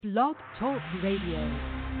Blog Talk Radio.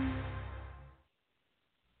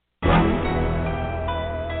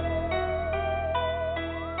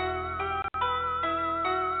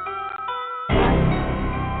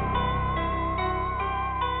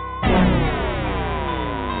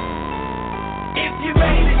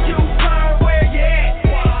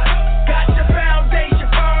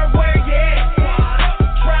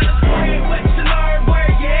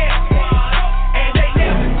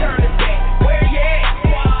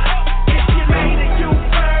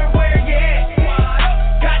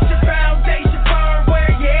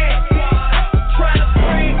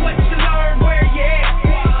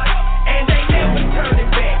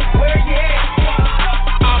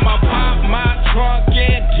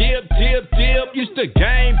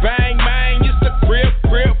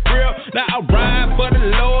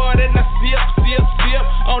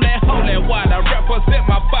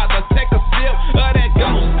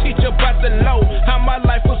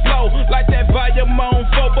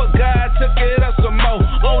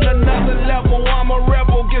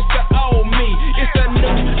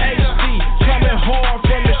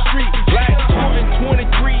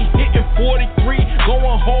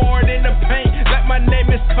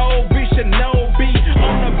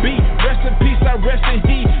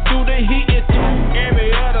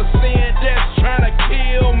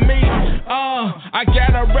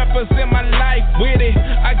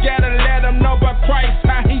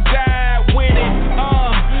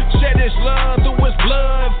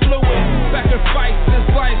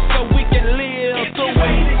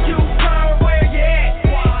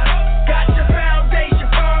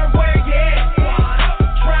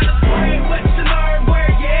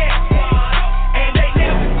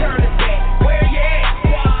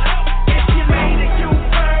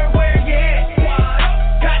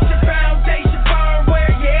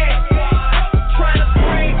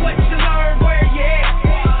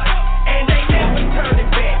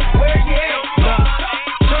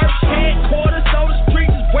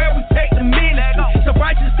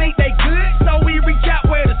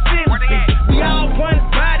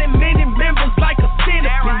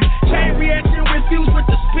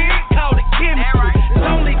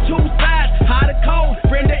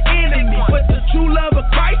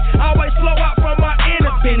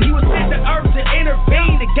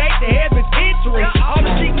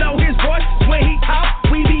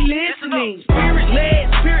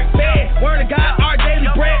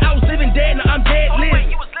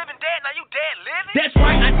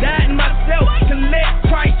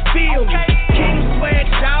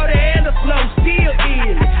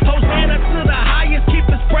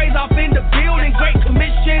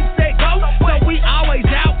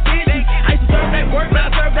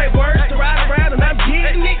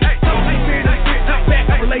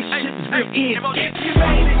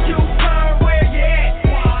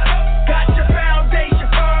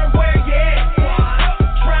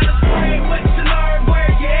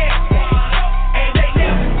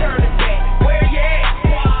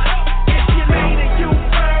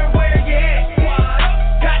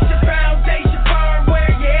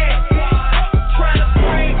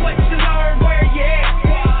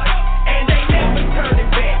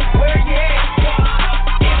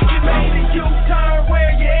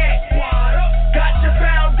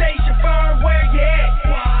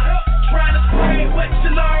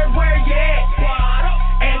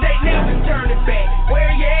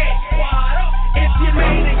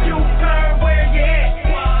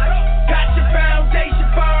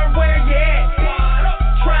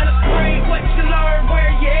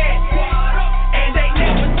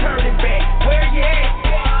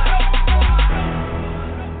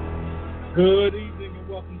 Good evening and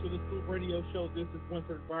welcome to the Scoop Radio Show. This is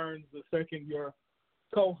Winfred your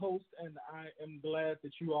co-host, and I am glad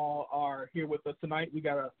that you all are here with us tonight. We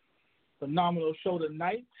got a phenomenal show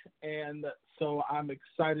tonight, and so I'm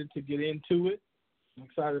excited to get into it. I'm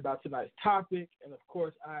excited about tonight's topic, and of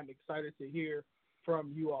course, I'm excited to hear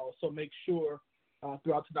from you all. So make sure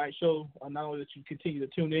throughout tonight's show, not only that you continue to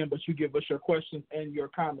tune in, but you give us your questions and your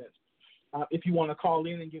comments. If you want to call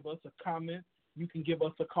in and give us a comment, you can give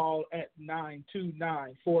us a call at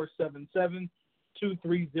 929-477-2304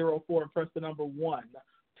 and press the number 1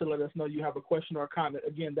 to let us know you have a question or a comment.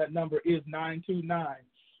 Again, that number is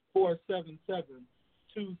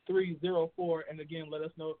 929-477-2304. And again, let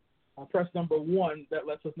us know, press number 1 that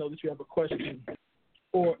lets us know that you have a question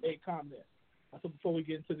or a comment. So before we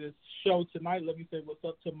get into this show tonight, let me say what's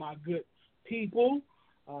up to my good people,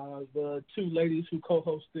 the two ladies who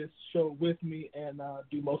co-host this show with me and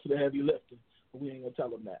do most of the heavy lifting. But we ain't going to tell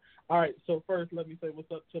them that. All right, so first let me say what's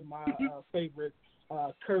up to my favorite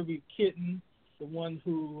curvy kitten, the one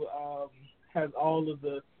who has all of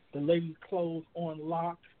the ladies' clothes on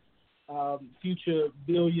lock. Future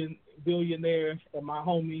billionaire and my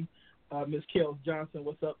homie, Ms. Kellz Johnson.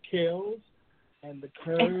 What's up, Kellz? And the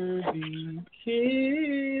Kirby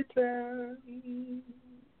Kitten.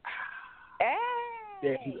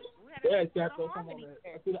 Hey! Yeah, got to throw something on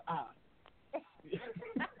there. To the eye.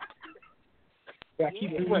 Yeah,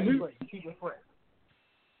 keep it fresh. Keep it fresh.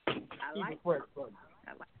 Keep it fresh, brother.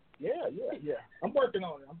 Yeah. I'm working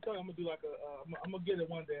on it. I'm telling you, I'm gonna do like I'm gonna get it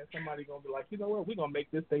one day, and somebody gonna be like, you know what, we're gonna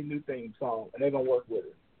make this their new theme song, and they're gonna work with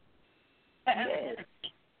it.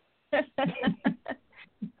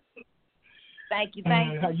 Thank you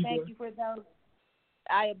for those.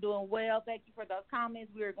 I am doing well. Thank you for those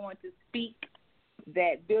comments. We are going to speak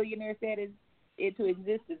that billionaire status into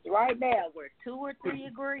existence right now, where 2 or 3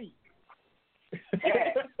 agree.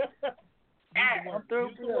 Come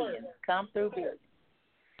through billions. Come through billions.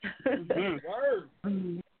 Word.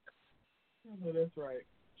 No, that's right.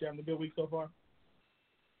 You having a good week so far?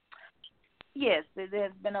 Yes, it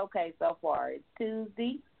has been okay so far. It's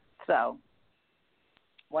Tuesday, so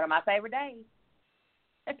one of my favorite days.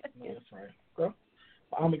 Yeah, that's right. Well,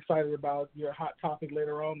 I'm excited about your hot topic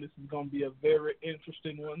later on. This is going to be a very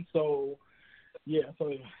interesting one. So, it's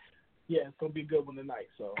going to be a good one tonight.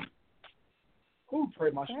 So,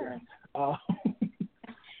 pray my strength.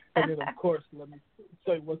 And then, of course, let me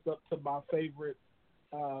say what's up to my favorite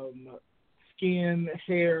skin,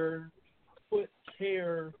 hair, foot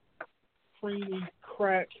care, creamy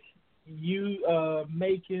crack,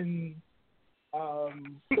 making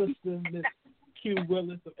sister, Miss Q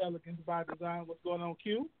Willis of Elegance by Design. What's going on,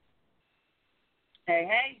 Q?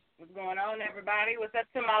 Hey, what's going on, everybody? What's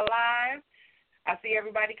up to my live? I see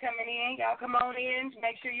everybody coming in. Y'all come on in.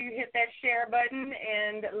 Make sure you hit that share button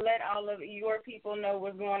and let all of your people know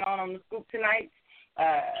what's going on the scoop tonight.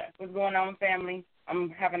 What's going on, family? I'm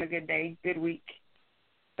having a good day, good week.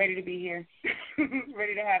 Ready to be here.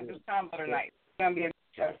 Ready to have this combo tonight. It's going to be a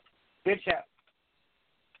good show. Good show.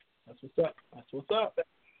 That's what's up.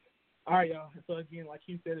 All right, y'all. So, again, like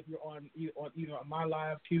you said, if you're on either on my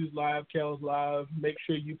live, Q's live, Kellz live, make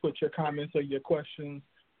sure you put your comments or your questions.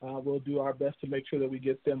 We'll do our best to make sure that we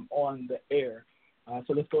get them on the air.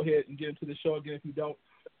 So let's go ahead and get into the show. Again, if you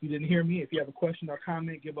didn't hear me, if you have a question or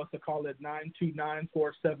comment, give us a call at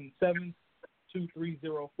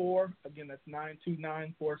 929-477-2304. Again, that's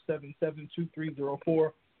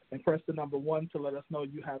 929-477-2304. And press the number 1 to let us know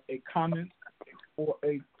you have a comment or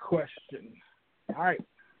a question. All right.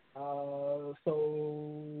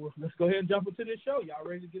 So let's go ahead and jump into this show. Y'all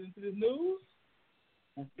ready to get into this news?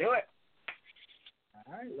 Let's do it.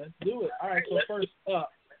 All right, let's do it. All right, so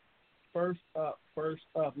first up,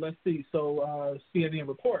 let's see. So CNN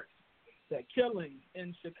reports that killings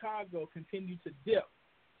in Chicago continue to dip.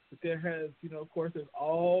 But there has, of course, there's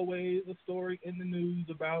always a story in the news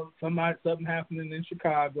about something happening in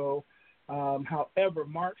Chicago. However,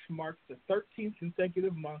 March marks the 13th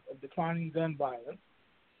consecutive month of declining gun violence.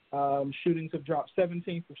 Shootings have dropped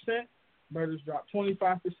 17%. Murders dropped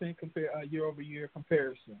 25% year-over-year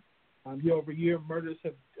comparison. Year-over-year, murders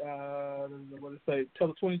have,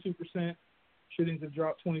 22%. Shootings have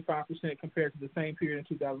dropped 25% compared to the same period in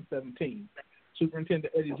 2017.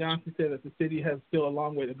 Superintendent Eddie Johnson said that the city has still a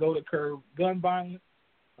long way to go to curb gun violence.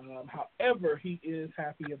 However, he is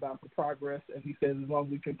happy about the progress, and he says as long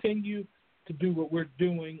as we continue to do what we're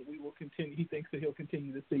doing, we will continue. He thinks that he'll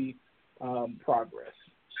continue to see progress.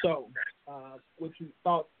 So, what's your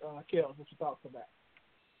thoughts, Kellz? What's your thoughts on that?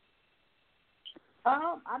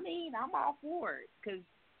 I'm all for it because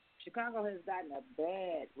Chicago has gotten a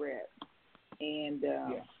bad rep, and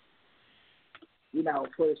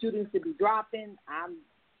for the shootings to be dropping, I'm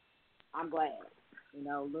glad.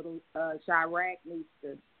 Little Chirac needs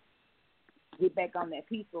to get back on that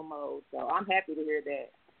peaceful mode. So I'm happy to hear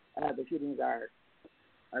that the shootings are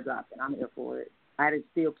dropping. I'm here for it. I had to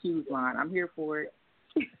steal Q's line. I'm here for it.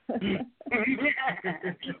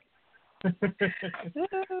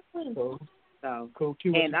 So cool.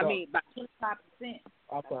 Q, and I mean by 25%.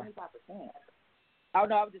 By 25%. Oh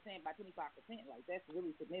no, I was just saying by 25%. Like that's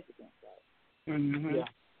really significant. So. Mm-hmm.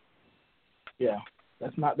 Yeah.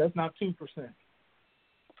 That's not 2%.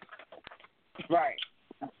 Right.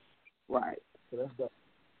 So that's good.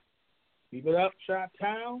 Keep it up,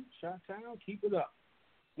 Chi-Town. Keep it up.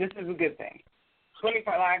 This is a good thing.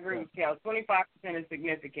 25. I agree with Kellz. 25% is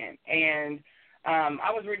significant, and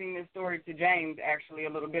I was reading this story to James actually a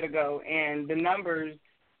little bit ago, and the numbers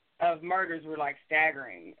of murders were like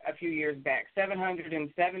staggering a few years back.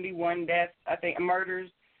 771 deaths, I think,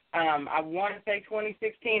 murders. I want to say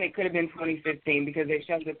 2016. It could have been 2015 because they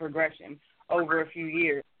showed the progression over a few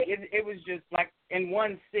years. It was just like in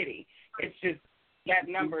one city. It's just that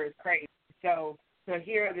number is crazy. So to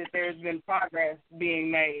hear that there's been progress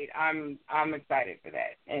being made, I'm excited for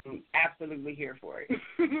that and absolutely here for it.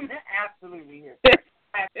 Absolutely here for it.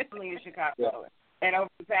 Absolutely in Chicago. And over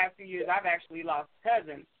the past few years, I've actually lost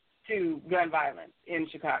cousins to gun violence in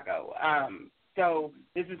Chicago. So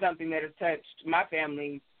this is something that has touched my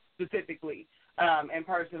family specifically and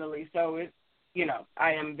personally. So it's, you know,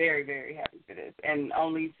 I am very, very happy for this and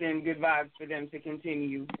only send good vibes for them to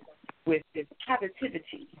continue with this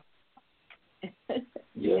positivity.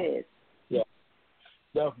 Yes. Yeah.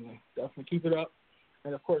 Definitely keep it up.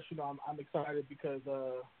 And of course, you know, I'm excited because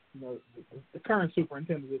you know, the current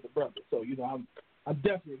superintendent is a brother, so you know, I'm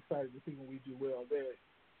definitely excited to see when we do well there,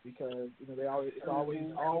 because you know it's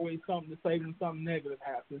always something to say when something negative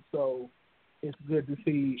happens. So it's good to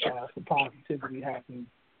see some positivity happening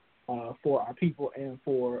for our people and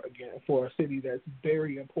for a city that's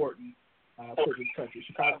very important for this country.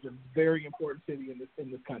 Chicago's a very important city in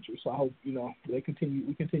this country. So I hope, you know, we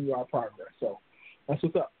continue our progress. So that's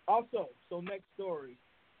what's up. Also, so next story.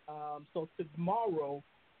 So tomorrow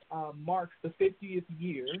marks the 50th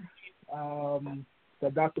year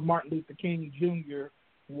that Dr. Martin Luther King Jr.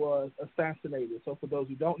 was assassinated. So for those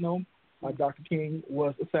who don't know, Dr. King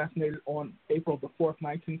was assassinated on April the 4th,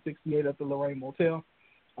 1968 at the Lorraine Motel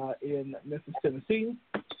in Memphis, Tennessee.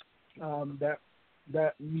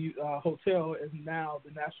 That hotel is now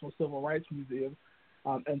the National Civil Rights Museum.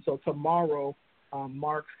 And so tomorrow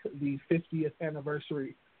marks the 50th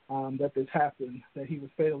anniversary that this happened, that he was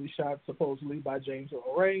fatally shot supposedly by James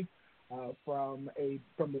Earl Ray from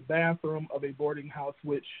the bathroom of a boarding house,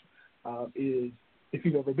 which is, if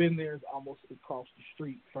you've ever been there, is almost across the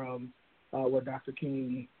street from where Dr.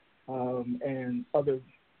 King and other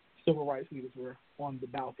civil rights leaders were on the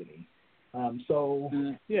balcony.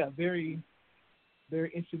 Yeah, very, very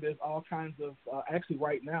interesting. There's all kinds of, actually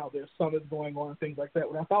right now, there's summits going on and things like that.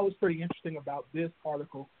 What I thought was pretty interesting about this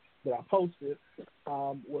article that I posted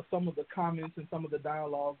was some of the comments and some of the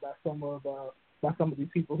dialogue by some of these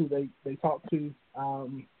people who they talked to.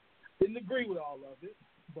 Didn't agree with all of it,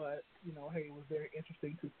 but, you know, hey, it was very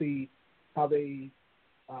interesting to see how they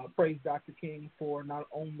praised Dr. King for not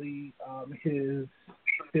only his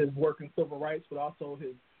work in civil rights, but also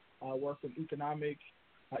his work in economic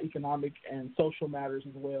and social matters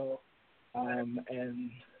as well.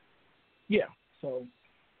 And yeah, so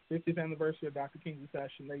 50th anniversary of Dr. King's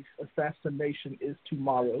assassination is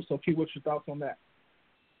tomorrow. So, Key, what's your thoughts on that?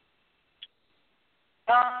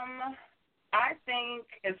 I think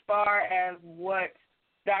as far as what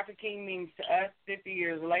Dr. King means to us 50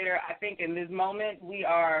 years later, I think in this moment we've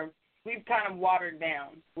kind of watered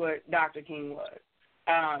down what Dr. King was.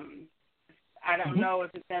 I don't know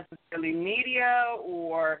if it's necessarily media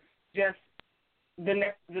or just the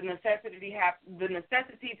necessity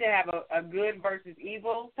to have a good versus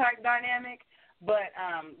evil type dynamic, but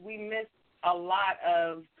we miss a lot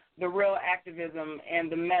of the real activism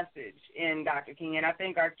and the message in Dr. King, and I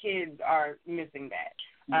think our kids are missing that.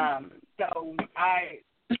 So I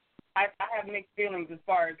have mixed feelings as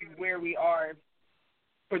far as where we are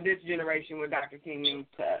for this generation with Dr. King means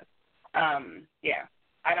to us. Yeah,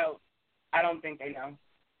 I don't think they know.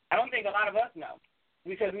 I don't think a lot of us know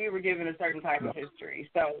because we were given a certain type of history.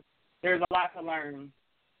 So there's a lot to learn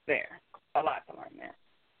there.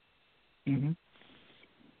 Mm-hmm.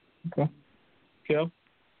 Okay. Kellz?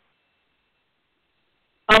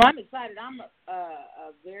 I'm excited. I'm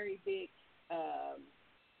a very big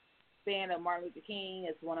fan of Martin Luther King.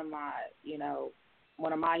 It's one of my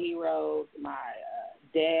heroes. My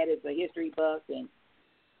dad is a history buff, and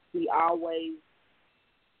he always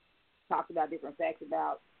talked about different facts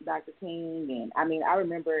about Dr. King. And I mean, I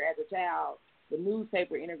remember as a child, the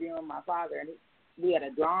newspaper interviewing my father, and we had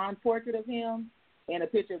a drawn portrait of him and a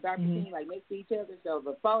picture of Dr. King like next to each other. So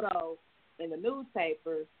the photo in the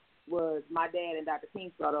newspaper was my dad and Dr.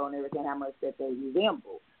 King's photo, and everything, how much that they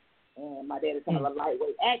resemble. And my dad is kind of a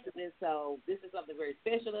lightweight activist, so this is something very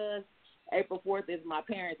special to us. April 4th is my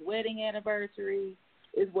parents' wedding anniversary.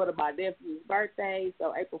 It's one of my nephew's birthdays,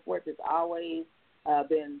 so April 4th has always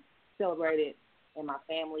been celebrated in my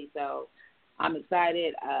family, so I'm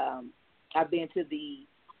excited. I've been to the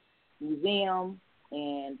museum,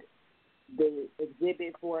 and the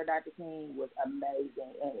exhibit for Dr. King was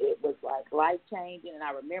amazing, and it was like life-changing, and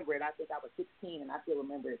I remember it. I think I was 16, and I still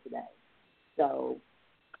remember it today. So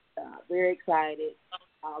very excited.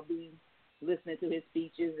 I'll be listening to his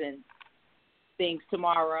speeches and things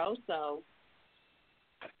tomorrow, so,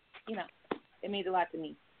 you know, it means a lot to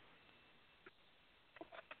me.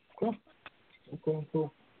 Cool.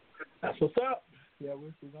 That's what's up. Yeah,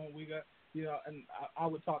 we and I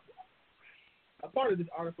would talk. A part of this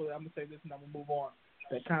article, I'm gonna say this, and I'm gonna move on.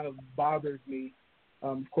 That kind of bothers me,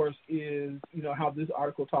 of course, is how this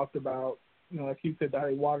article talked about, like you said, that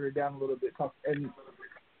they watered it down a little bit, and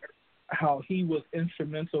how he was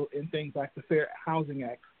instrumental in things like the Fair Housing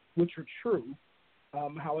Act, which are true.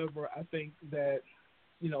 However, I think that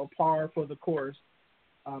par for the course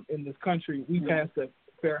in this country, we passed the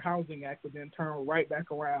Fair Housing Act, but then turned right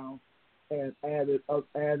back around and added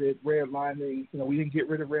redlining. We didn't get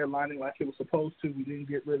rid of redlining like it was supposed to. We didn't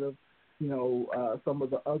get rid of, some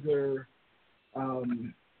of the other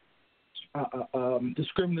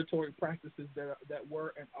discriminatory practices that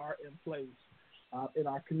were and are in place in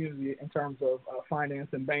our community in terms of finance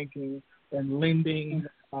and banking and lending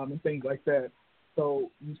and things like that.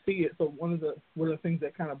 So you see it. So one of the things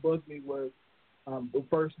that kind of bugged me was the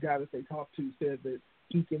first guy that they talked to said that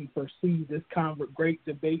he can foresee this great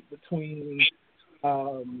debate between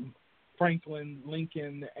Franklin,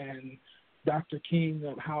 Lincoln, and Dr. King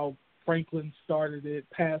of how Franklin started it,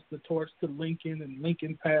 passed the torch to Lincoln, and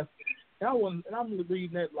Lincoln passed. And I'm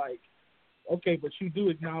reading that like, okay, but you do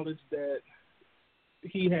acknowledge that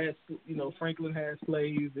he has, Franklin had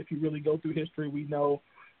slaves. If you really go through history, we know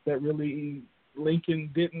that really Lincoln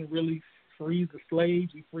didn't really free the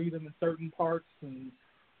slaves. He freed them in certain parts, and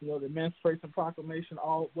the Emancipation Proclamation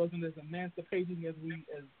wasn't as emancipating as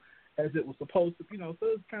it was supposed to. So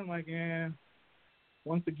it's kind of like,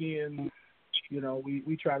 once again,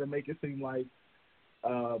 we try to make it seem like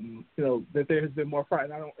that there has been more progress.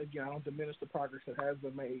 And I don't diminish the progress that has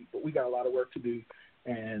been made, but we got a lot of work to do.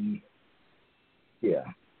 And yeah.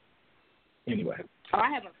 Anyway, I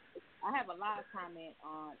have a live comment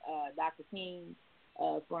on Dr. King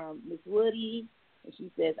from Miss Woody. And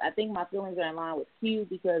she says, I think my feelings are in line with Q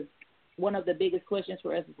because one of the biggest questions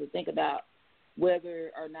for us is to think about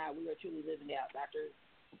whether or not we are truly living out Dr.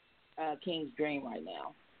 King's dream right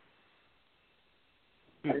now.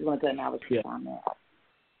 I just want to tell you I was on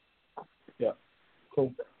that. Yeah,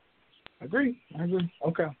 cool. I agree.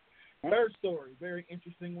 Okay. Third story, very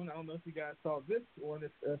interesting one. I don't know if you guys saw this one.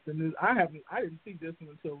 It's the news. I didn't see this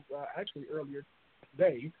one until actually earlier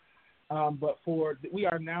today. But we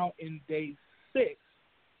are now in day 6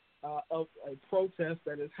 of a protest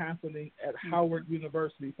that is happening at Howard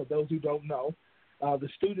University. For those who don't know, the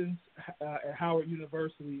students at Howard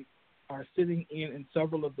University are sitting in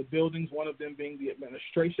several of the buildings, one of them being the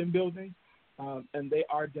administration building, and they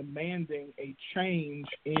are demanding a change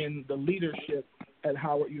in the leadership at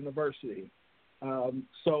Howard University.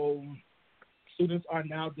 So students are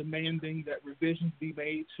now demanding that revisions be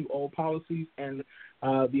made to old policies and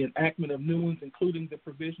the enactment of new ones, including the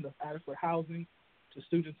provision of adequate housing to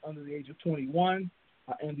students under the age of 21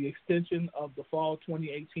 and the extension of the fall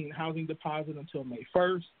 2018 housing deposit until May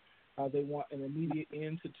 1st. They want an immediate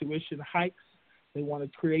end to tuition hikes. They want a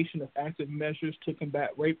creation of active measures to combat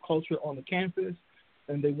rape culture on the campus.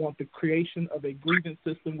 And they want the creation of a grievance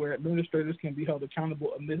system where administrators can be held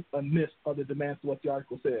accountable amidst other demands, what the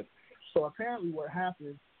article says. So apparently what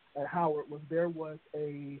happened at Howard was there was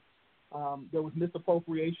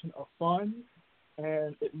misappropriation of funds,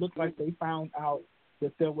 and it looked like they found out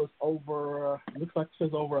that there was over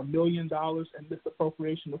 $1 million in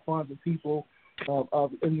misappropriation of funds of people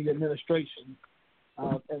in the administration.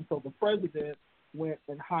 And so the president went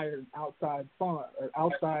and hired an outside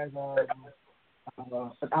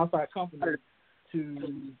company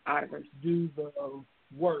to do the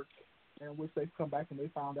work, in which they come back and they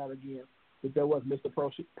found out again that there was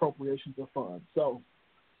misappropriations of funds. So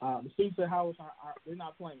the students at Howard they're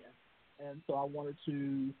not playing, and so I wanted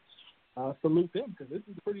to salute them because this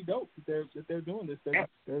is pretty dope that they're doing this.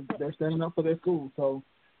 They're standing up for their school. So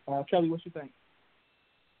Kelly, what you think?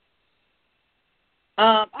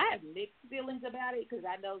 I have mixed feelings about it because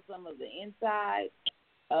I know some of the inside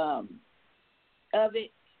of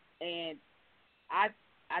it, and I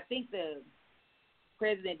think the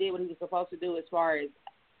president did what he was supposed to do as far as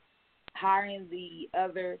hiring the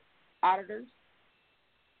other auditors.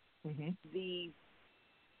 Mm-hmm. The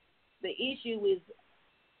issue is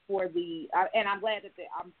and I'm glad that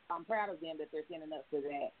I'm proud of them that they're standing up for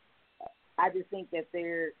that. I just think that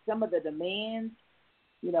some of the demands,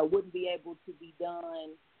 wouldn't be able to be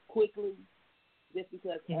done quickly just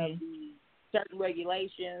because of the certain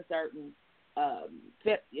regulations, certain,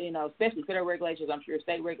 especially federal regulations, I'm sure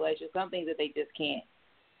state regulations, some things that they just can't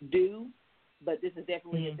do. But this is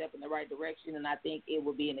definitely a step in the right direction, and I think it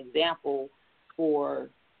will be an example for,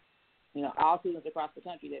 all students across the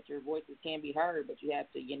country that your voices can be heard, but you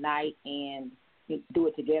have to unite and do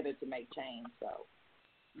it together to make change. So,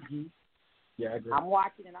 yeah, I agree. I'm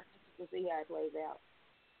watching, and I'm interested to see how it plays out.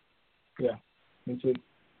 Yeah, me too.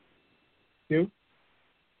 You?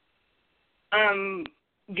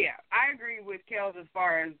 Yeah, I agree with Kellz as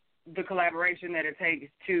far as the collaboration that it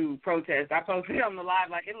takes to protest. I posted on the live,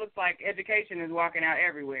 like, it looks like education is walking out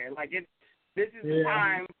everywhere. Like, this is the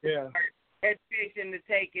time for education to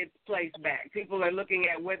take its place back. People are looking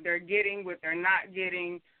at what they're getting, what they're not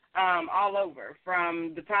getting, all over,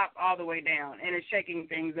 from the top all the way down, and it's shaking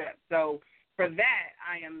things up. So for that,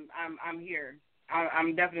 I'm here.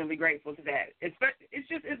 I'm definitely grateful to that. It's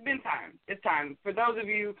been time. It's time. For those of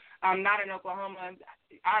you not in Oklahoma,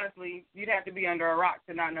 honestly, you'd have to be under a rock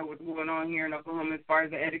to not know what's going on here in Oklahoma as far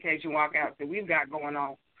as the education walkouts that we've got going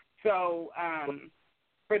on. So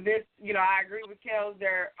for this, I agree with Kellz.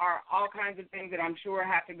 There are all kinds of things that I'm sure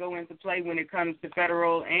have to go into play when it comes to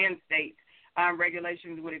federal and state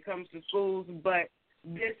regulations when it comes to schools. But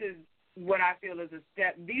this is what I feel is the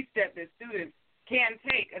step that students can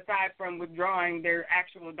take, aside from withdrawing their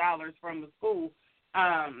actual dollars from the school,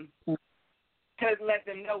 to let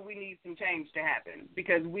them know we need some change to happen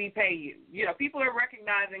because we pay you. People are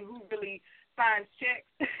recognizing who really signs checks,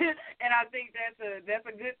 and I think that's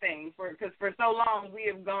a good thing because for so long we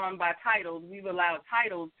have gone by titles. We've allowed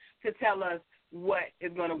titles to tell us what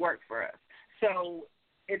is going to work for us. So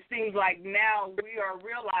it seems like now we are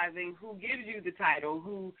realizing who gives you the title,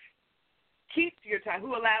 who keeps your title,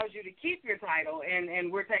 who allows you to keep your title,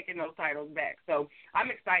 and we're taking those titles back. So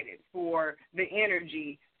I'm excited for the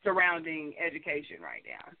energy surrounding education right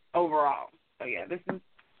now overall. So yeah,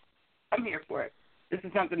 I'm here for it. This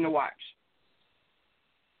is something to watch.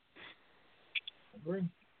 Agree.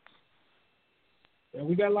 And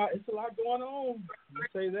we got it's a lot going on. You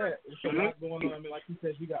say that. It's a lot going on. I mean, like you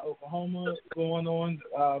said, you got Oklahoma going on.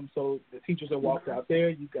 So the teachers that walked out there.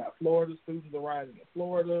 You got Florida students arriving in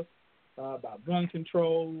Florida. About gun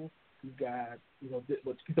control, you got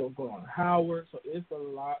what's going on in Howard, so it's a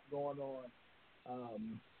lot going on,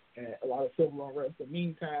 and a lot of civil unrest. In the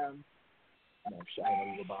meantime, I'm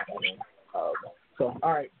shy about that. So,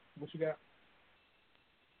 all right, what you got?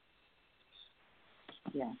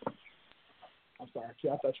 Yeah, I'm sorry,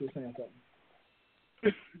 I thought you were saying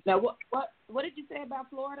something. Now, what did you say about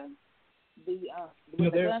Florida? The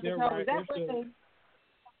gun control. Right. Is that what they?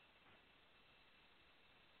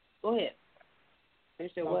 Go ahead. I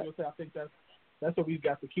think that's what we've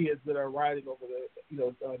got the kids that are riding over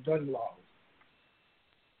the gun laws.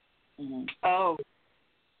 Mm-hmm. Oh,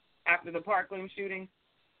 after the Parkland shooting.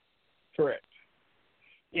 Correct.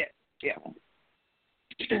 Yeah.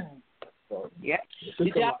 So, yeah.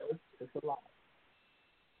 It's a lot.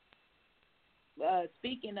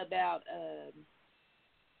 Speaking about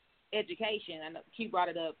education, I know Q brought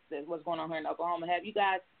it up. What's going on here in Oklahoma? Have you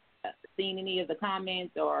guys seen any of the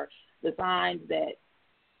comments or the signs that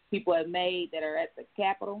people have made that are at the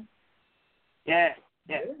Capitol? Yeah.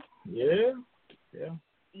 Yeah. The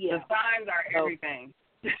signs are everything.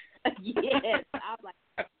 Yes. I'm like,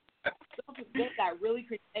 some people got really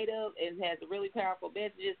creative and has really powerful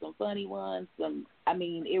messages, some funny ones, it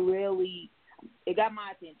got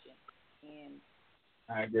my attention. And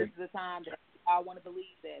I agree. This is a time that I want to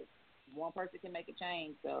believe that one person can make a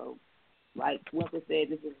change. So, like Winfred said,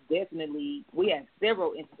 this is definitely, we have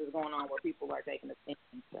several instances going on where people are taking a stand.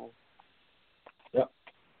 So. Yep.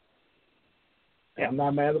 I'm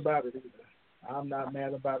not mad about it either. I'm not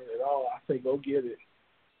mad about it at all. I say go get it.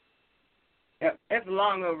 Yep. It's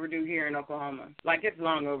long overdue here in Oklahoma. Like, it's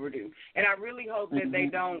long overdue. And I really hope that they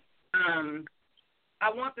don't, I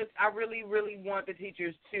really, really want the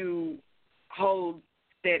teachers to hold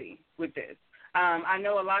steady with this. I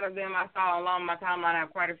know a lot of them I saw along my timeline. I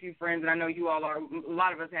have quite a few friends, and I know you all are. A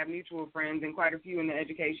lot of us have mutual friends, and quite a few in the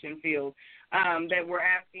education field that were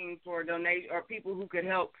asking for donation or people who could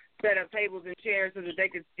help set up tables and chairs so that they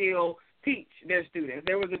could still teach their students.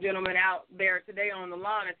 There was a gentleman out there today on the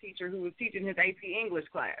lawn, a teacher who was teaching his AP English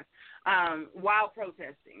class while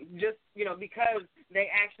protesting, just because they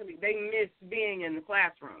miss being in the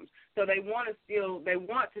classrooms. So they want to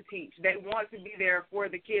teach. They want to be there for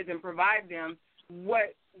the kids and provide them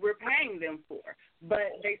what we're paying them for.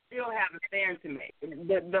 But they still have a stand to make.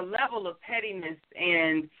 The level of pettiness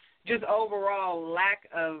and just overall lack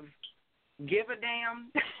of give a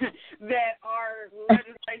damn that our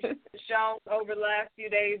legislation has shown over the last few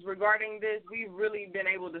days regarding this, we've really been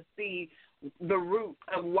able to see the root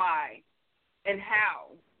of why and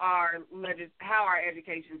how our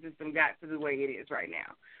education system got to the way it is right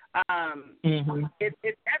now.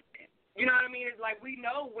 It's evident. You know what I mean? It's like we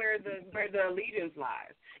know where the allegiance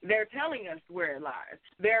lies. They're telling us where it lies.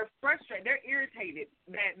 They're frustrated. They're irritated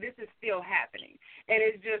that this is still happening. And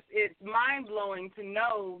it's mind-blowing to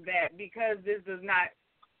know that because this does not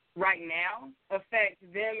right now affect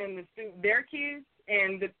them and their kids,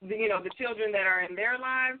 and the children that are in their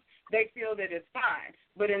lives, they feel that it's fine.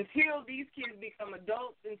 But until these kids become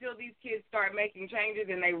adults, until these kids start making changes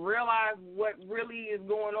and they realize what really is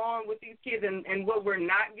going on with these kids and what we're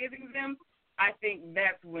not giving them, I think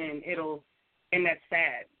that's when and that's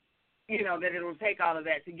sad, that it'll take all of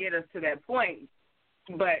that to get us to that point.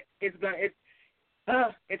 But it's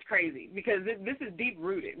crazy because this is deep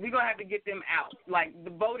rooted. We're gonna have to get them out. Like, the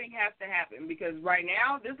voting has to happen because right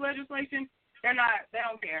now this legislation, they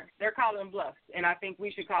don't care. They're calling bluffs, and I think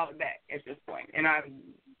we should call it back at this point. And I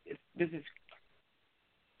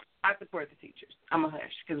support the teachers. I'm a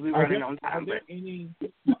hush because we're running on time.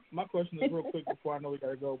 My question is real quick before I know we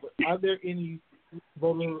gotta go. But are there any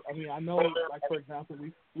voter? I mean, I know, like, for example,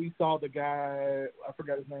 we saw the guy, I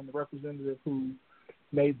forgot his name, the representative who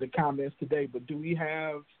made the comments today. But do we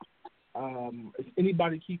have? Is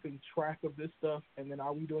anybody keeping track of this stuff? And then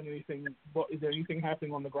are we doing anything? Is there anything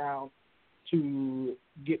happening on the ground to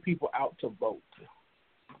get people out to vote?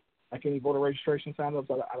 Like any voter registration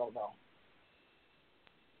sign-ups? I don't know.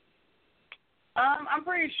 I'm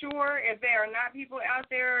pretty sure if there are not people out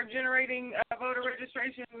there generating voter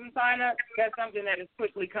registrations and sign-ups, that's something that is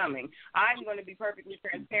quickly coming. I'm going to be perfectly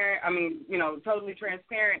transparent. Totally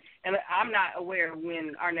transparent, and I'm not aware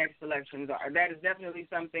when our next elections are. That is definitely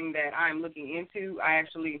something that I'm looking into. I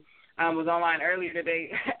actually was online earlier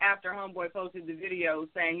today after Homeboy posted the video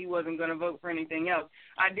saying he wasn't going to vote for anything else.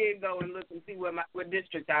 I did go and look and see what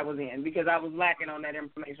district I was in because I was lacking on that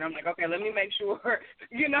information. I'm like, okay, let me make sure,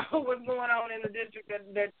 what's going on in the district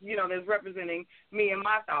that that's representing me and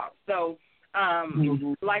my thoughts. So,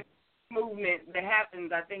 like movement that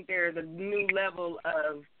happens, I think there's a new level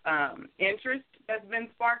of interest that's been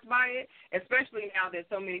sparked by it, especially now that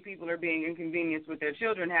so many people are being inconvenienced with their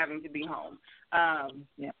children having to be home.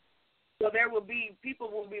 So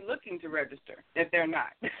people will be looking to register if they're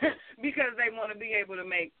not because they want to be able to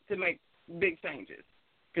make big changes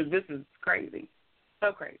because this is crazy,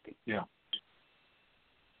 so crazy. Yeah,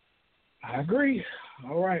 I agree.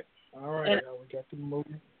 All right, we got to move.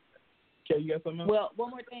 Okay, you got something else? Well,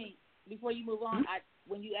 one more thing before you move on.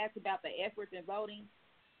 When you asked about the efforts in voting,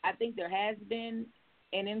 I think there has been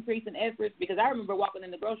an increase in efforts because I remember walking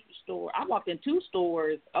in the grocery store. I walked in 2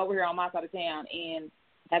 stores over here on my side of town and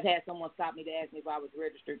I've had someone stop me to ask me if I was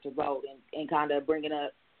registered to vote and kind of bringing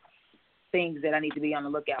up things that I need to be on the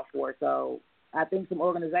lookout for. So I think some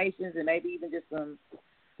organizations and maybe even just some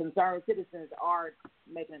concerned citizens are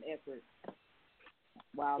making an effort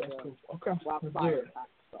while the virus.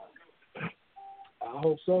 I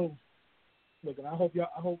hope so. Look, and I hope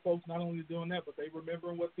folks not only doing that, but they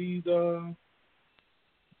remembering what these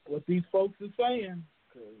folks are saying.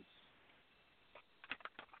 'Cause,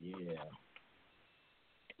 yeah.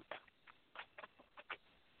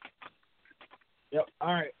 Yep.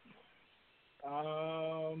 All right.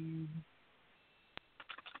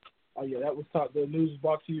 That was the news was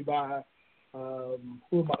brought to you by who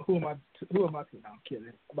am I? No, I'm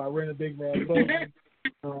kidding. By Renting Big Man Clothing.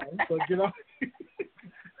 So get off.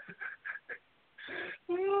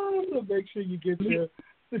 So make sure you get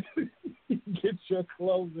your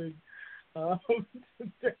clothing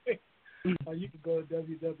today. You can go to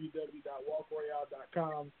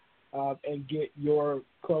www.walkroyale.com. And get your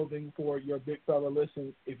clothing for your big fella.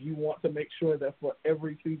 Listen, if you want to make sure that for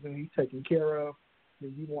every season he's taken care of,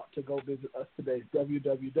 then you want to go visit us today.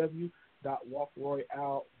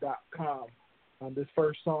 www.walkroyale.com. This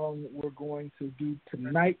first song we're going to do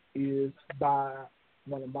tonight is by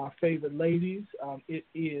one of my favorite ladies. It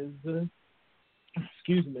is,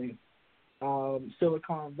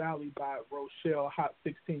 Silicon Valley by Rochelle Hot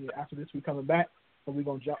 16. After this, we're coming back. And we're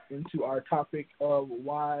going to jump into our topic of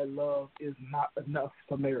why love is not enough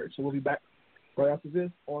for marriage. So we'll be back right after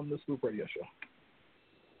this on the Scoop Radio Show.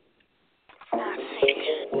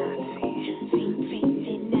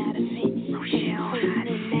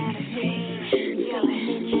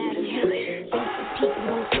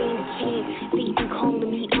 They've been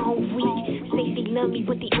calling me all week. Say they love me,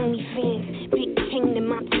 but they only fans. Big pain in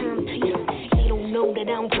my timepiece. They don't know that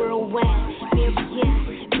I'm worldwide.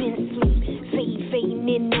 Been asleep. Fading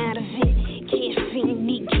in and out of it.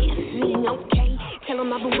 Caffeine, okay. Tell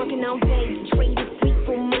them I've been working all day. Traded sleep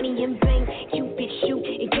for money and bang. Cupid shoot,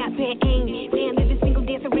 it got bad aim. Man, living single,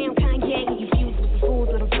 dance around Kanye. You fuse with the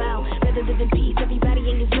fools of the vow. Rather live in peace, everybody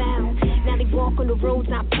ain't as loud. Now they walk on the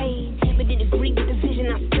roads I paved, but didn't agree with the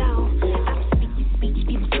vision I saw. I speak your speech,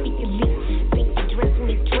 people speak your lips. Think you dress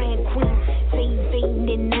when they drag queen. Fading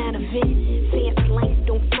in and out of it. Fast life,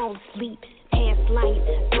 don't fall asleep. Past life,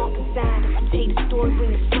 dark inside. Take the story,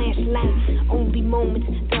 bring the flashlight. Only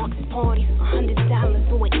moments, darkest parties. $100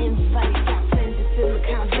 for an invite. Got friends in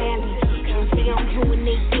Silicon Valley. see I'm doing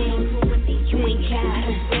they thing. You ain't got a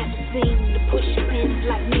rap scene to push your pins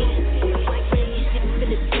like me. Friendship for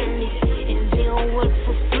the journey, and they don't work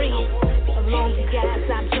for free. Along the guys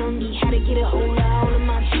I've shown me how to get a hold of all of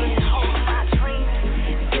my dreams.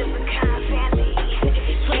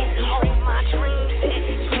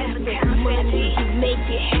 Make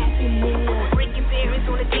it happen, nigga. Breaking barriers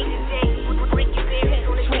on a day-to-day. Breaking barriers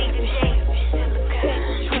on a day-to-day.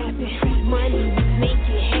 Trapping, money, make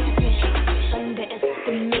it happen.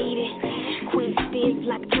 Underestimated. Queen spins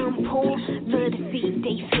like I'm poor. Love to see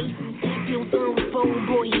they faces. Built on the phone,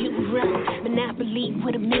 boy, you run. Monopoly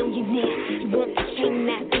with a millionaire. You want to chain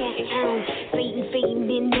that cat on. Fading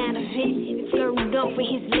in out of it. Skirting off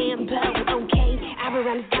with his Lambo. Okay, I've been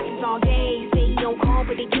around the doctors all day. Say you don't call,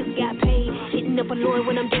 but they just got paid. Hitting up a lawyer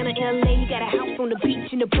when I'm down in LA. You got a house on the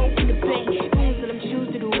beach and a boat in the bay. Rules that I'm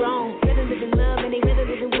choosing to do wrong. Rather live in love and they rather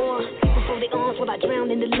live in war. Before they arms while I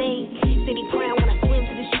drown in the lake. Say they proud when I swim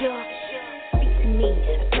to the shore. Speak to me,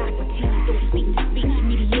 a Socrates. Don't speak to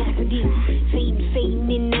mediocrity.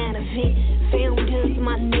 Fading in out of it. Founders,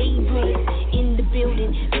 my neighbors in the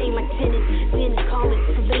building. Paying like tenants, then call it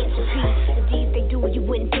philanthropy. The deeds they do, you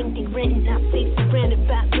wouldn't think they renting. I say surrounded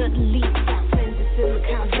by the elite. Got friends in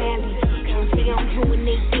Silicon Valley. See I'm doing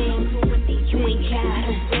they thing. You ain't got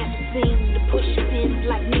a rap scene to push your pins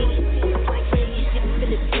like me. Friendship for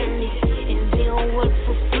the journey, and they don't work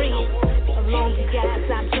for free. Along the guys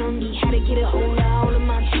I've shown me how to get a hold of all of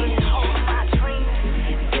my dreams.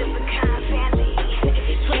 Silicon Valley.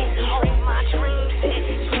 My dreams.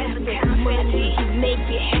 Money, make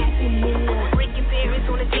it happen, nigga. Breaking barriers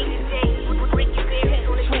on a day-to-day. Breaking barriers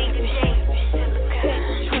on a day-to-day.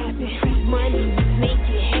 Trapping, money, make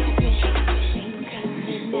it happen.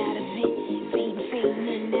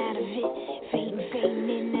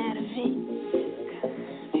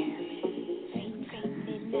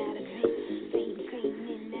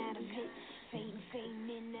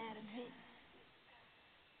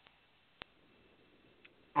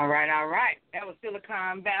 All right. That was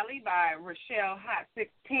Silicon Valley by Rochelle Hot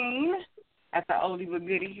 16. That's an oldie but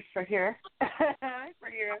goodie for here.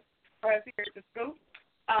 for us here at the Scoop.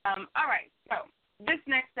 All right. So this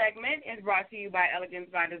next segment is brought to you by Elegance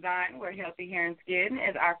by Design, where healthy hair and skin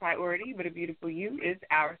is our priority, but a beautiful you is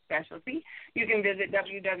our specialty. You can visit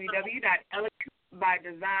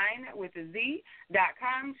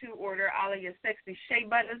www.elegancebydesign.com to order all of your sexy shea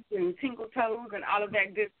butters and tinkle toes and all of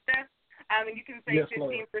that good stuff. And you can save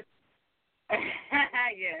 15%.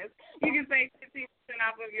 Yes. You can save 15%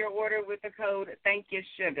 off of your order with the code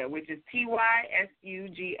THANKYOUSUGAR, which is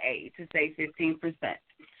TYSUGA, to save 15%.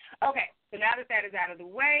 Okay, so now that is out of the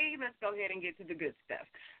way, let's go ahead and get to the good stuff.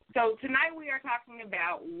 So tonight we are talking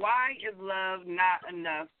about why is love not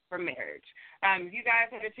enough for marriage. If you guys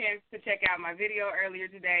had a chance to check out my video earlier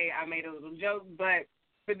today, I made a little joke, but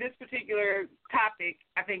for this particular topic,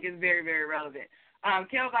 I think it's very, very relevant.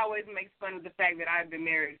 Kellz always makes fun of the fact that I've been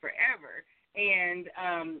married forever, and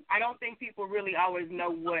I don't think people really always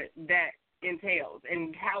know what that entails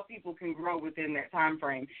and how people can grow within that time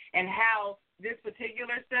frame and how this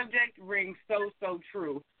particular subject rings so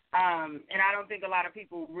true. And I don't think a lot of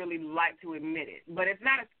people really like to admit it, but it's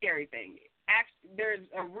not a scary thing. Actually, there's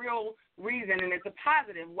a real reason, and it's a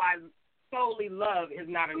positive why solely love is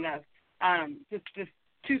not enough to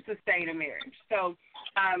sustain a marriage. So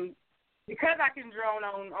because I can drone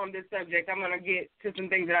on this subject, I'm going to get to some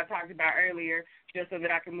things that I talked about earlier just so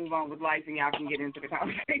that I can move on with life and y'all can get into the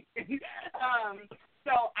conversation.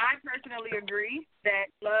 So I personally agree that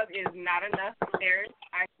love is not enough for marriage.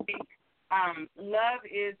 I think love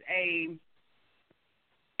is a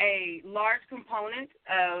large component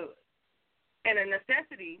of and a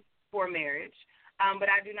necessity for marriage, but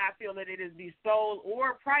I do not feel that it is the sole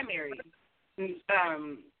or primary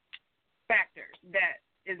factor that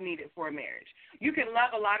is needed for a marriage. You can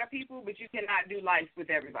love a lot of people, but you cannot do life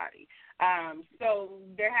with everybody. So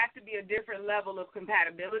there has to be a different level of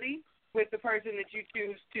compatibility with the person that you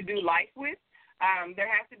choose to do life with. There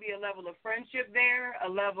has to be a level of friendship there, a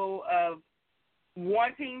level of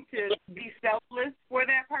wanting to be selfless for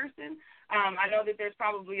that person. I know that there's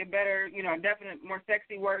probably a better, definite, more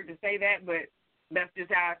sexy word to say that, but that's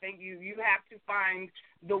just how I think. You have to find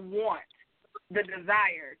the want, the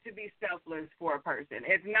desire to be selfless for a person.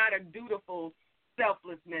 It's not a dutiful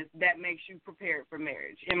selflessness that makes you prepared for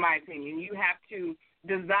marriage, in my opinion. You have to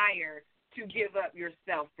desire to give up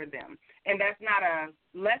yourself for them. And that's not a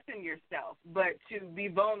lessen yourself, but to be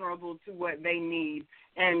vulnerable to what they need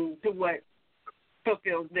and to what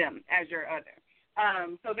fulfills them as your other.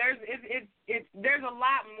 So there's a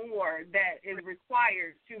lot more that is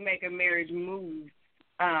required to make a marriage move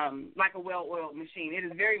like a well-oiled machine. It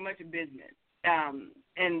is very much a business,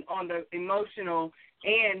 and on the emotional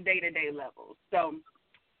and day-to-day levels. So,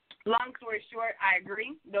 long story short, I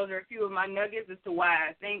agree. Those are a few of my nuggets as to why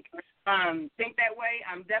I think that way.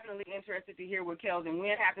 I'm definitely interested to hear what Kellz and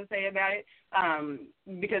Win have to say about it,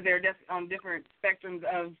 because they're on different spectrums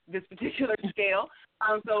of this particular scale.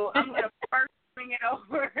 So I'm going to first swing it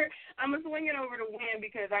over. I'm going to swing it over to Win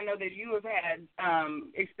because I know that you have had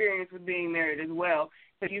experience with being married as well,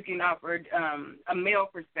 so you can offer a male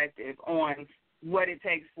perspective on what it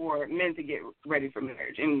takes for men to get ready for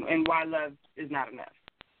marriage and why love is not enough.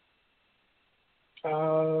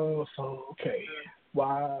 Okay.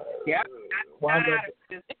 Why? Yep. Why I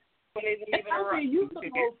think you're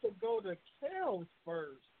supposed to go to Kellz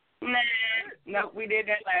first. Nah, no, we did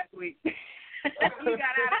that last week. You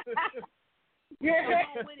got out. You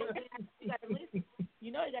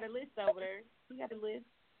know, you got a list over there. You got a list.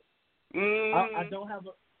 I don't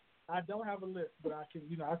have a list, but I can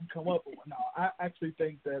come up with one. No, I actually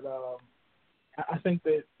think that I think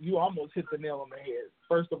that you almost hit the nail on the head.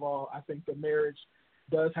 First of all, I think the marriage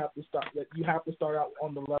does have to start. That you have to start out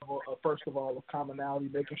on the level of, first of all, of commonality,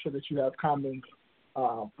 making sure that you have common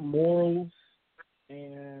morals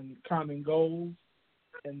and common goals,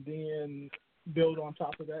 and then build on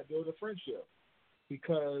top of that, build a friendship,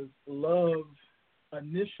 because love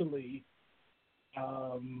initially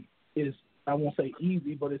is, I won't say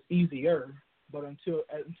easy, but it's easier. But until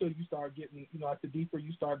you start getting, like the deeper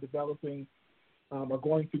you start developing or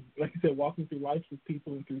going through, like you said, walking through life with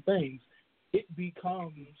people and through things, it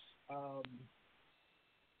becomes a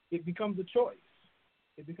choice.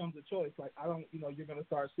 It becomes a choice. Like, I don't, you're going to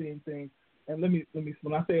start seeing things. And let me.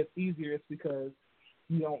 When I say it's easier, it's because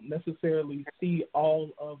you don't necessarily see all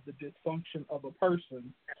of the dysfunction of a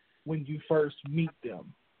person when you first meet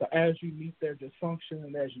them. But as you meet their dysfunction,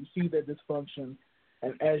 and as you see their dysfunction,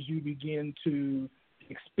 and as you begin to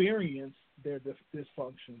experience their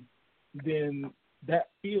dysfunction, then that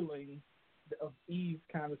feeling of ease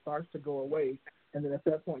kind of starts to go away. And then at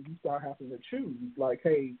that point, you start having to choose, like,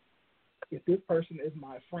 hey, if this person is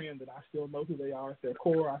my friend, then I still know who they are at their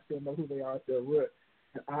core, I still know who they are at their root,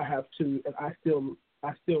 and I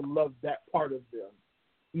still love that part of them,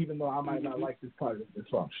 even though I might not like this part of the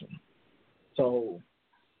dysfunction. So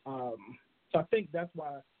I think that's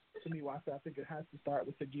why, to me, I think it has to start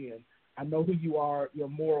with, again, I know who you are, your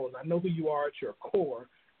morals, I know who you are at your core,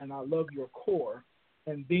 and I love your core,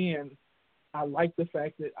 and then I like the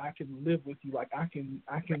fact that I can live with you. Like, I can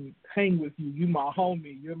hang with you. You my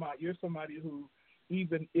homie. You're somebody who,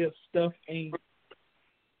 even if stuff ain't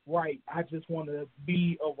right, I just want to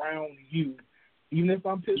be around you. Even if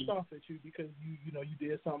I'm pissed off at you because you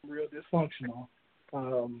did something real dysfunctional,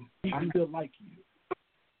 I still like you.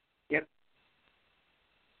 Yep.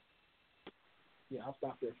 Yeah, I'll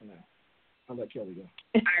stop there for now. I'll let Kelly go.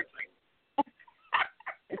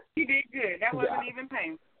 You did good. That wasn't even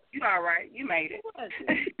painful. You all right. You made it. I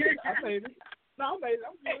made it. No, I made it.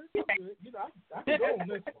 I'm good. I can go on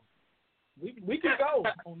this one. We can go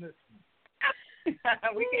on this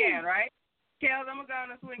one. We can, right? Kellz, I'm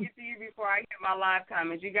going to swing it to you before I hit my live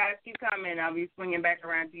comments. You guys keep commenting. I'll be swinging back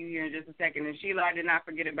around to you here in just a second. And Sheila, I did not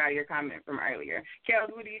forget about your comment from earlier.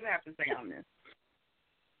 Kellz, what do you have to say on this?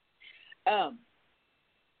 I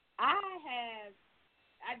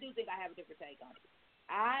do think I have a different take on it.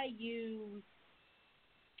 I use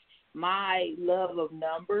my love of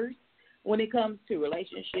numbers when it comes to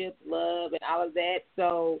relationships, love, and all of that.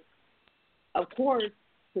 So, of course,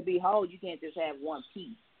 to be whole, you can't just have one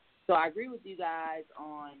piece. So I agree with you guys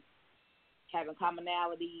on having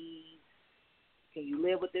commonalities. Can you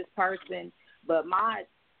live with this person? But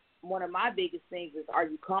one of my biggest things is, are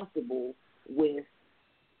you comfortable with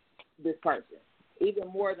this person? Even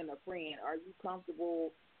more than a friend, are you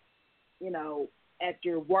comfortable, at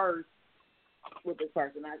your worst with this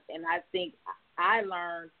person? And I think I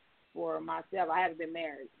learned for myself, I haven't been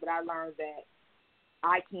married, but I learned that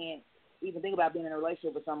I can't even think about being in a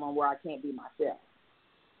relationship with someone where I can't be myself.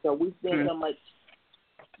 So we spend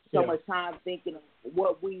so much time thinking of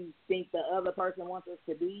what we think the other person wants us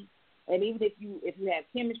to be. And even if you have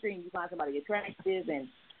chemistry and you find somebody attractive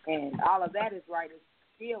and all of that is right, it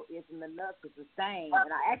still isn't enough to sustain.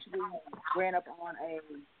 And I actually ran up on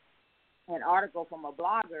an article from a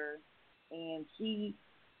blogger, and she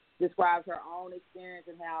describes her own experience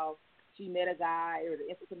and how she met a guy. It was an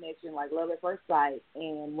instant connection, like love at first sight.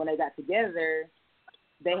 And when they got together,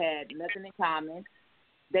 they had nothing in common.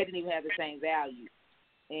 They didn't even have the same values.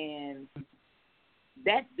 And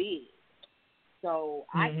that's big. So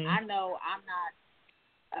I know I'm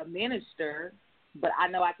not a minister, but I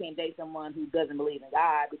know I can't date someone who doesn't believe in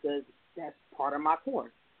God because that's part of my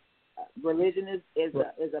course. Religion is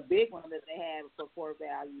a big one that they have for core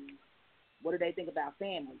values. What do they think about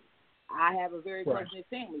family? I have a very close-knit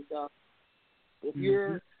family, so if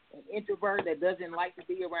you're an introvert that doesn't like to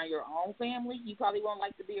be around your own family, you probably won't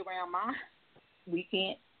like to be around mine. We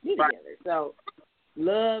can't be together. So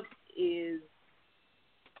love is,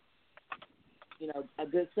 a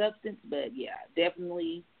good substance, but yeah,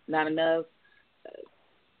 definitely not enough.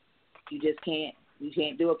 You just can't. You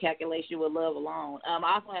can't do a calculation with love alone. I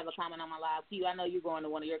also have a comment on my live queue. I know you're going to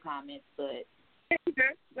one of your comments, but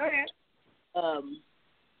go ahead.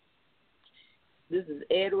 This is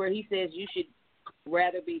Edward. He says you should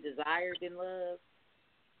rather be desired than loved.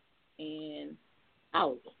 And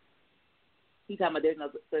he's talking about there's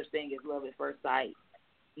no such thing as love at first sight.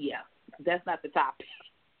 Yeah, that's not the topic.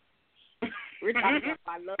 We're talking about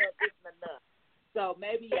my love isn't enough. So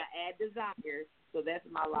maybe add desire. So that's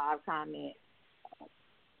my live comment.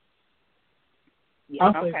 Yeah,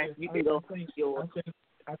 okay. You can go.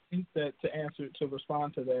 I think that to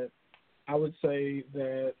respond to that, I would say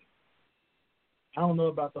that I don't know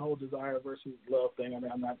about the whole desire versus love thing. I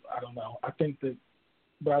mean, I don't know. I think that,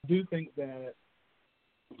 but I do think that,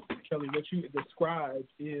 Kelly, what you described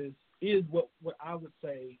is what I would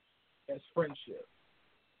say as friendship.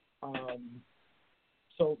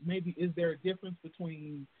 So maybe is there a difference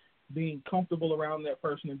between being comfortable around that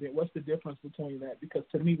person and what's the difference between that? Because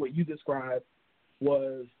to me, what you described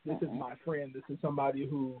was this is my friend. This is somebody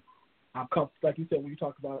who I'm comfortable. Like you said, when you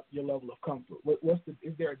talk about your level of comfort,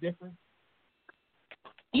 is there a difference?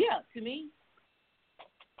 Yeah, to me,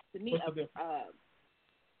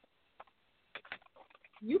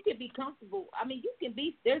 you can be comfortable. I mean,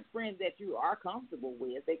 there's friends that you are comfortable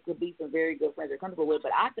with. They could be some very good friends you're comfortable with,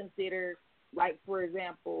 but I consider, like, for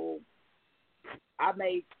example, I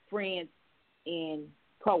made friends in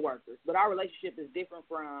coworkers, but our relationship is different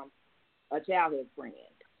from a childhood friend.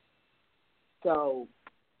 So,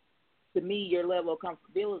 to me, your level of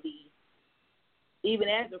comfortability, even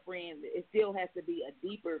as a friend, it still has to be a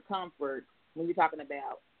deeper comfort when you're talking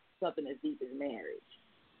about something as deep as marriage.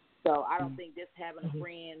 So I don't think just having a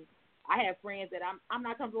friend. I have friends that I'm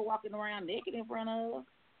not comfortable walking around naked in front of,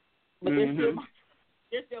 but they're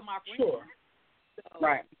still my friends. Sure. So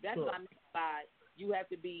that's what I mean by you have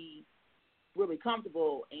to be really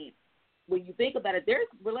comfortable. And when you think about it, there's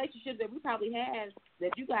relationships that we probably had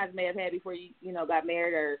that you guys may have had before you got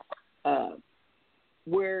married, or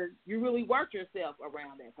where you really worked yourself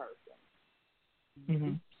around that person.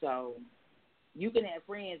 Mm-hmm. So you can have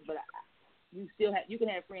friends, but you can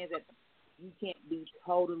have friends that you can't be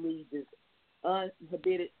totally just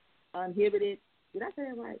uninhibited. Did I say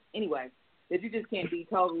that right? Anyway, that you just can't be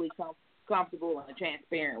totally comfortable and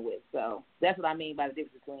transparent with. So that's what I mean by the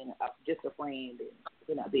difference between just a friend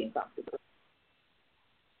and being comfortable.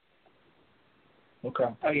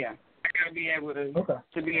 Okay. Oh yeah, I gotta be able to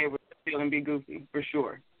be able to feel and be goofy for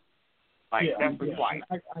sure. That's required.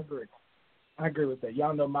 I agree with that.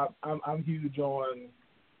 Y'all know I'm huge on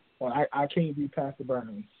I can't be Pastor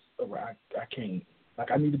Burns. I can't.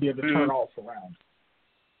 Like, I need to be able to turn off around.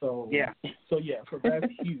 So So that's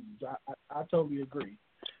huge. I totally agree.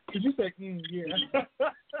 Did you say yeah?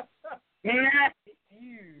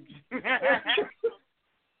 Huge.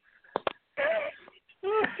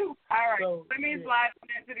 All right, so, let me slide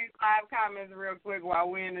into these live comments real quick while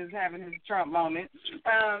Wynn is having his Trump moment.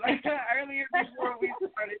 Earlier before we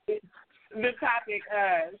started the topic,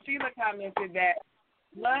 Sheila commented that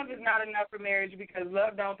love is not enough for marriage because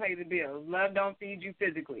love don't pay the bills. Love don't feed you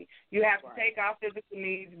physically. You have to take off physical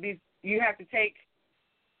needs. You have to take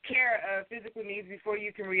care of physical needs before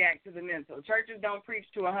you can react to the mental. Churches don't preach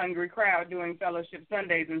to a hungry crowd during fellowship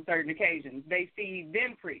Sundays and certain occasions. They feed,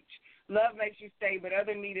 then preach. Love makes you stay, but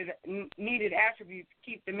other needed attributes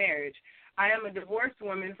keep the marriage. I am a divorced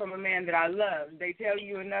woman from a man that I love. That tells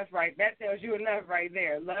you enough right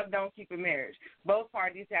there. Love don't keep a marriage. Both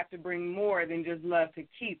parties have to bring more than just love to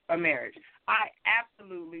keep a marriage. I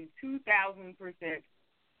absolutely 2,000%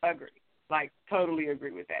 agree. Like, totally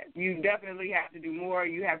agree with that. You definitely have to do more.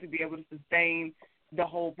 You have to be able to sustain the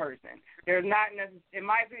whole person. There's not in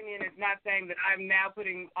my opinion, it's not saying that I'm now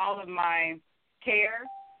putting all of my care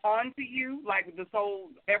onto you, like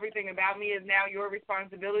everything about me is now your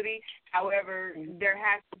responsibility. However, there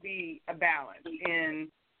has to be a balance in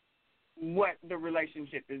what the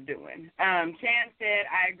relationship is doing. Chan said,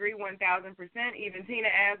 I agree 1,000%. Even Tina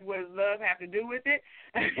asked, what does love have to do with it?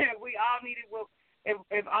 We all needed,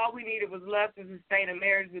 if all we needed was love to sustain a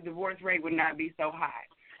marriage, the divorce rate would not be so high.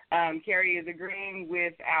 Carrie is agreeing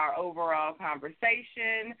with our overall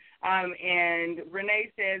conversation. And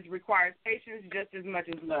Renee says requires patience just as much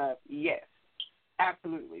as love. Yes,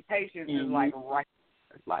 absolutely. Patience is like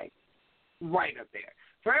right up there.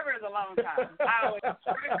 Forever is a long time.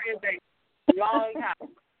 Forever is a long time.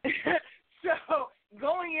 So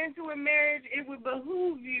going into a marriage, it would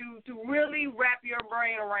behoove you to really wrap your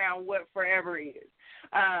brain around what forever is.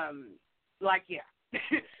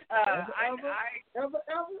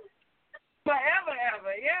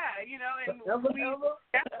 Forever, yeah, you know, and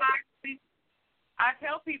that's why I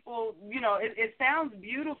tell people, you know, it sounds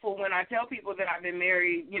beautiful when I tell people that I've been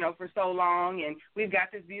married, you know, for so long and we've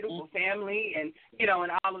got this beautiful family and, you know,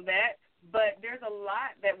 and all of that. But there's a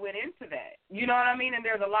lot that went into that. You know what I mean? And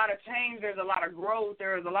there's a lot of change. There's a lot of growth.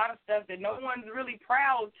 There's a lot of stuff that no one's really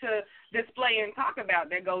proud to display and talk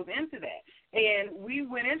about that goes into that. And we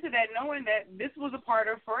went into that knowing that this was a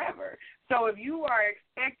part of forever. So if you are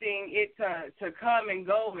expecting it to come and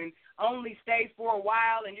go and only stay for a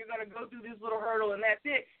while and you're going to go through this little hurdle and that's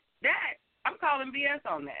it, I'm calling BS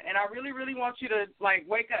on that. And I really, really want you to, like,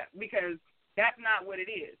 wake up because that's not what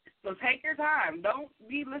it is. So take your time. Don't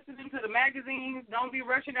be listening to the magazines. Don't be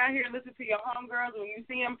rushing out here and listening to your homegirls when you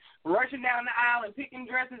see them rushing down the aisle and picking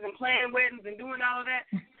dresses and planning weddings and doing all of that.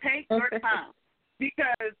 Take your time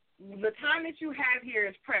because the time that you have here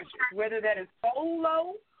is precious, whether that is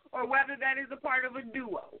solo or whether that is a part of a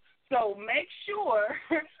duo. So make sure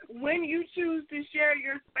when you choose to share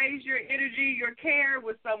your space, your energy, your care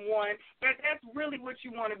with someone, that's really what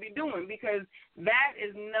you want to be doing because that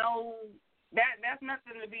is that's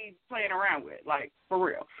nothing to be playing around with, like, for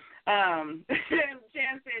real. Jan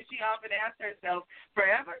says she often asks herself,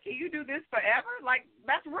 forever? Can you do this forever? Like,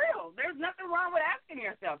 that's real. There's nothing wrong with asking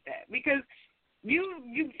yourself that because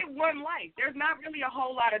you get one life. There's not really a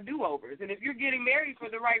whole lot of do-overs. And if you're getting married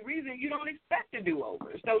for the right reason, you don't expect a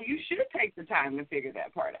do-over. So you should take the time to figure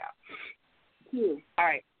that part out. Yeah. All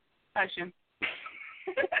right. Hushin.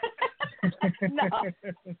 No.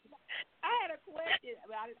 I had a question.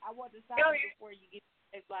 I want to stop before you get to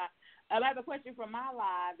the next live. I have a question from my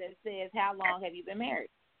live that says, how long have you been married?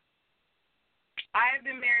 I have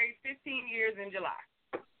been married 15 years in July.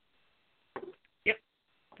 Yep,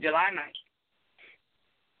 July 9th.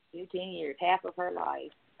 15 years, half of her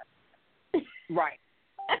life. Right.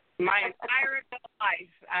 My entire adult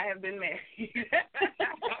life, I have been married.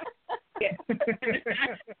 Yes.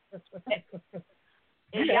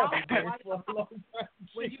 And y'all,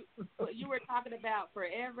 when you were talking about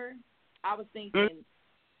forever, I was thinking,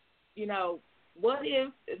 you know, what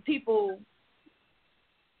if people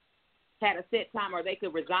had a set time or they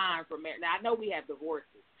could resign from marriage? Now, I know we have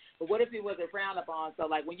divorces, but what if it wasn't frowned upon? So,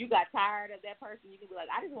 like, when you got tired of that person, you can be like,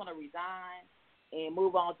 I just want to resign and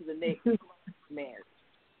move on to the next marriage.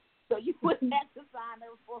 So you wouldn't have to sign there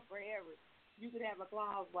for forever. You could have a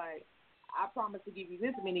clause like, I promise to give you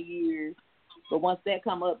this many years, but once that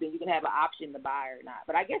come up, then you can have an option to buy or not.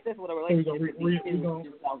 But I guess that's what a relationship is. We're going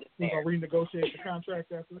to renegotiate the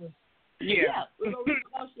contract after this? Yeah, we're going to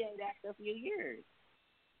renegotiate after a few years.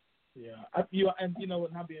 Yeah. And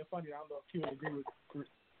not being funny, I don't know if you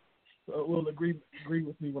will agree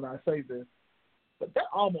with me when I say this, but that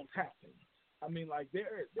almost happens. I mean, like,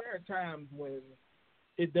 there are times when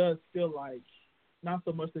it does feel like not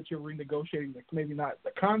so much that you're renegotiating, maybe not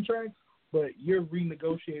the contract, but you're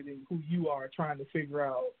renegotiating who you are, trying to figure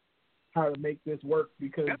out how to make this work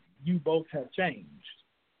because you both have changed.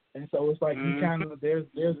 And so it's like you kind of there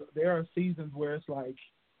are seasons where it's like,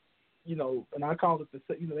 you know, and I call it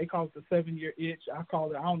they call it the 7-year itch. I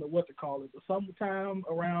call it, I don't know what to call it, but sometime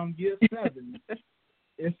around year 7,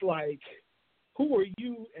 it's like, who are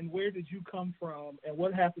you and where did you come from and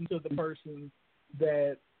what happened to the person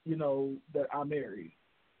that, you know, that I married?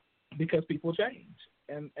 Because people change.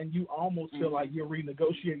 And you almost feel like you're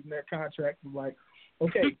renegotiating that contract. Like,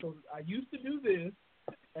 okay, so I used to do this,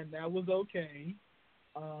 and that was okay,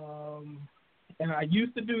 and I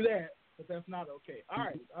used to do that, but that's not okay. All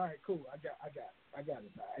right, cool. I got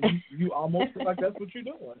it now. And you almost feel like that's what you're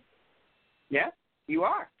doing. Yeah, you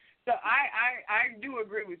are. So I do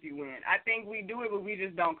agree with you, Wynn. I think we do it, but we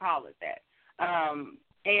just don't call it that.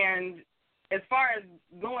 And as far as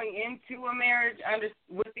going into a marriage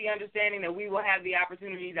with the understanding that we will have the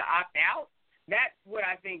opportunity to opt out, that's what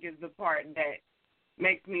I think is the part that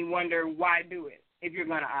makes me wonder why do it if you're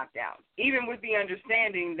going to opt out. Even with the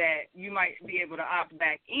understanding that you might be able to opt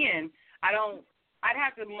back in, I'd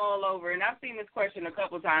have to mull over, and I've seen this question a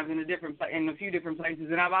couple of times in a few different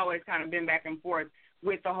places, and I've always kind of been back and forth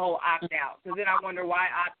with the whole opt out, because then I wonder why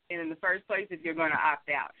opt in the first place if you're going to opt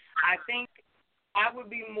out. I think I would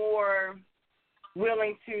be more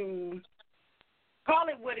willing to call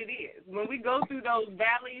it what it is. When we go through those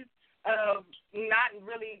valleys of not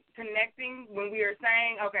really connecting, when we are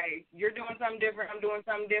saying, okay, you're doing something different, I'm doing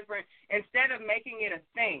something different, instead of making it a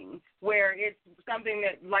thing where it's something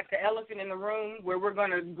that, like the elephant in the room, where we're going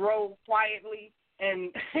to grow quietly and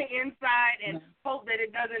inside and hope that it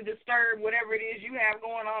doesn't disturb whatever it is you have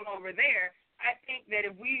going on over there. I think that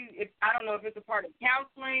if I don't know if it's a part of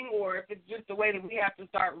counseling or if it's just the way that we have to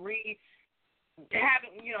start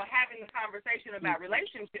having the conversation about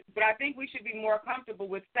relationships, but I think we should be more comfortable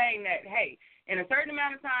with saying that, hey, in a certain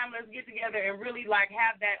amount of time, let's get together and really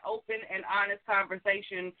have that open and honest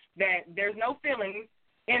conversation that there's no feelings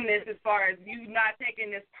in this as far as you not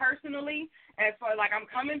taking this personally, as far I'm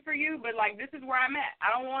coming for you, but this is where I'm at.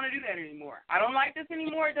 I don't want to do that anymore. I don't like this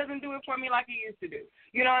anymore. It doesn't do it for me like it used to do.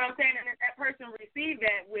 You know what I'm saying? And if that person received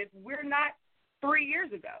that we're not 3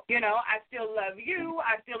 years ago. I still love you.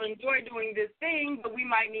 I still enjoy doing this thing, but we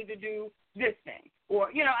might need to do this thing.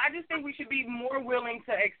 Or, I just think we should be more willing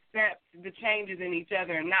to accept the changes in each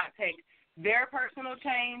other and not take their personal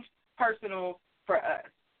change personal for us,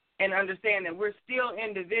 and understand that we're still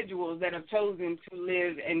individuals that have chosen to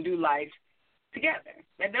live and do life together.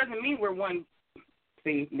 That doesn't mean we're one.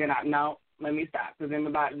 See, no, let me stop, because then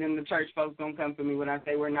the church folks don't come for me when I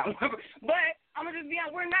say we're not one. But I'm going to just be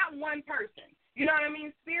honest, we're not one person. You know what I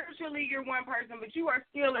mean? Spiritually, you're one person, but you are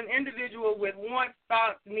still an individual with wants,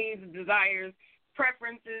 thoughts, needs, desires,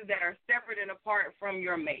 preferences that are separate and apart from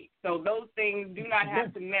your mate. So those things do not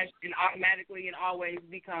have to mesh and automatically and always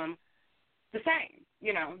become the same.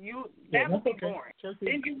 That would be boring.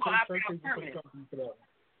 Then you will opt out permanently.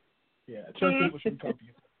 Yeah, church people should come to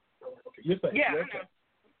you. Okay, you're safe. Yeah, you're okay.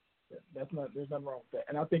 There's nothing wrong with that.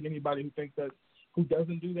 And I think anybody who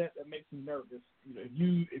doesn't do that makes me nervous.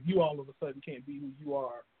 If you all of a sudden can't be who you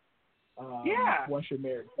are once you're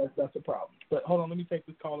married, that's a problem. But hold on, let me take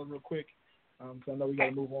this caller real quick because I know we got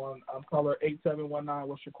to move on. Caller 8719,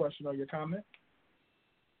 what's your question or your comment?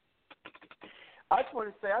 I just want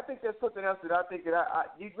to say, I think there's something else that I think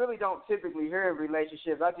that you really don't typically hear in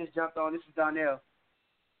relationships. I just jumped on. This is Donnell.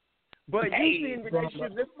 But usually in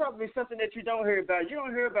relationships, there's probably something that you don't hear about. You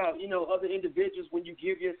don't hear about, other individuals when you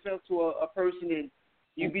give yourself to a person and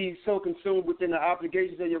you be so consumed within the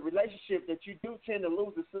obligations of your relationship that you do tend to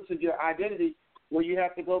lose the sense of your identity where you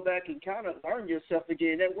have to go back and kind of learn yourself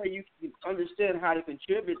again. That way you can understand how to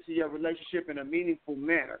contribute to your relationship in a meaningful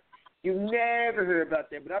manner. You never hear about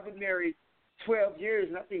that. But I've been married 12 years,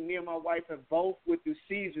 and I think me and my wife have both went through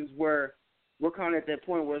seasons where we're kind of at that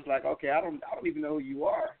point where it's like, okay, I don't even know who you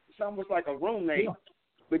are. It's almost like a roommate,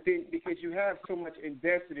 but then because you have so much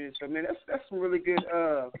invested in it. So, man, that's some really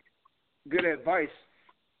good advice.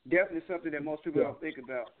 Definitely something that most people don't think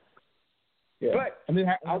about. Yeah. But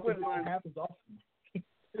I wouldn't mind happens often. It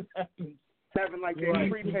happens. Having like that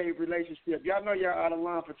prepaid relationship. Y'all know y'all out of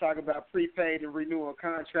line for talking about prepaid and renewal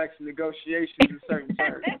contracts and negotiations in certain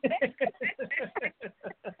terms.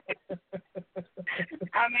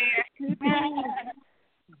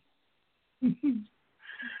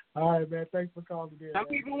 All right, man. Thanks for calling in. Some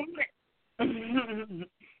people want it.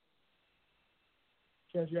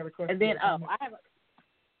 Kellz, you got a question? And then I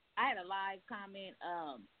had a live comment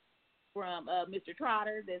from Mr.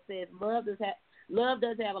 Trotter that says love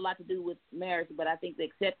does have a lot to do with marriage, but I think the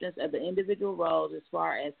acceptance of the individual roles as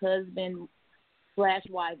far as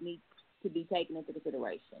husband/wife needs to be taken into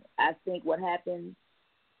consideration. I think what happens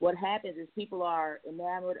is people are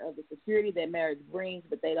enamored of the security that marriage brings,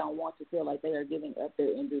 but they don't want to feel like they are giving up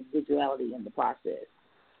their individuality in the process.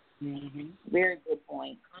 Mm-hmm. Very good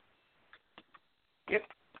point. Yep.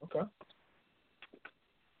 Okay.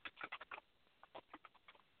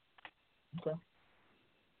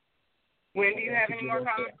 When do you have any more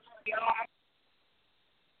comments?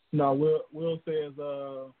 No, Will says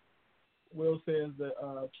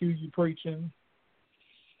that Q, you preaching,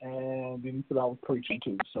 and then he said I was preaching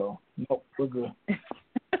too. So nope, we're good. I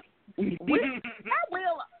would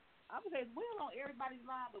say Will on everybody's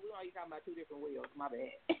line, but we are talking about two different Wills. My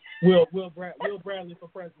bad. Will Bradley for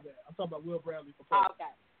president. I'm talking about Will Bradley for president.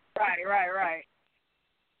 Okay. Right.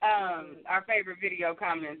 Our favorite video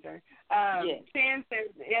commenter. Chan says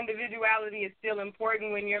individuality is still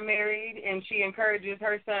important when you're married, and she encourages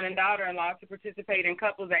her son and daughter-in-law to participate in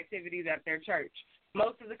couples activities at their church.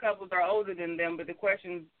 Most of the couples are older than them, but the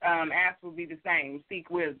questions asked will be the same. Seek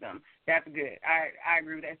wisdom. That's good. I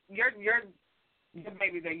agree with that. Your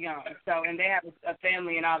babies are young, so and they have a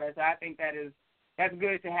family and all that. So I think that's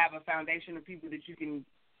good to have a foundation of people that you can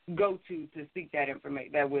go to seek that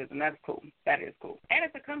information, that wisdom. That's cool. That is cool. And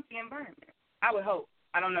it's a comfy environment. I would hope.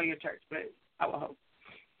 I don't know your church, but I would hope.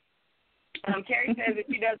 Carrie says that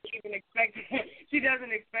she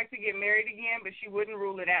doesn't expect to get married again, but she wouldn't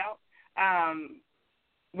rule it out.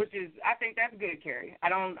 Which is, I think that's good, Carrie.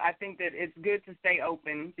 I think that it's good to stay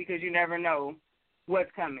open because you never know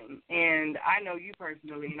what's coming. And I know you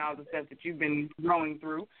personally and all the stuff that you've been going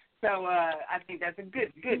through. So I think that's a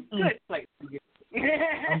good place to get.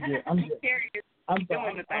 I'm good. Carrie is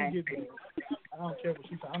doing the thing. I'm getting married. I don't care what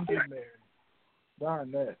she said. I'm getting married.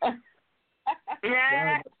 Darn that.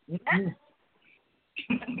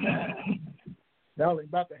 Y'all ain't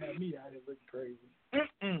about to have me out here looking crazy.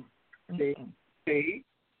 See?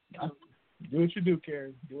 Do what you do,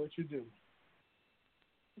 Carrie. Do what you do.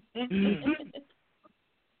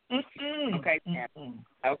 Okay, Panda.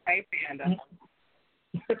 Okay, Panda.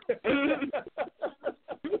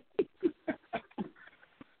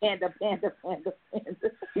 Panda.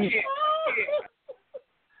 Yeah.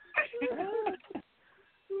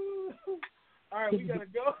 All right, we gotta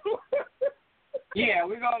go. Yeah,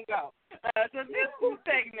 we're gonna go. So this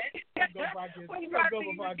segment, we go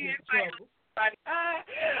before I get in trouble. By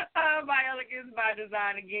Elegance by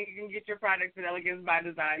Design. Again, you can get your products at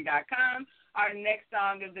elegancebydesign.com. Our next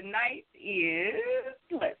song of the night is,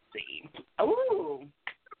 let's see.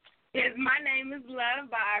 Is My Name is Love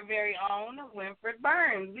by our very own Winfred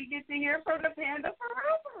Burns. We get to hear from the Panda for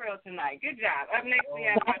real tonight. Good job. Up next, we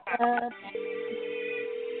have my topic.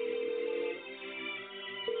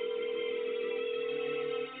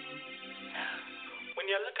 When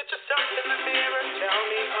you look at yourself in the mirror, tell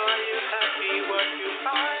me, are you happy what you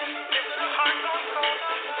find? Is it a heart gone cold,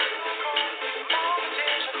 all the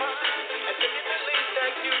tears you cry? And if you believe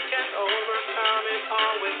that you can overcome it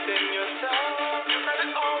all within yourself, you got it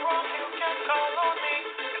all wrong, you can call on me,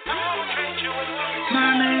 and I will treat you well.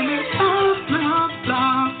 My name is Love, Love,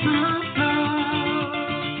 Love, Love, Love.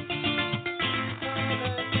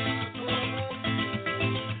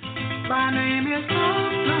 My name is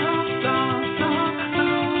Love, Love, Love, Love.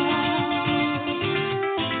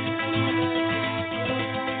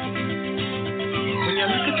 When you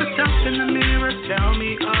look at yourself in the mirror, tell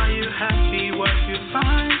me, are you happy what you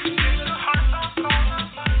find? Is it a heart gone cold,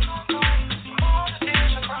 all the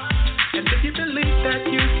tears you cry? And if you believe that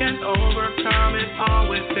you can overcome it all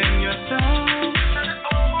within yourself, that it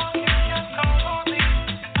all wrong, you can call on me,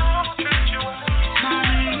 and I will treat you well. My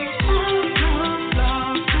name is Love, Love,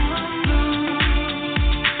 Love, Love, Love.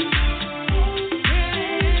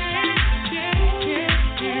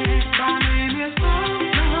 My name is Love,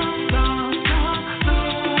 Love, Love,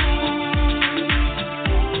 Love,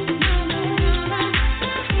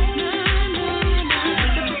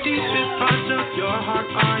 Look at the deepest parts of your heart.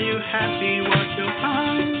 Are you happy what you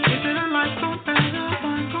find? Is it a life gone bad, a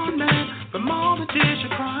life gone bad from all the tears you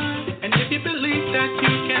cry? And if you believe that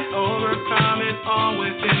you can overcome it all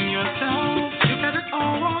within yourself, you got it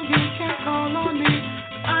all wrong, you can call on me,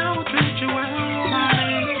 and I will treat you well. My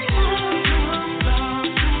name is Love, Love, Love,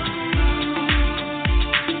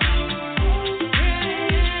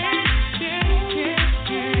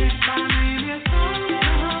 My name is Love,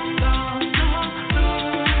 Love, Love,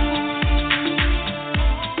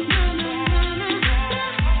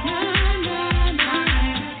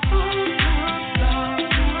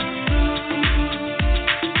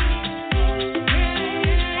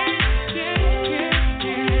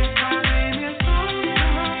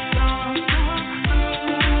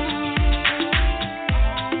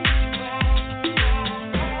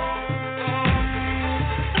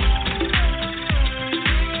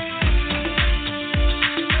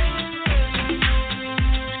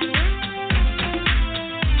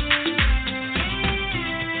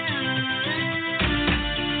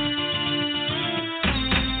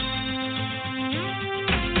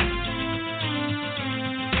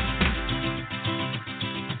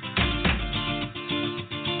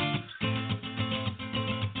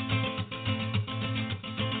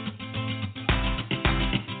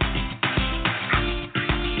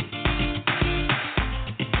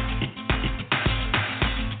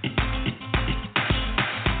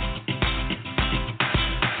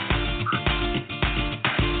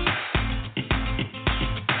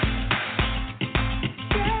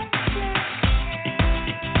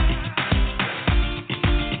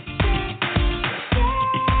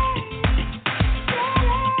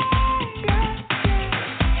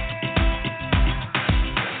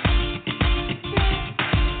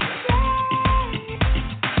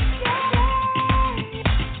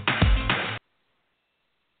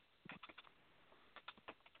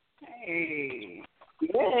 Hey.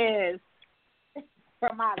 Yes.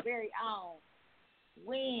 From our very own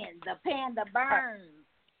the Panda Burns.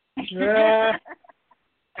 Yeah.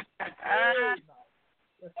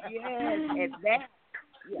 Yes, and that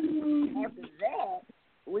Yeah. After that,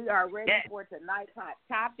 we are ready for tonight's hot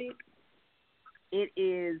topic. It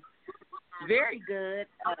is very good.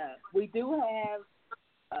 We do have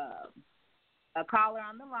a caller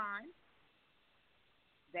on the line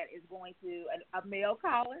that is going to, a male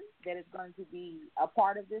caller that is going to be a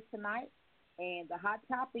part of this tonight. And the hot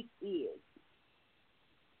topic is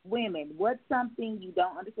women. What's something you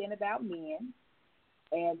don't understand about men?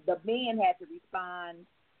 And the men had to respond,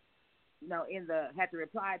 had to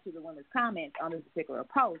reply to the women's comments on this particular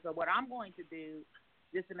post. So what I'm going to do,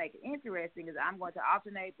 just to make it interesting, is I'm going to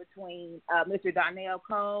alternate between Mr. Donnell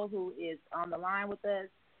Cole, who is on the line with us,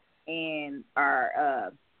 and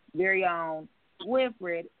our very own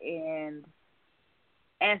Winfred, and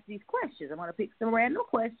ask these questions. I'm going to pick some random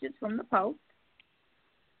questions from the post.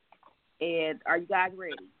 And are you guys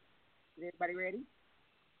ready? Is everybody ready?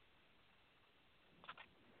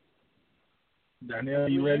 Donnell,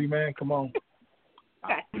 you ready, man? Come on.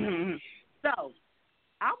 Okay. So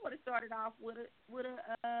I want to start it off with a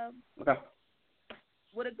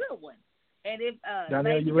good one. And if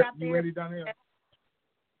Donnell, you ready, Donnell?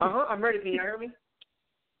 I'm ready. Can you hear me?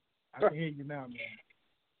 I can hear you now, man.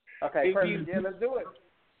 Okay, perfect. Yeah, let's do it.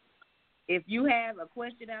 If you have a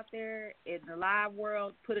question out there in the live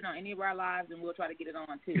world, put it on any of our lives, and we'll try to get it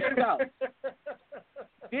on too. So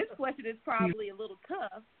this question is probably a little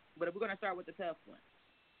tough, but we're going to start with the tough one.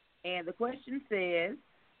 And the question says,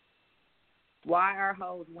 why are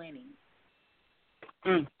hoes winning?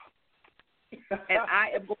 And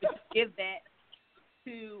I am going to give that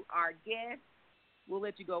to our guest. We'll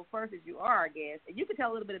let you go first as you are our guest. And you can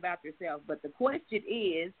tell a little bit about yourself, but the question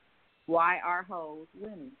is, why are hoes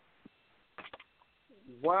winning?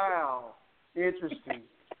 Wow. Interesting.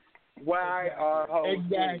 Why are hoes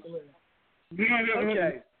winning?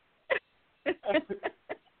 Okay.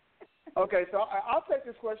 Okay, so I'll take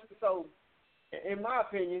this question. So, in my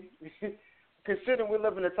opinion, considering we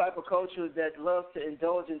live in a type of culture that loves to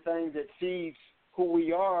indulge in things that feeds who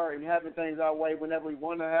we are and having things our way whenever we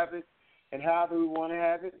want to have it and however we want to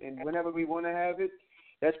have it and whenever we want to have it,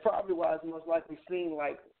 that's probably why it's most likely seen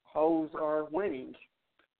like hoes are winning.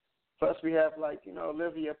 Plus, we have,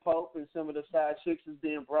 Olivia Pope and some of the side chicks is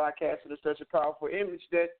being broadcasted as such a powerful image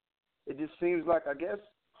that it just seems like, I guess,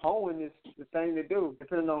 hoeing is the thing to do,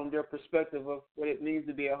 depending on their perspective of what it means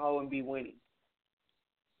to be a hoe and be winning.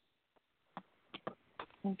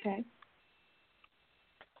 Okay.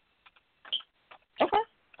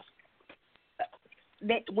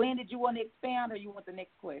 When did you want to expound, or you want the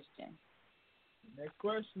next question? Next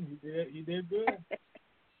question. You did good.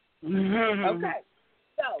 Okay.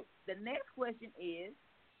 So the next question is,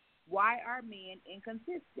 why are men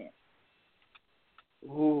inconsistent?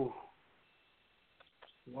 Ooh.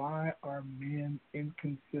 Why are men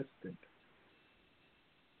inconsistent?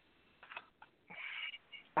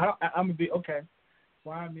 I'm gonna be okay.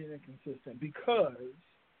 Why are men inconsistent? Because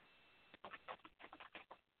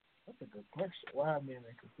that's a good question. Why are men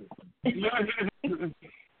inconsistent?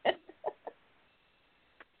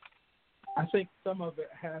 I think some of it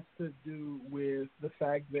has to do with the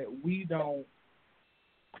fact that we don't.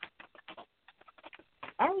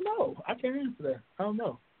 I don't know. I can't answer that. I don't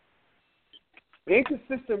know.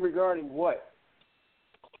 Inconsistent regarding what?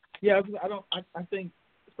 Yeah, I don't. I think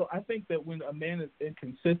so. I think that when a man is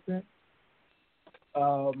inconsistent,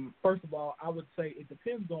 first of all, I would say it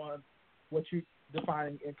depends on what you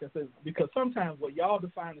defining inconsistent. Because sometimes what y'all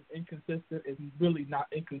define as inconsistent is really not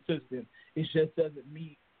inconsistent. It just doesn't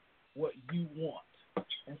meet what you want.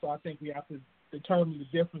 And so I think we have to determine the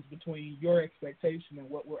difference between your expectation and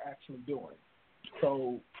what we're actually doing.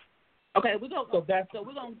 So okay, we're gonna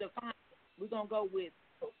define. We're gonna go with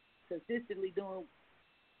consistently doing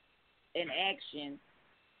an action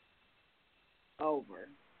over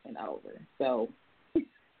and over. So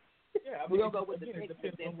yeah, we're gonna go with it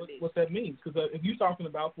depends on what that means. Because if you're talking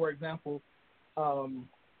about, for example,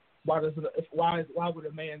 why would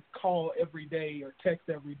a man call every day or text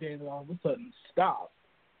every day and all of a sudden stop?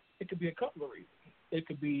 It could be a couple of reasons. It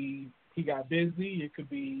could be he got busy. It could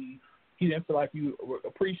be he didn't feel like you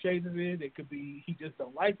appreciated it. It could be he just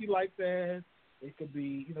don't like you like that. It could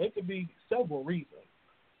be it could be several reasons.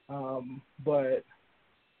 But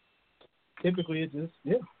typically it just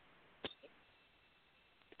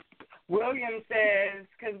William says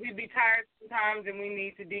because we be tired sometimes and we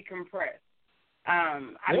need to decompress. I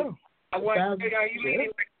want to know you mean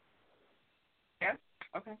it. Yeah.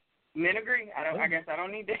 Okay. Men agree. I guess I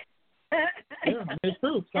don't need that. Yeah, it's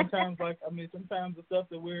true. Sometimes, sometimes the stuff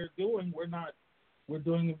that we're doing, we're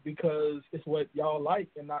doing it because it's what y'all like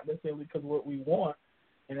and not necessarily because what we want.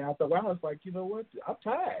 And after a while, it's like, you know what? I'm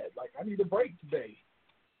tired. Like, I need a break today.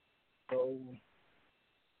 So,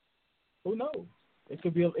 Who knows? It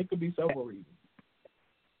could be several reasons.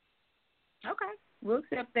 Okay, we'll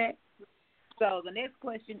accept that. So the next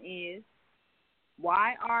question is,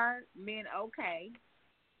 why are men okay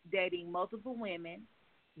dating multiple women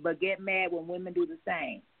but get mad when women do the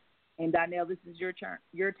same? And Donnell, this is your turn.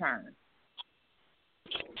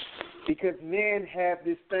 Because men have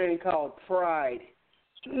this thing called pride.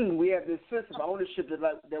 We have this sense of ownership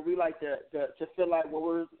that we like to feel like,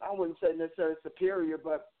 well, I wouldn't say necessarily superior,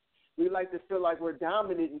 but we like to feel like we're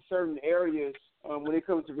dominant in certain areas when it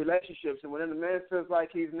comes to relationships. And when a man feels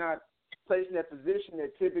like he's not placed in that position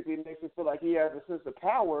that typically makes him feel like he has a sense of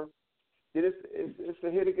power, then it's a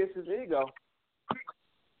hit against his ego.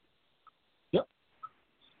 Yep.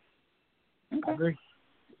 Okay. I agree.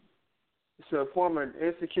 It's a form of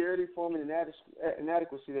insecurity, form of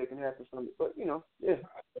inadequacy that can happen from it. But, yeah.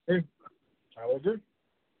 I would agree.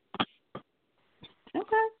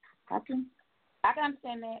 Okay. I can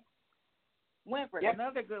understand that. Winfred, Yep.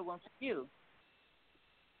 Another good one for you.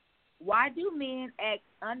 Why do men act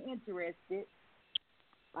uninterested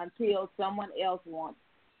until someone else wants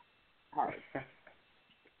her?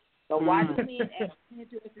 So why do men act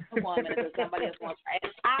uninterested in a woman until somebody else wants her?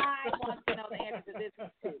 And I want to know the answer to this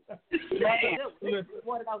one too. This is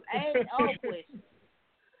one of those age-old questions.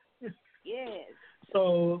 Yes.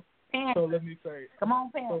 So let me say. Come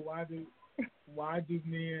on, Pam. So why do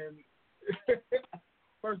men?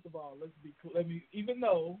 First of all, even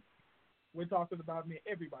though we're talking about men,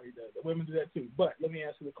 everybody does it. Women do that too. But let me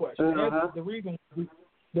answer the question. Uh-huh. The reason,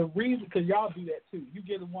 because y'all do that too. You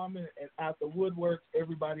get a woman, and out the woodworks,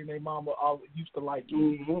 everybody and their mama always used to like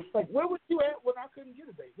you. Mm-hmm. Like, where was you at when I couldn't get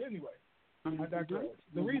a date? Anyway, I digress.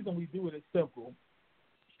 The reason we do it is simple.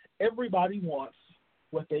 Everybody wants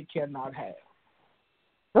what they cannot have.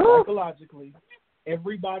 Psychologically,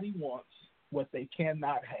 everybody wants what they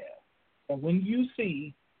cannot have. And when you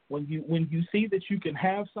see that you can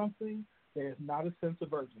have something, there's not a sense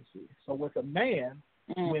of urgency. So with a man,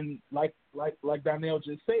 when like Donnell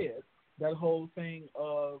just said, that whole thing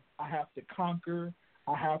of I have to conquer,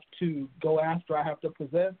 I have to go after, I have to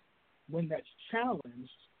possess, when that's challenged,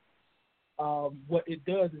 what it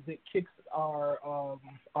does is it kicks our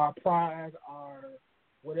pride, our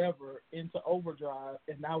whatever into overdrive,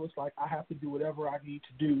 and now it's like I have to do whatever I need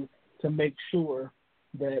to do to make sure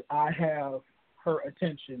that I have her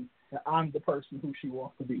attention and I'm the person who she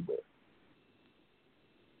wants to be with.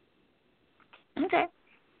 Okay.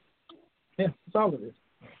 Yeah, that's all it is.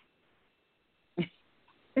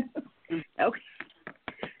 Okay.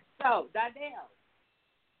 So, Donnell,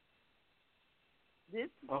 this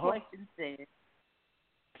question says,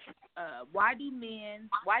 why do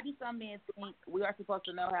some men think we are supposed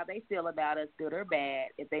to know how they feel about us, good or bad,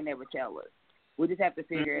 if they never tell us? We just have to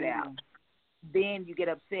figure it out. Then you get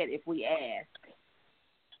upset if we ask.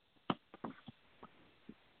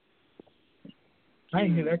 I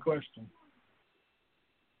didn't hear that question.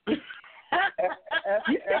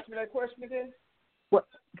 Ask me that question again. What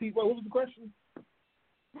was the question?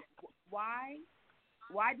 Why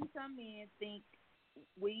do some men think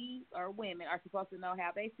we or women are supposed to know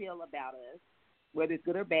how they feel about us, whether it's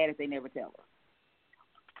good or bad, if they never tell us?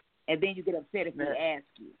 And then you get upset if we ask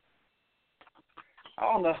you. I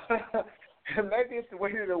don't know. Maybe it's the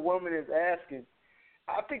way that a woman is asking.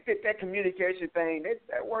 I think that communication thing,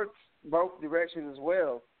 that works both directions as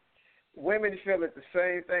well. Women feel it the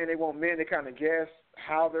same thing. They want men to kind of guess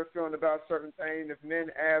how they're feeling about certain things. If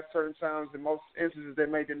men ask certain times, in most instances they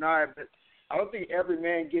may deny it. But I don't think every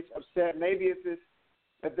man gets upset. Maybe it's this,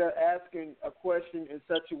 if they're asking a question in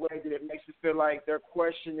such a way that it makes you feel like they're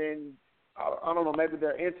questioning, I don't know, maybe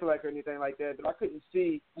their intellect or anything like that. But I couldn't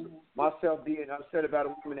see myself being upset about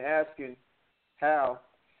a woman asking how.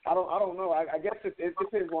 I don't know. I guess it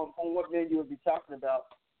depends on what man you would be talking about.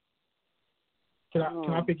 Can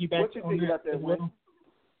I piggyback what you on think that about that, as well?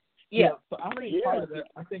 Yeah. So I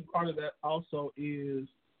think part of that also is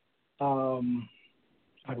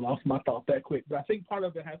I lost my thought that quick, but I think part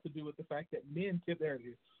of it has to do with the fact that men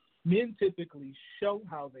typically show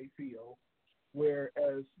how they feel,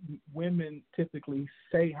 whereas women typically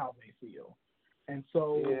say how they feel. And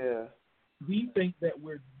so we think that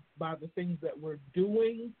by the things that we're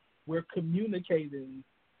doing, we're communicating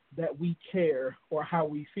that we care or how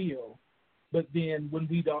we feel. But then when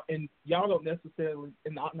we don't, and y'all don't necessarily,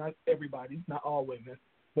 and not everybody, not all women,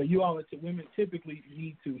 but women typically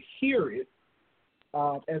need to hear it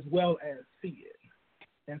as well as see it.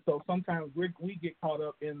 And so sometimes we get caught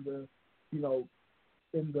up in the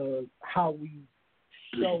how we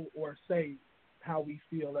show or say how we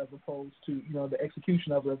feel as opposed to, the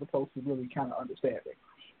execution of it as opposed to really kind of understanding.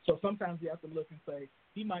 So sometimes you have to look and say,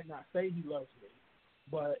 he might not say he loves me,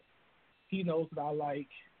 but he knows that I like,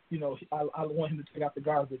 I want him to take out the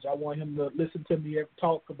garbage. I want him to listen to me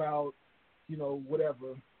talk about,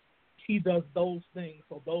 whatever. He does those things,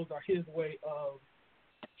 so those are his way of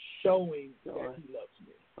showing that he loves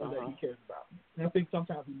me or that he cares about me. And I think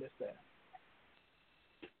sometimes we miss that.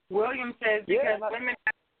 William says because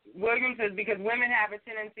women have a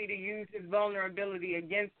tendency to use his vulnerability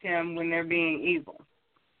against him when they're being evil.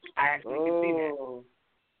 I actually can see that.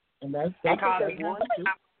 And that's one too.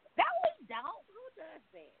 That we don't. Who does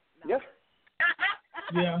that? No.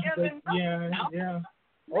 Yeah.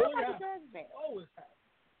 Nobody does that. Always happens.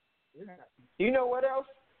 You know what else?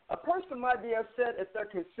 A person might be upset if they're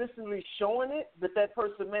consistently showing it, but that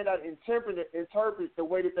person may not interpret the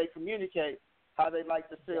way that they communicate how they like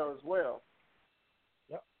to feel as well.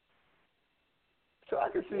 Yep. So I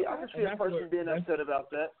can see a person being upset about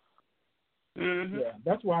that. Mm-hmm. Yeah,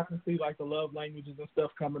 that's why I can see like the love languages and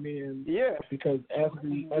stuff coming in. Yeah. Because as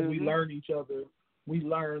we learn each other, we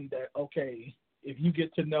learn that if you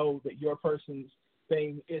get to know that your person's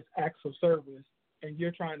thing is acts of service, and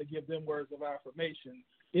you're trying to give them words of affirmation,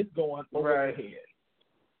 it's going over their head.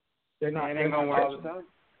 They're not catching that.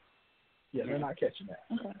 Yeah, they're not catching that.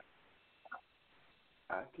 Okay.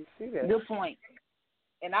 I can see that. Good point.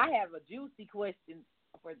 And I have a juicy question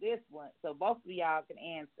for this one, so both of y'all can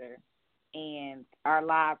answer, and our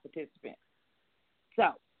live participants.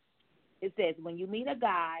 So, it says, when you meet a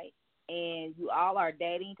guy and you all are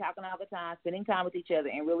dating, talking all the time, spending time with each other,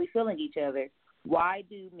 and really feeling each other, why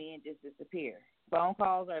do men just disappear? Phone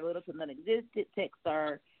calls are little to non-existent. Texts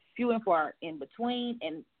are few and far in between,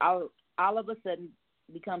 and all of a sudden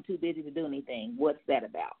become too busy to do anything. What's that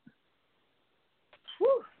about?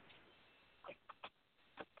 Whew.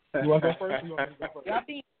 You want to go first? You want me to go first? Y'all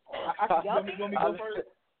want me to go first?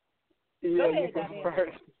 Yeah, go ahead, you go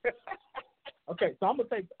first. Okay, so I'm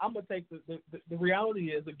gonna take the reality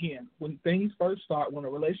is, again, when things first start, when a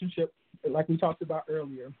relationship, like we talked about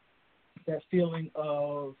earlier, that feeling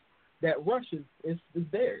of that rush is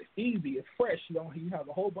there. It's easy. It's fresh. You have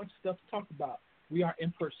a whole bunch of stuff to talk about. We are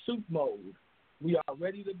in pursuit mode. We are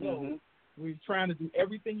ready to go. Mm-hmm. We're trying to do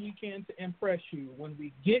everything we can to impress you. When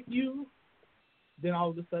we get you, then all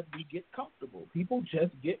of a sudden we get comfortable. People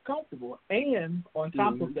just get comfortable. And on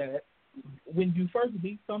top of that, when you first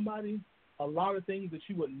meet somebody, a lot of things that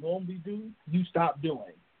you would normally do, you stop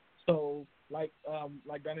doing. So like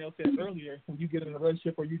Danielle said earlier, when you get in a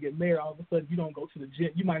relationship or you get married, all of a sudden you don't go to the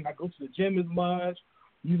gym. You might not go to the gym as much.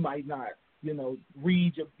 You might not,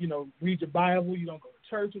 read your Bible. You don't go to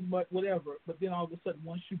church as much, whatever. But then all of a sudden,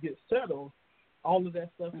 once you get settled, all of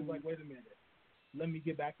that stuff is like, wait a minute. Let me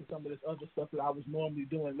get back to some of this other stuff that I was normally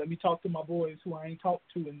doing. Let me talk to my boys who I ain't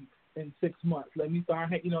talked to in 6 months. Let me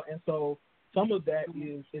start, and so some of that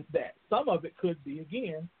is that. Some of it could be,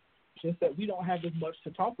 again, just that we don't have as much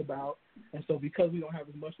to talk about, and so because we don't have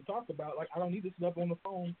as much to talk about, like I don't need to sit up on the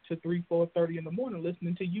phone to 3-4:30 in the morning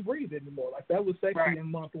listening to you breathe anymore. Like that was sexy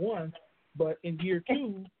in month 1, but in year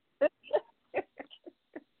 2,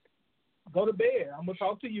 go to bed. I'm gonna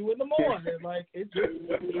talk to you in the morning. Like it's just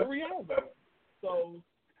a reality. So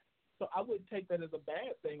I wouldn't take that as a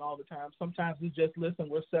bad thing all the time. Sometimes we just listen.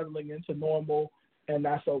 We're settling into normal, and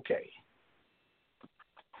that's okay.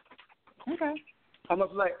 Okay. I'm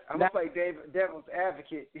gonna play devil's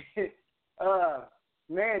advocate.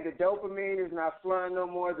 Man, the dopamine is not flowing no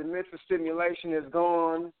more. The mental stimulation is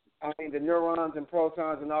gone. I mean, the neurons and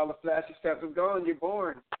protons and all the flashy stuff is gone. You're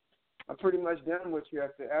boring. I'm pretty much done with you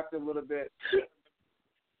after a little bit.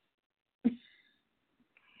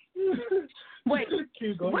 Wait, what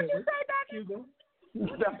you say, Doctor?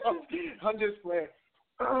 No, I'm just playing.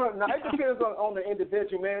 No, it depends on the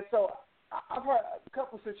individual, man. So I've heard a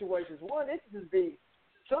couple situations. One, it could be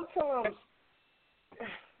sometimes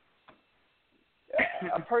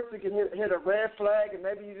a person can hit a red flag, and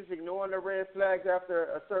maybe you're just ignoring the red flags after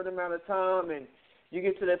a certain amount of time, and you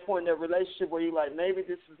get to that point in that relationship where you're like, maybe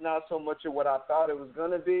this is not so much of what I thought it was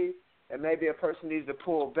going to be, and maybe a person needs to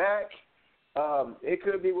pull back. It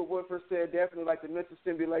could be what Winfred said, definitely like the mental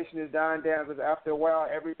stimulation is dying down because after a while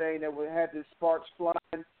everything that would have this sparks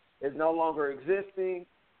flying is no longer existing.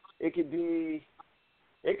 It could be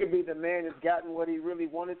the man has gotten what he really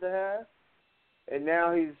wanted to have, and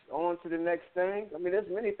now he's on to the next thing. I mean, there's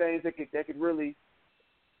many things that could really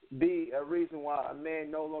be a reason why a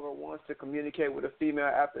man no longer wants to communicate with a female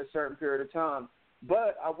after a certain period of time.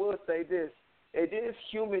 But I will say this, it is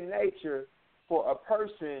human nature for a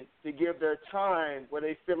person to give their time where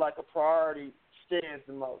they feel like a priority stands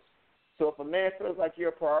the most. So if a man feels like you're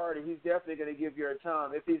a priority, he's definitely going to give you your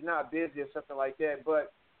time if he's not busy or something like that.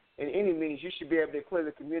 But in any means, you should be able to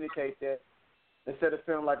clearly communicate that. instead of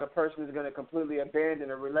feeling like a person is going to completely abandon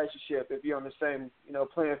a relationship if you're on the same,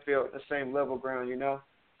 playing field, the same level ground, I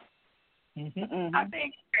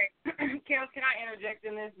think, Kellz, can I interject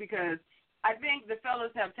in this? Because I think the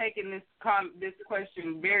fellas have taken this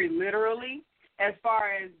question very literally as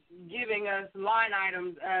far as giving us line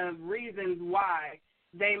items of reasons why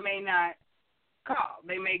they may not call,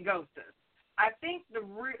 they may ghost us. I think the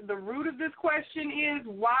root of this question is,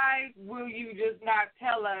 why will you just not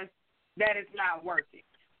tell us that it's not working?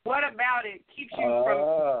 What about it keeps you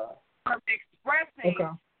from expressing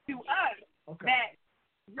to us that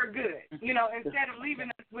we're good? Instead of leaving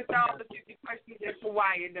us with all the 50 questions as to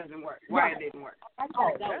why it doesn't work, why it didn't work.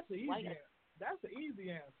 That's the easy answer. That's the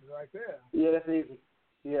easy answer right there. Yeah, that's easy.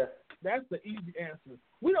 Yeah, that's the easy answer.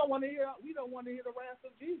 We don't want to hear the wrath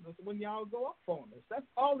of Jesus when y'all go up on us. That's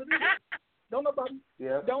all it is. Don't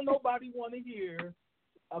nobody want to hear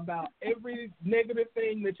about every negative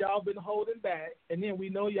thing that y'all been holding back, and then we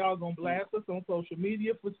know y'all gonna blast us on social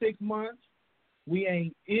media for 6 months. We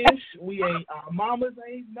ain't ish. We ain't. Our mamas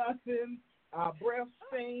ain't nothing. Our breath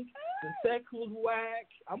stink. The sex was whack.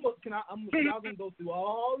 Y'all gonna go through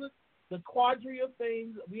all the quadri of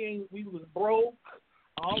things. We was broke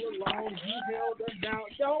all along. You held us down.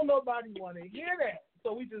 Don't nobody want to hear that.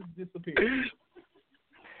 So we just disappeared.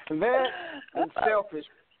 That is selfish.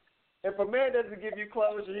 If a man doesn't give you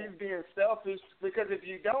closure, he's being selfish, because if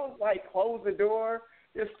you don't close the door,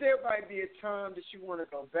 there still might be a time that you want to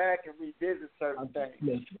go back and revisit certain things.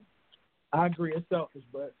 Listen, I agree, it's selfish,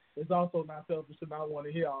 but it's also not selfish to not want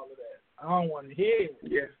to hear all of that. I don't want to hear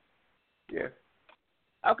it. Yeah.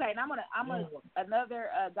 Okay, and another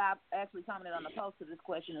guy actually commented on the post to this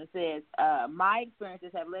question and says, my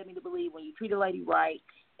experiences have led me to believe when you treat a lady right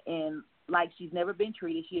and like she's never been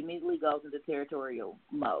treated, she immediately goes into territorial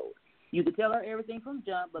mode. You can tell her everything from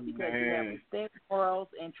jump, but because you have respect, morals,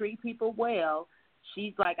 and treat people well,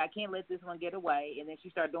 she's like, I can't let this one get away. And then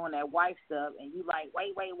she starts doing that wife stuff, and you like,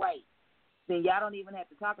 wait. Then y'all don't even have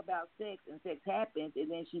to talk about sex, and sex happens,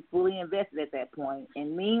 and then she's fully invested at that point.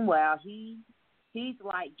 And meanwhile, he's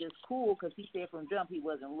like just cool because he said from jump he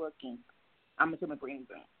wasn't looking. I'm assuming for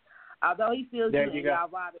anything. Although he feels you and y'all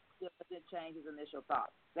vibe still doesn't change his initial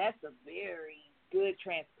thoughts. That's a very good,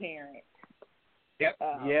 transparent. Yep.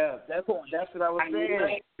 That's what I was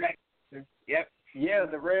saying. Yep. Yeah,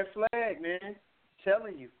 the red flag, man. I'm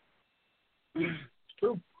telling you. It's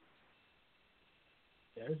true.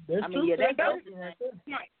 There's truth. That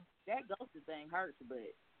ghosted thing hurts,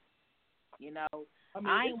 but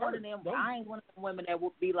I ain't one of them. I ain't one of them women that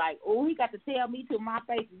would be like, oh, he got to tell me to my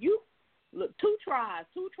face. You look, two tries,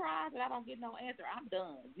 and I don't get no answer. I'm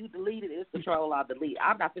done. You deleted it. It's control. I delete.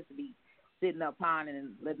 I'm not supposed to be sitting up pining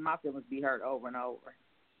and letting my feelings be hurt over and over.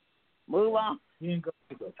 Move on. Being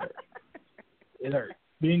ghosted hurts. It hurts.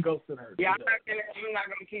 Being ghosted hurts. Yeah, I'm not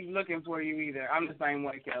gonna keep looking for you either. I'm the same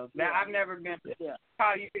way, Kellz. I've never been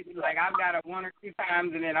call you like I've got it 1 or 2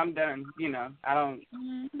 times and then I'm done. I don't.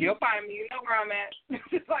 You'll find me. You know where I'm at.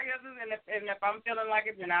 Just like others. And if I'm feeling like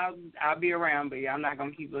it, then I'll be around. But I'm not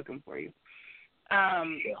gonna keep looking for you.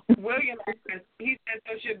 William, he said,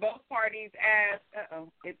 so should both parties ask?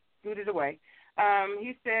 It scooted away.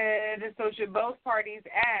 He said, so should both parties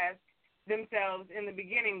ask themselves in the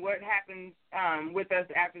beginning what happens with us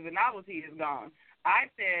after the novelty is gone? I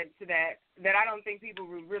said to that I don't think people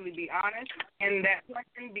would really be honest in that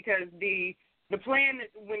question, because the plan is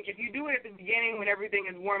if you do it at the beginning when everything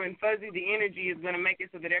is warm and fuzzy, the energy is going to make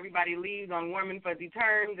it so that everybody leaves on warm and fuzzy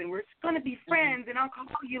terms, and we're going to be friends, and I'll call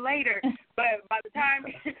you later. But by the time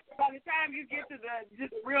you get to the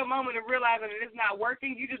just real moment of realizing that it's not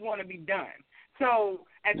working, you just want to be done. So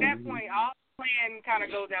at that point, all plan kind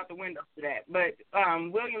of goes out the window for that. But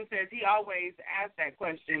William says he always asks that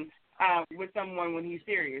question with someone when he's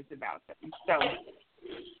serious about them. So,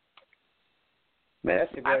 man,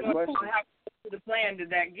 that's a great question. How the plan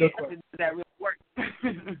did that get? Did that really work?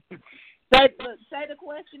 Say the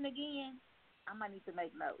question again. I might need to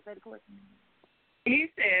make notes. Say the question again.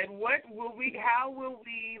 He said, how will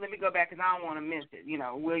we, let me go back because I don't want to miss it.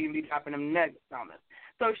 William be dropping them nuggets on us.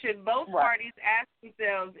 So should both parties ask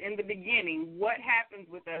themselves in the beginning, what happens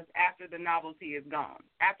with us after the novelty is gone?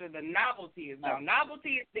 After the novelty is gone.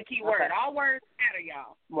 Novelty is the key word. All words matter,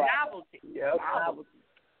 y'all. Right. Novelty. Yep. Novelty.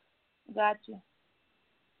 Gotcha.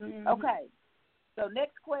 Mm-hmm. Okay. So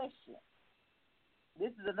next question.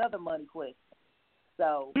 This is another money question.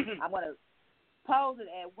 So I'm going to pose it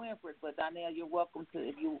at Winfred, but Donnell, you're welcome to,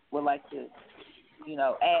 if you would like to,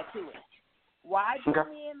 add to it. Why do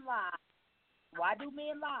men lie? Why do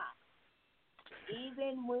men lie?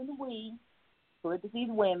 Even when we, parentheses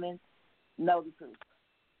women, know the truth.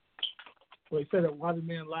 Wait, say that. Why do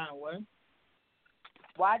men lie? What?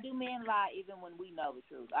 Why do men lie even when we know the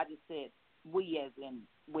truth? I just said we as in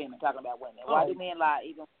women, talking about women. Why do men lie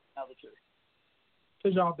even when we know the truth?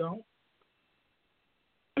 Because y'all don't.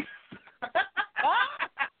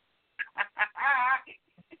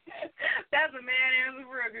 That's a man answer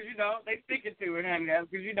for real, because you don't. They sticking to it, honey. That's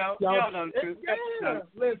because you don't know the truth. Yeah.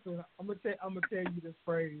 Listen, I'm gonna tell you this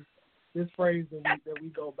phrase. This phrase that we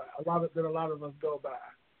go by. A lot of us go by.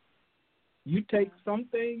 You take some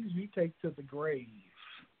things you take to the grave.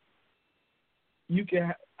 You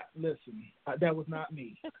can listen. That was not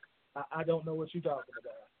me. I don't know what you're talking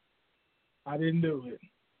about. I didn't do it.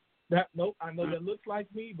 Nope. I know that looks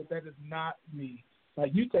like me, but that is not me.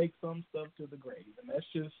 Like, you take some stuff to the grave, and that's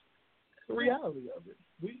just the reality of it.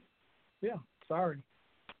 Sorry.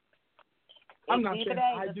 I'm not saying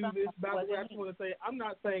I do this. By the way, I just want to say I'm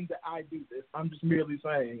not saying that I do this. I'm just merely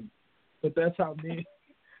saying that that's how men.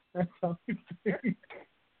 That's how we think.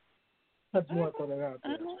 I just want to throw that out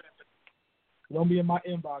there. Don't be in my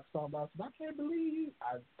inbox talking about, I can't believe.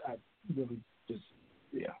 I really just,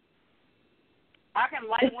 yeah. I can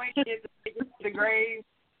lightweight get to the grave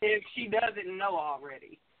if she doesn't know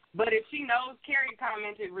already. But if she knows, Carrie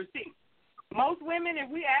commented receipts. Most women, if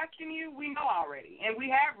we asking you, we know already, and we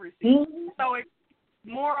have receipts. So it's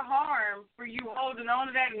more harm for you holding on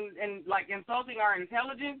to that and like insulting our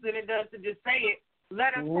intelligence than it does to just say it.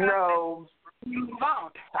 Let us move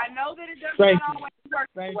on. I know that it doesn't always work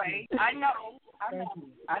that way. I know.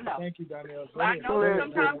 Thank you, Danielle. I know that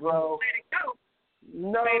sometimes we let it go.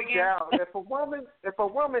 No doubt. If a woman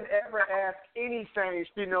ever asks anything,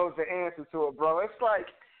 she knows the answer to it, bro. It's like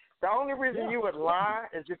the only reason you would lie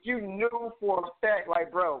is if you knew for a fact, like,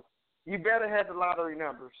 bro, you better have the lottery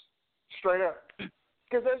numbers, straight up,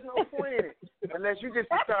 because there's no point in it unless you just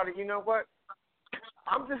decided, you know what,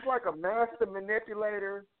 I'm just like a master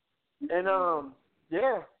manipulator, and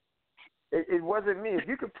it wasn't me. If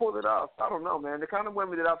you could pull it off, I don't know, man. The kind of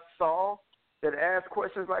women that I saw that ask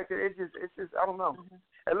questions like that, it's just I don't know.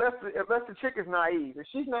 Unless the chick is naive. If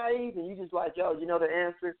she's naive and you just like, yo, you know the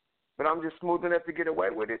answer, but I'm just smooth enough to get away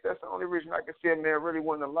with it, that's the only reason I can see a man really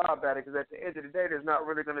wanting to lie about it, because at the end of the day, there's not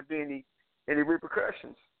really going to be any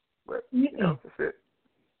repercussions. But, you know, that's it.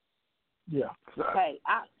 Yeah. Hey,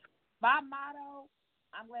 my motto,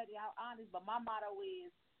 I'm glad y'all honest, but my motto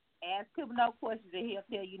is ask him no questions and he'll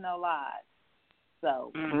tell you no lies.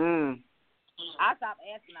 So I stopped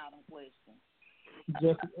asking all them questions.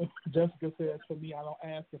 Jessica says, for me, I don't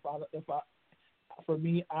ask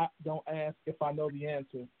I don't ask if I know the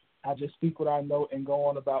answer. I just speak what I know and go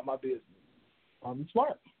on about my business. I'm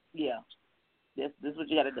smart. Yeah. This is what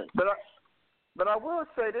you got to do. But I will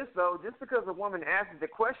say this, though. Just because a woman asks the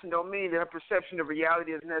question don't mean that her perception of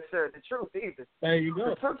reality is necessarily the truth either. There you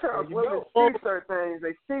go. Sometimes women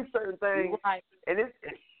see certain things, right. And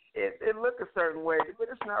it look a certain way, but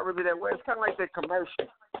it's not really that way. It's kind of like that commercial.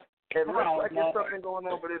 It looks like there's something going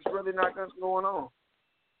on, but it's really not going on.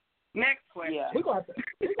 Next question. Yeah. We're going to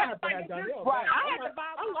have Danielle. Right. I had to buy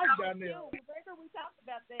I like Danielle. Remember we talked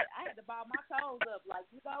about that. I had to buy my toes up. Like,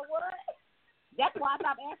 you know what? That's why I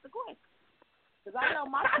stopped asking the question. Because I know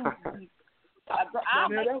my shoes. I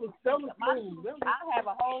have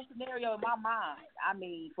a whole scenario in my mind. I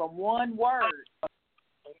mean, from one word.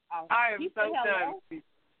 I am so done.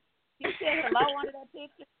 He said hello under that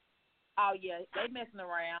picture. Oh, yeah, they messing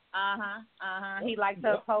around. He liked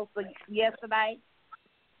her post yesterday.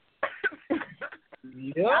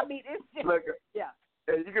 Yeah. I mean, it's just, look, yeah.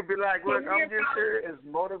 And you could be like, look, I'm just here as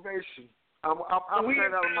motivation. I'm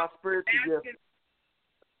saying out of my spiritual gift.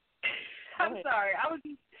 I'm sorry.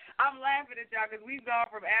 I'm laughing at y'all because we've gone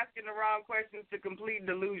from asking the wrong questions to complete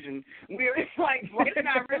delusion. It's like, it's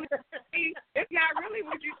not really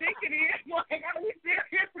what you think it is. Like, are we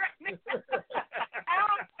serious right now?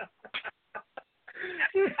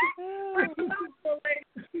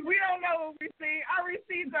 We don't know what we see. Our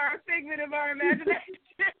receipts are a figment of our imagination.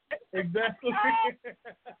 Exactly.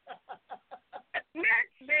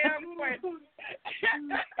 Next damn question.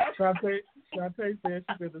 Shantae said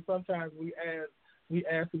that sometimes we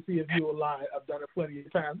ask to see if you will lie. I've done it plenty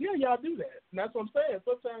of times. Yeah, y'all do that. And that's what I'm saying.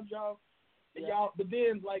 Sometimes y'all, but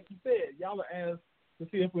then, like you said, y'all will ask to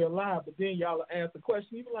see if we're alive, but then y'all will ask the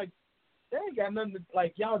question. You be like, they ain't got nothing to,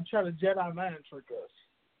 like, y'all try to Jedi mind trick us.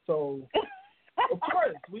 So, of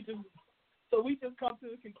course, we just come to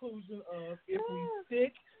the conclusion of if we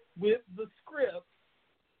stick with the script,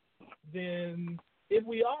 then if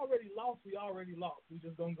we already lost, we already lost. We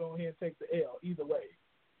just gonna go ahead and take the L either way.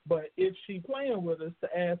 But if she playing with us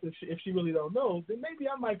to ask if she really don't know, then maybe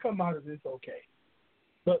I might come out of this okay.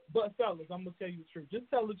 But fellas, I'm gonna tell you the truth. Just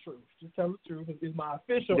tell the truth. Just tell the truth is my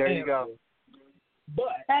official answer. There you go.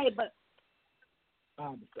 But hey, I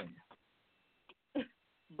understand.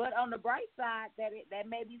 But on the bright side, that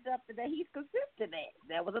may be something that he's consistent at.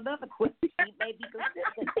 That was another question. He may be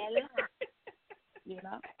consistent at life. You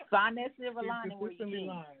know, find that silver lining where you can.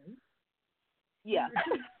 Lying. Yeah.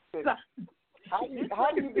 How do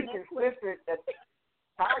you be consistent?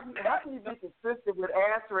 How can you be consistent with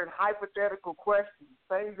answering hypothetical questions,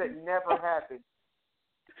 things that never happen?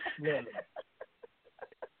 Yeah.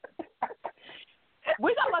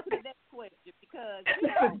 We're gonna look at the next question because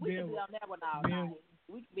we can be on that one all night.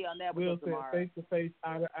 We can be on that one tomorrow. Face-to-face,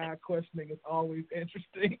 eye-to-eye questioning is always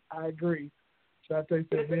interesting. I agree. So I think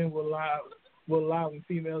that men will allow when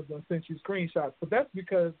females don't send you screenshots, but that's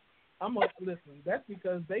because that's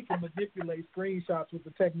because they can manipulate screenshots with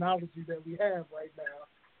the technology that we have right now.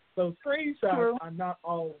 So screenshots are not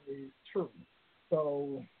always true.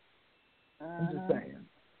 So I'm just saying,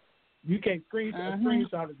 you can't screenshot. A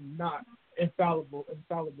screenshot is not infallible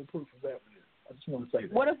proof of evidence. I just want to say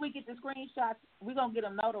that. What if we get the screenshots? We're gonna get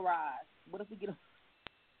them notarized. What if we get them?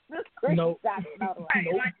 The screenshots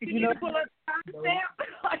notarized. Like, you know, pull up timestamp,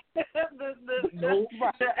 like the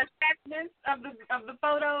attachments of the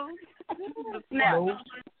photos, the snaps.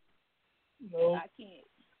 No. I can't.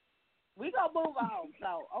 We gonna move on.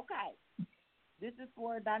 So okay, this is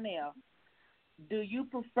for Donnell. Do you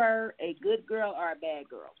prefer a good girl or a bad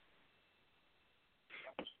girl?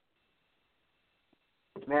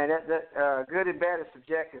 Man, that good and bad is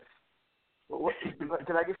subjective.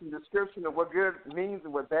 Can I get some description of what good means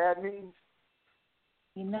and what bad means?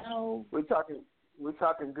 You know, we're talking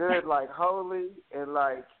good like holy, and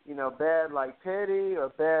like, you know, bad like petty, or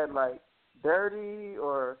bad like dirty,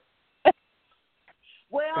 or.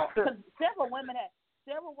 Well, several women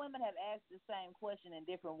have asked the same question in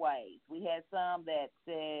different ways. We had some that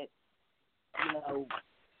said, you know,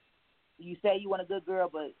 you say you want a good girl,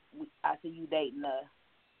 but I see you dating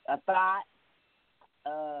a thought.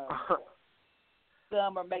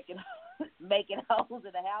 Some are making hoes of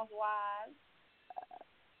the housewives.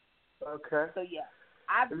 Okay. So yeah,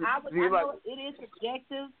 I know it is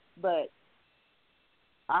subjective, but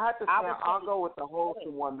I have to say I'll go with the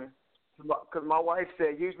wholesome woman, because my wife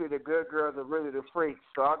said usually the good girls are really the freaks,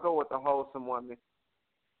 so I'll go with the wholesome woman.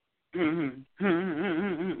 Because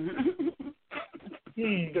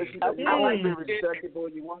you might be respectable,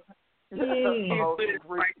 you want.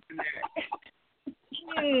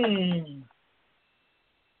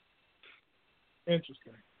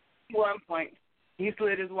 Interesting. 1 point. He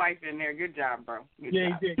slid his wife in there. Good job, bro. Good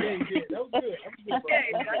job. He did. That was good.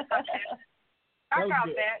 I got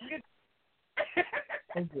that. Good.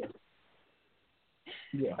 That was good.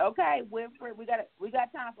 Yeah. Okay, Winfred, we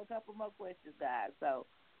got time for a couple more questions, guys. So,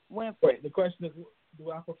 Winfred. Wait, the question is,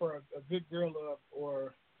 do I prefer a good girl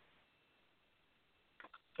or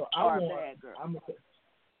a bad girl?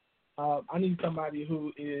 I need somebody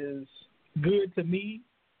who is good to me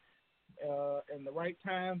in the right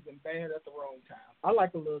times and bad at the wrong time. I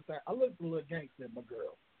like a little gangster in my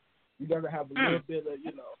girl. You got to have a little bit of,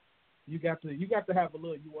 you know, you got to have a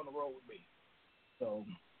little. You want to roll with me, so.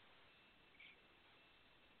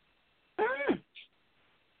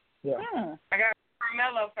 Yeah. I got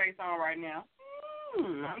Carmelo face on right now.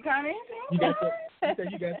 I'm kind of into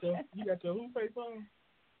You got your who face on?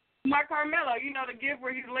 My Carmelo, you know the gift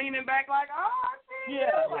where he's leaning back like, oh, I see you.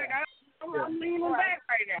 Like, I'm leaning back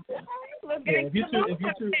right now. Look at if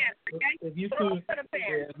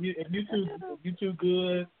you too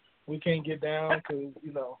good, we can't get down because,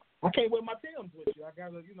 you know, I can't wear my Timbs with you. I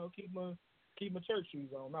gotta, you know, keep my church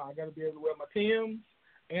shoes on. No, I gotta be able to wear my Timbs,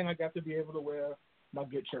 and I got to be able to wear my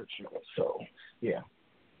good church shoes. So, yeah.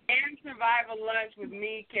 And survive a lunch with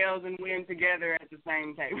me, Kellz, and Win together at the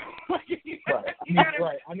same table.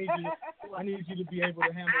 Right. I need you to be able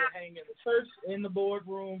to handle it, hang in the church, in the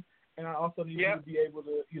boardroom, and I also need you to be able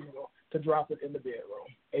to, you know, to drop it in the bedroom.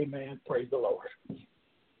 Amen. Praise the Lord.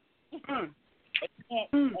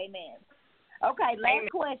 Amen. Okay, last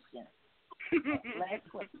question.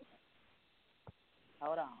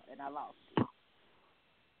 Hold on, and I lost it.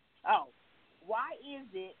 Oh, why is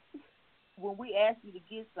it when we ask you to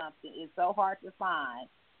get something, it's so hard to find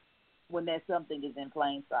when that something is in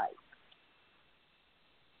plain sight?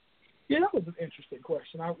 Yeah, that was an interesting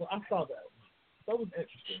question. I saw that one. That was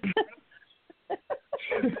interesting.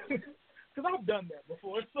 Because I've done that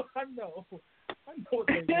before, so I know what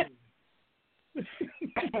they mean.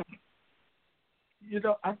 You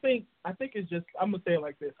know, I think it's just, I'm gonna say it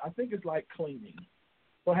like this. I think it's like cleaning.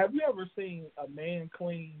 So have you ever seen a man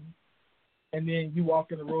clean, and then you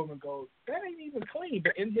walk in the room and go, that ain't even clean?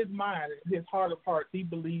 But in his mind, in his heart of hearts, he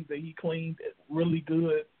believes that he cleaned it really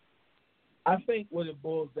good. I think what it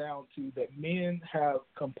boils down to that men have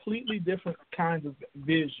completely different kinds of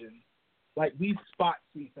vision. Like we spot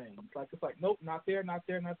see things. Like it's like, nope, not there, not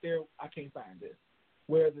there, not there. I can't find this.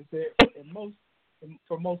 Whereas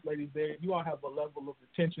for most ladies, there you all have a level of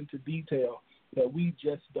attention to detail that we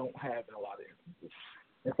just don't have in a lot of instances.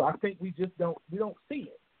 And so I think we don't see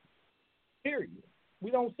it. Period. We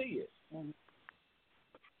don't see it. Mm-hmm.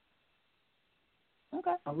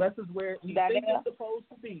 Okay. Unless it's where we think it's supposed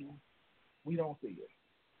to be, we don't see it.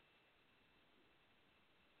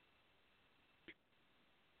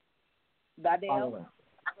 Dardell,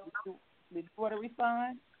 before to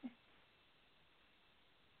respond,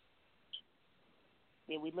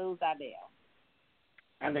 did we lose Dardell?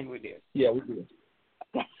 I think we did. Yeah, we did.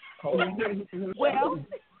 Well, we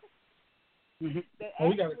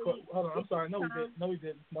got to hold on. I'm sorry. No, we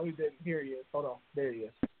didn't. Here he is. Hold on. There he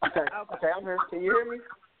is. Okay, I'm here. Can you hear me?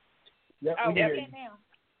 Yep, we can hear you. now.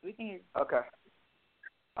 We can hear you. Okay.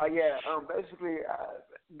 Basically,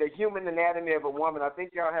 the human anatomy of a woman, I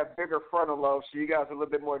think y'all have bigger frontal lobes, so you guys are a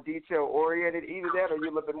little bit more detail-oriented. Either that or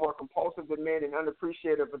you're a little bit more compulsive than men and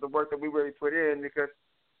unappreciative of the work that we really put in because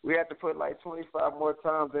we have to put like 25 more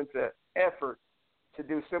times into effort to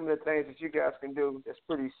do some of the things that you guys can do that's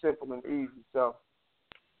pretty simple and easy. So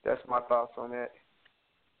that's my thoughts on that.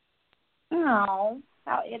 Oh,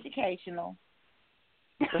 how educational.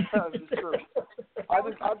 It's true. I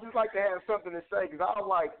just like to have something to say because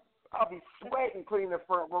I'll be sweating cleaning the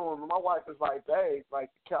front room, and my wife is like, "Babe, like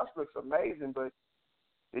the couch looks amazing, but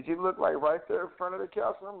did you look like right there in front of the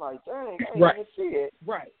couch?" And I'm like, "Dang, I didn't even see it."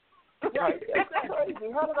 Right. Like, that's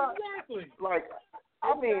crazy. How did I? Exactly. Like,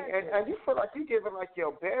 I mean, and you feel like you're giving like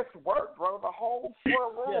your best work, bro. The whole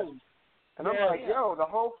front room. Yeah. And I'm like, yo, the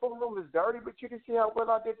whole front room is dirty, but you can see how well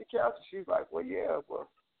I did the couch. And she's like, well, yeah.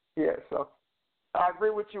 So I agree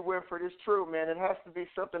with you, Winfred. It's true, man. It has to be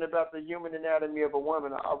something about the human anatomy of a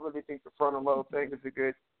woman. I really think the frontal lobe thing is a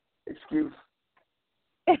good excuse.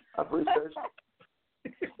 I appreciate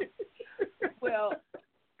you. Well,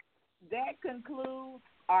 that concludes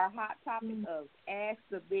our hot topic of Ask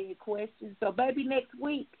the Big Questions. So, baby, next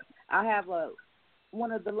week I'll have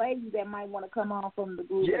one of the ladies that might want to come on from the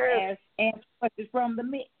group and answer questions from the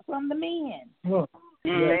men. Oh,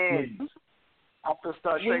 man, I'll have to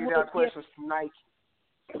start taking down questions tonight.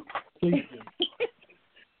 Please do.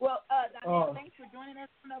 Well, Danielle, thanks for joining us.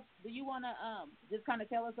 Do you want to just kind of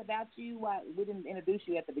tell us about you? We didn't introduce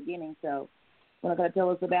you at the beginning, so you want to kind of tell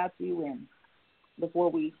us about you and before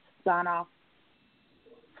we sign off?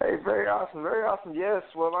 Hey, very awesome, very awesome. Yes,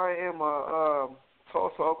 well, I am a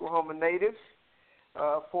Tulsa, Oklahoma native.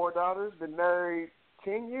 4 daughters, been married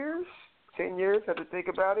 10 years. 10 years, had to think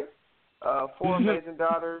about it. 4 amazing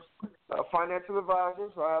daughters, financial advisor,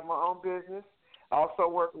 so I have my own business. I also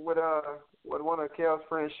work with one of Kellz'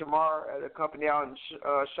 friends, Shamar, at a company out in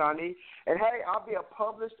Shawnee. And, hey, I'll be a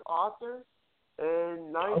published author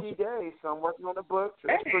in 90 days, so I'm working on a book, so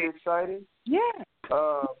that's pretty exciting. Yeah.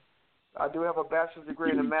 I do have a bachelor's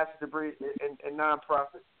degree and a master's degree in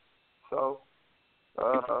nonprofit. So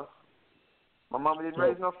my mama didn't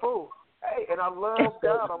raise no fool. Hey, and I love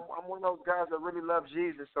God. I'm one of those guys that really love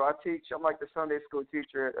Jesus. So I teach. I'm like the Sunday school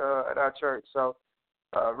teacher at our church. So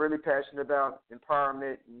really passionate about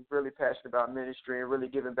empowerment and really passionate about ministry and really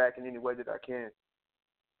giving back in any way that I can.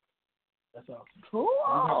 That's awesome. Cool.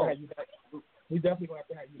 We definitely going to have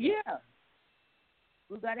to have you back. Yeah.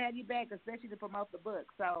 We've got to have you back, especially to promote the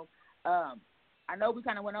book. So I know we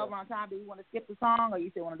kind of went over on time. Do you want to skip the song or you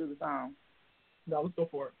still want to do the song? No, let's go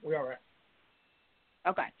for it. We're all right.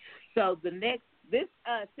 Okay. So this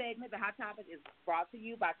segment, the Hot Topic, is brought to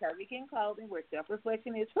you by Curvy King Clothing, where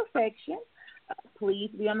self-reflection is perfection. Please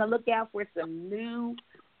be on the lookout for some new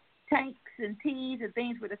tanks and tees and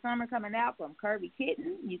things for the summer coming out from Curvy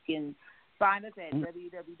Kitten. You can find us at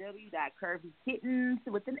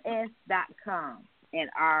www.curvykittens.com. And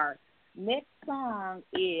our next song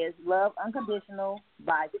is Love Unconditional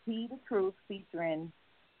by T the Truth featuring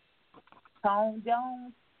Tony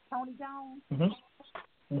Jones. Mm-hmm.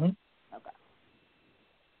 Mm-hmm. Okay.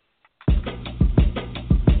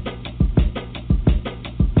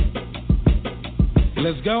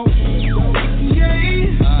 Let's go.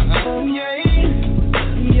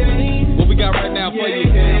 What we got right now for you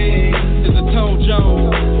is a Tone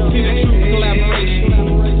Jones, T the Truth collaboration.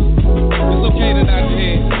 It's okay to nod your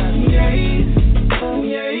head.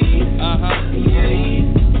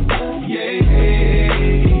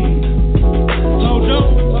 Tone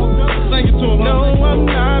Jones, sing it to him. No, I'm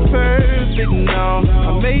not perfect, no.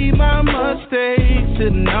 I made my mistakes,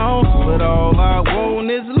 and no, but all I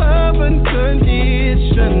want is love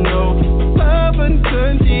unconditional. Love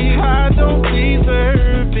unconditional. I don't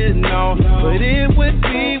deserve it, no.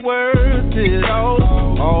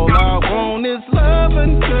 love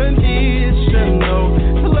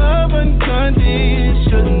unconditional. Love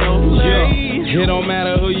unconditional. It don't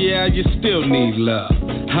matter who you are, you still need love.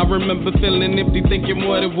 I remember feeling empty, thinking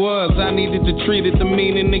what it was. I needed to treat it, the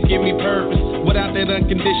meaning to give me purpose. Without that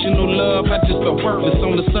unconditional love, I just felt worthless.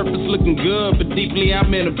 On the surface looking good, but deeply I'm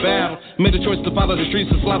in a battle. Made a choice to follow the streets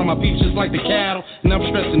and slaughter my peeps just like the cattle. And I'm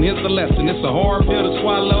stressing, here's the lesson. It's a hard pill to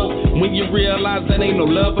swallow when you realize that ain't no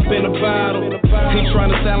love up in a bottle. Ain't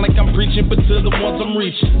trying to sound like I'm preaching, but to the ones I'm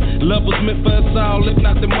reaching. Love was meant for us all, if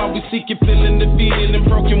not then why we seek it. Feeling defeated and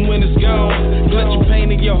broken when it's gone. Let your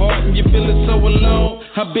pain in your heart and you're feeling so alone.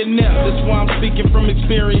 I've been there, that's why I'm speaking from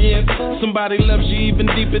experience. Somebody loves you even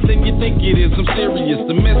deeper than you think it is. I'm serious,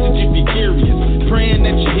 the message if you're curious. Praying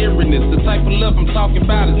that you're hearing this. The type of love I'm talking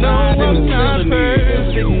about is higher than the I'm not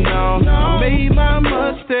perfect, no. I made my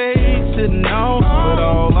mistakes and no, but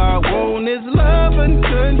all I want is love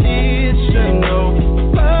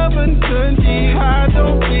unconditional. Love unconditional. I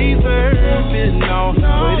don't deserve it, no,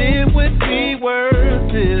 but it would be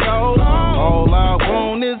worth it all. All I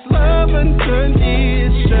want is love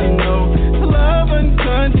unconditional. Love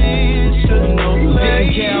unconditional.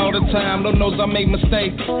 Didn't care all the time, Lord knows I make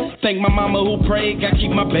mistakes. Thank my mama who prayed, God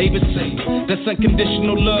keep my baby safe. That's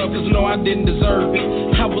unconditional love, cause no I didn't deserve it.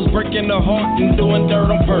 I was breaking her heart and doing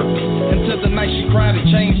dirt on purpose. Until the night she cried, it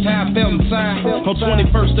changed how I felt inside. On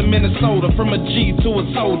 21st in Minnesota, from a G to a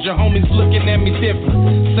soldier, homies looking at me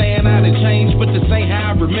different. Saying I done changed, but this ain't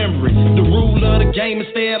how I remember it. The rule of the game is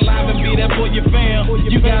stay alive and be there for your fam.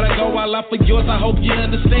 You gotta go all out for yours, I hope you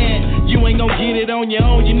understand. You ain't gon' get it on your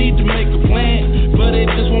own, you need to make a plan. But it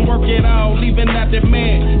just won't work at all, leaving out that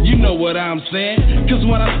man. You know what I'm saying? Cause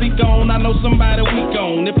when I speak on, I know somebody weak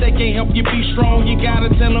on. If they can't help you be strong, you gotta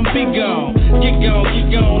tell them be gone. Get gone,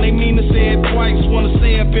 get gone. They mean to say it twice. Wanna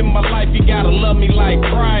say it in my life, you gotta love me like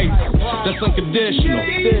Christ. That's unconditional.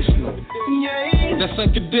 That's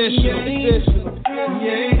unconditional.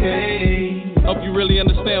 Hope you really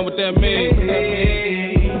understand what that means.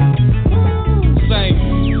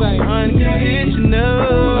 Sing.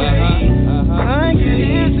 Unconditional.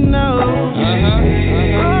 Unconditional.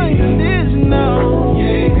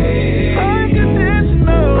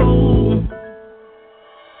 Unconditional.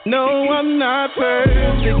 No, I'm not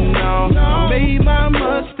perfect, no. I made my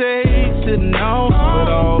mistakes and no,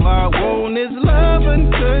 but all I want is love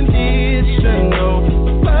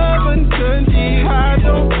unconditional. Love unconditional. I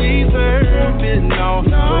don't deserve it, no,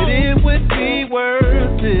 but it would be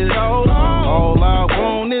worth it all. All I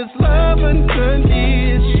want is love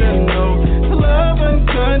unconditional. Love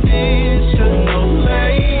unconditional.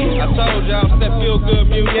 I told y'all that feel good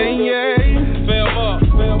music. Yeah. Film up.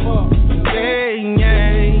 Yeah.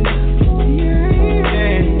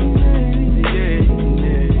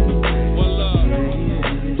 One love.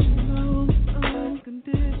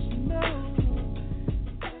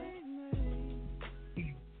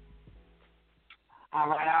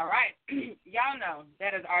 All right. Y'all know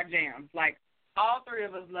that is our jam. Like, all three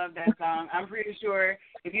of us love that song. I'm pretty sure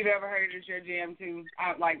if you've ever heard it, it's your jam too.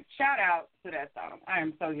 Shout out to that song. I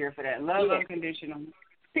am so here for that. Love Unconditional.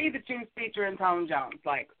 See the Truth featuring Tone Jones.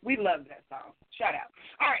 Like, we love that song. Shout out.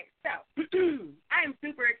 All right, so I am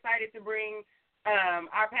super excited to bring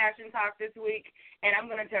our Passion Talk this week, and I'm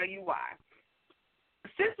going to tell you why.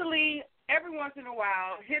 Cicely, every once in a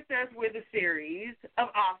while, hits us with a series of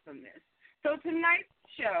awesomeness. So tonight's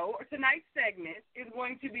segment is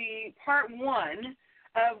going to be part one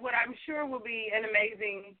of what I'm sure will be an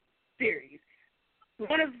amazing series.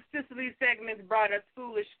 One of Cicely's segments brought us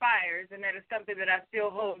Foolish Fires, and that is something that I still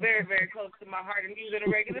hold very, very close to my heart and use on a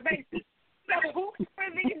regular basis. So for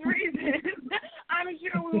these reasons, I'm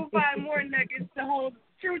sure we will find more nuggets to hold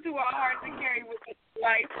true to our hearts and carry with us.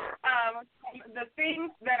 Like the things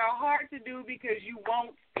that are hard to do because you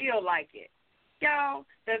won't feel like it. Y'all,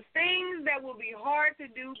 the things that will be hard to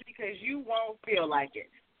do because you won't feel like it.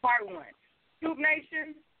 Part one. Scoop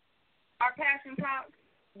Nation, our Passion Talk,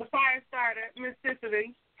 the FireStarter Ms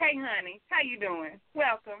Cicely. Hey, honey, how you doing?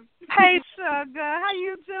 Welcome. Hey, sugar, how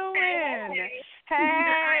you doing?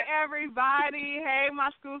 Hey, everybody. Hey, my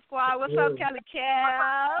school squad. What's up,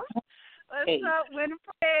 Kellz? What's up,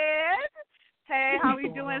 Winfred? Hey, how we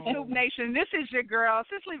doing, Scoop Nation? This is your girl,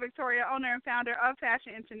 Cicely Victoria, owner and founder of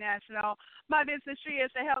Passion International. My business tree is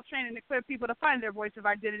to help train and equip people to find their voice of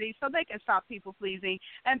identity so they can stop people-pleasing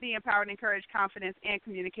and be empowered and encourage confidence and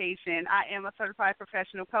communication. I am a certified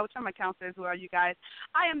professional coach. I'm a counselor as well, you guys.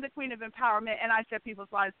 I am the queen of empowerment, and I set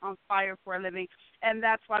people's lives on fire for a living, and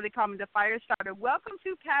that's why they call me the FireStarter. Welcome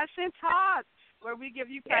to Passion Talk. where we give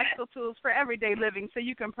you practical tools for everyday living so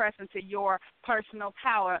you can press into your personal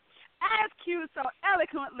power. As Q so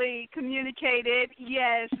eloquently communicated,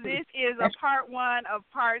 yes, this is a part one of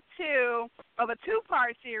part two of a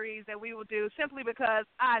two-part series that we will do simply because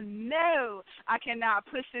I know I cannot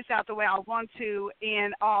push this out the way I want to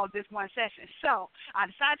in all this one session. So I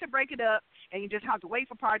decided to break it up, and you just have to wait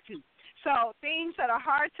for part two. So things that are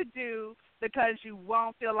hard to do because you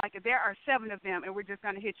won't feel like it. There are 7 of them, and we're just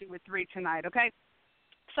going to hit you with 3 tonight, okay?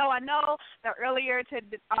 So I know that earlier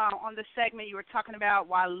on the segment you were talking about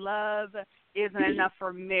why love isn't enough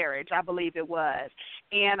for marriage, I believe it was.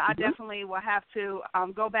 And I definitely will have to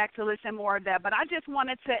go back to listen more of that. But I just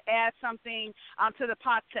wanted to add something to the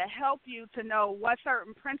pot to help you to know what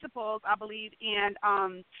certain principles I believe in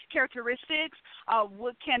characteristics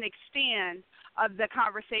what can extend the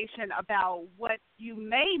conversation about what you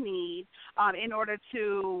may need in order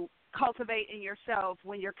to cultivate in yourself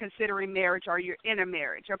when you're considering marriage or you're in a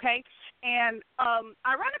marriage, okay? And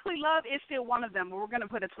ironically, love is still one of them. We're going to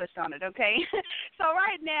put a twist on it, okay? So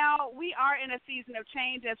right now, we are in a season of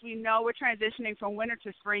change. As we know, we're transitioning from winter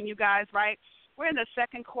to spring, you guys, right? We're in the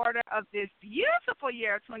second quarter of this beautiful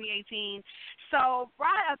year of 2018. So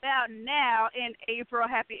right about now in April,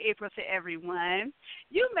 happy April to everyone,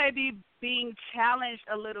 you may be being challenged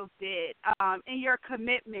a little bit in your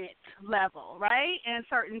commitment level, right, in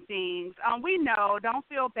certain things. We know, don't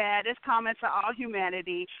feel bad. It's common to all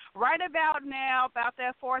humanity. Right about now, about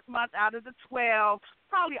that 4th month out of the 12,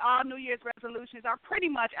 probably all New Year's resolutions are pretty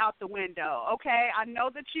much out the window, okay? I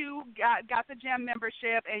know that you got the gym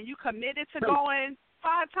membership and you committed to going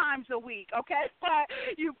 5 times a week, okay? But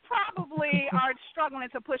you probably are struggling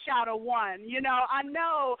to push out a 1. You know, I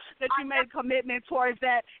know that you made a commitment towards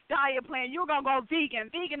that diet plan. You're going to go vegan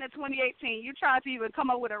in 2018. You tried to even come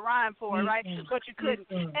up with a rhyme for it, right? But you couldn't.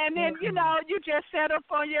 And then, you know, you just settled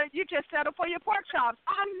for your pork chops.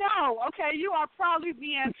 I know, okay? You are probably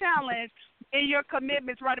being challenged in your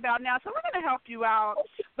commitments right about now. So we're going to help you out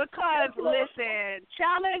because, listen,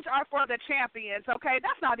 challenge are for the champions, okay?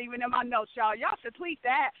 That's not even in my notes, y'all. Y'all should tweet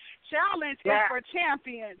that. Challenge is for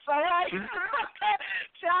champions, all right?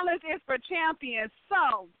 Challenge is for champions.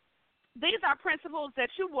 So these are principles that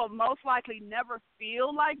you will most likely never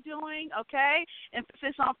feel like doing, okay?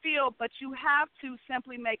 Emphasis on feel, but you have to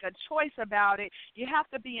simply make a choice about it. You have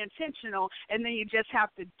to be intentional, and then you just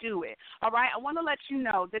have to do it, all right? I want to let you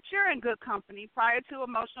know that you're in good company. Prior to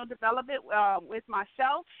emotional development with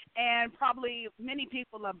myself and probably many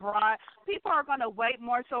people abroad, people are going to wait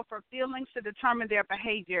more so for feelings to determine their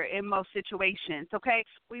behavior in most situations, okay?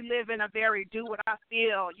 We live in a very do what I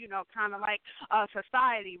feel, you know, kind of like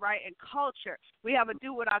society, right, and culture. We have a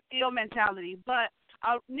do what I feel mentality, but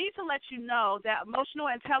I need to let you know that emotional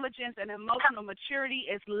intelligence and emotional maturity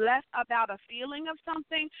is less about a feeling of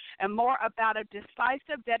something and more about a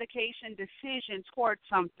decisive dedication decision towards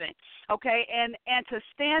something, okay, and to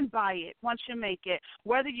stand by it once you make it,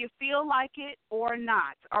 whether you feel like it or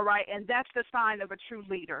not, all right, and that's the sign of a true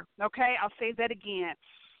leader, okay? I'll say that again.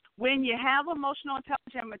 When you have emotional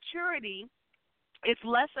intelligence and maturity, it's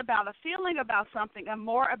less about a feeling about something and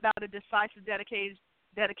more about a decisive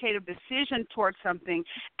dedicated decision towards something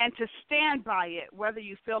and to stand by it, whether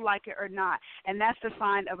you feel like it or not. And that's the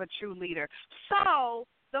sign of a true leader. So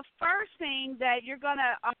the first thing that you're going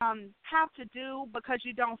to have to do because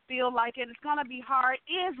you don't feel like it, it's going to be hard,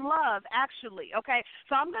 is love, actually, okay?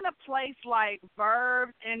 So I'm going to place, like,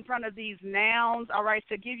 verbs in front of these nouns, all right,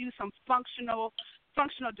 to give you some functional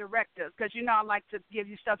directives, because you know I like to give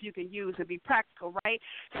you stuff you can use and be practical, right?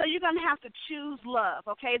 So you're going to have to choose love,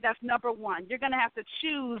 okay? That's number 1. You're going to have to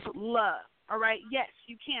choose love, all right? Yes,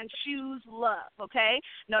 you can choose love, okay?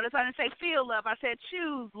 Notice I didn't say feel love. I said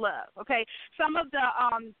choose love, okay? Some of the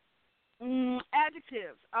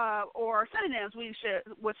adjectives or synonyms we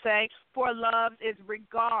would say for love is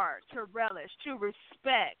regard, to relish, to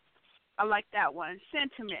respect. I like that one.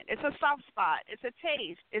 Sentiment. It's a soft spot. It's a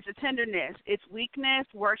taste. It's a tenderness. It's weakness,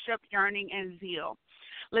 worship, yearning, and zeal.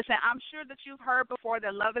 Listen, I'm sure that you've heard before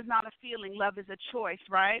that love is not a feeling. Love is a choice,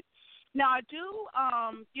 right? Now, I do,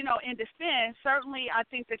 in defense, certainly I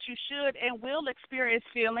think that you should and will experience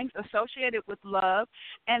feelings associated with love.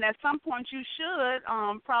 And at some point you should,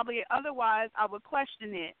 probably otherwise I would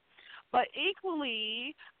question it. But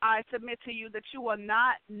equally, I submit to you that you will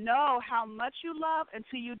not know how much you love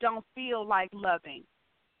until you don't feel like loving.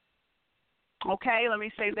 Okay, let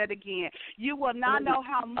me say that again. You will not know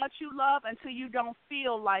how much you love until you don't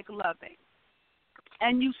feel like loving.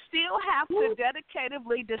 And you still have to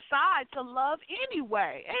dedicatively decide to love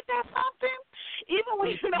anyway. Ain't that something? Even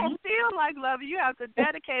when you don't feel like loving, you have to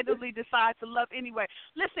dedicatively decide to love anyway.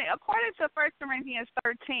 Listen, according to 1 Corinthians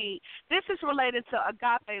 13, this is related to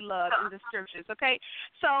agape love in the scriptures, okay?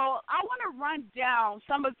 So I want to run down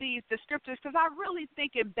some of these descriptors because I really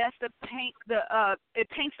think it best to paint it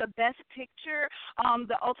paints the best picture,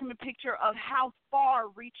 the ultimate picture of how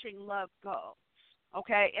far-reaching love goes.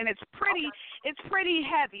 Okay, and it's pretty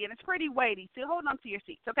heavy and it's pretty weighty. So hold on to your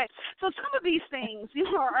seats. Okay, so some of these things,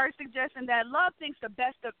 are suggesting that love thinks the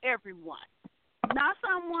best of everyone, not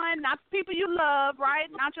someone, not people you love, right?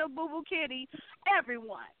 Not your boo-boo kitty.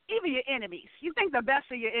 Everyone, even your enemies. You think the best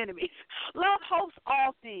of your enemies. Love hopes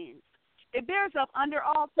all things. It bears up under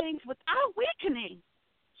all things without weakening.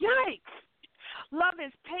 Yikes! Love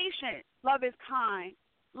is patient. Love is kind.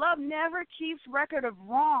 Love never keeps record of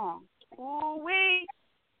wrong. Ooh-wee.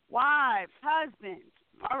 Wives, husbands.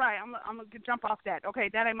 All right, I'm going to jump off that. Okay,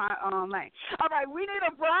 that ain't my lane. All right, we need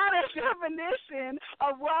a broader definition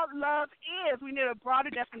of what love is. We need a broader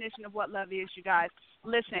definition of what love is, you guys.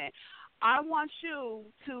 Listen, I want you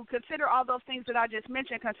to consider all those things that I just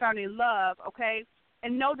mentioned concerning love, okay?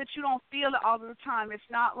 And know that you don't feel it all the time. It's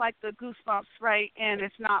not like the goosebumps, right? And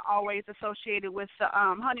it's not always associated with the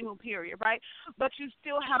honeymoon period, right? But you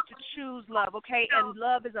still have to choose love, okay? And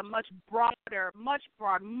love is a much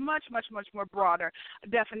more broader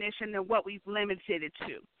definition than what we've limited it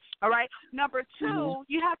to, all right? Number two,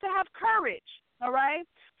 you have to have courage, all right?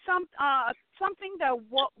 Something that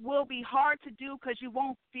will be hard to do because you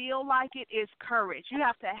won't feel like it is courage. You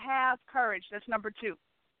have to have courage. That's number two.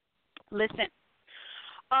 Listen.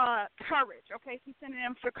 Courage, okay? Some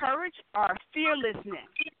synonyms for courage are fearlessness.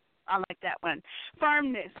 I like that one.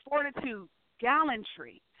 Firmness, fortitude,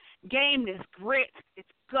 gallantry, gameness, grit, it's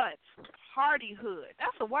guts, hardihood.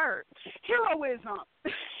 That's a word. Heroism,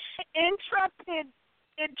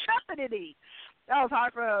 intrepidity. That was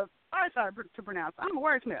hard to pronounce. I'm a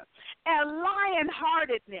wordsmith. And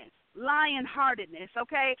lionheartedness,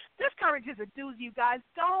 okay? This courage is a doozy, you guys.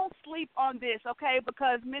 Don't sleep on this, okay?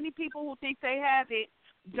 Because many people who think they have it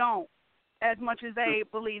don't as much as they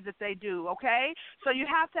believe that they do, okay? So you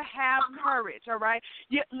have to have courage, all right?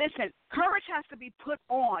 Listen, courage has to be put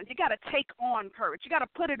on. You got to take on courage. You got to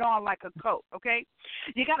put it on like a coat, okay?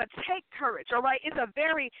 You got to take courage, all right? It's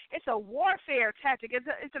a warfare tactic.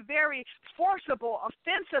 It's a very forcible,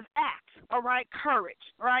 offensive act, all right?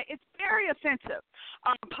 Courage, all right? It's very offensive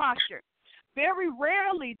posture. Very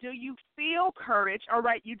rarely do you feel courage, all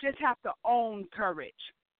right? You just have to own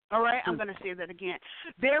courage. All right, I'm going to say that again.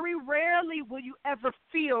 Very rarely will you ever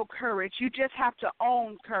feel courage. You just have to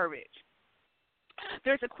own courage.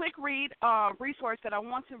 There's a quick read resource that I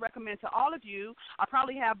want to recommend to all of you. I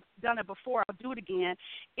probably have done it before. I'll do it again.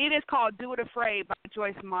 It is called Do It Afraid by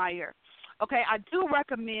Joyce Meyer. Okay, I do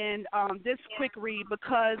recommend this quick read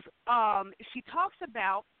because she talks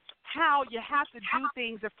about how you have to do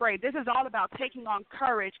things afraid. This is all about taking on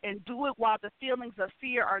courage and do it while the feelings of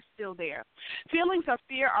fear are still there. Feelings of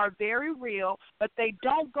fear are very real, but they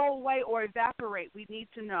don't go away or evaporate. We need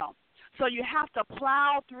to know. So you have to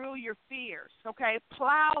plow through your fears, okay?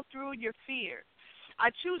 Plow through your fears.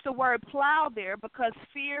 I choose the word plow there because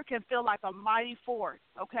fear can feel like a mighty force,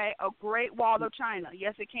 okay? A great wall of China.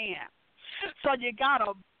 Yes, it can. So you got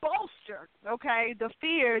to bolster, okay, the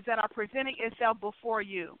fears that are presenting itself before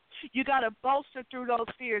you. You got to bolster through those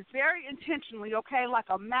fears very intentionally, okay, like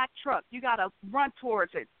a Mack truck. You got to run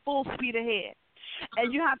towards it full speed ahead.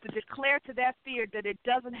 And you have to declare to that fear that it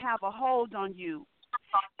doesn't have a hold on you.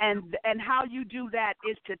 And how you do that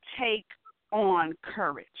is to take on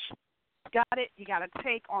courage. Got it? You got to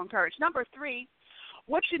take on courage. Number three,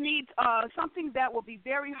 what you need, something that will be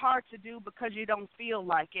very hard to do because you don't feel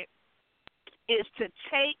like it, is to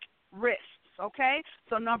take risks, okay?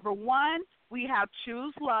 So number one, we have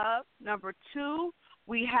choose love. Number two,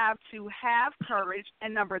 we have to have courage.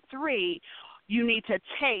 And number three, you need to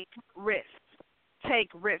take risks.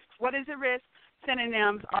 Take risks. What is a risk?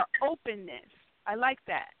 Synonyms are openness. I like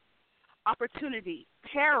that. Opportunity,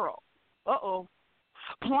 peril,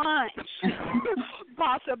 plunge,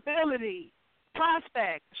 possibility,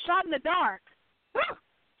 prospect, shot in the dark,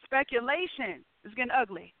 speculation. It's getting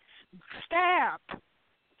ugly. Stab,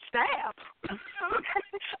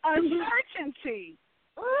 uncertainty,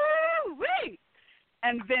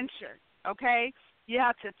 and venture, okay? You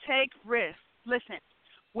have to take risks. Listen,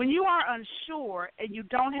 when you are unsure and you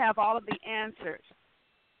don't have all of the answers,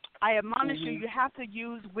 I admonish you, you have to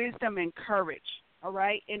use wisdom and courage, all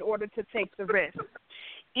right, in order to take the risk.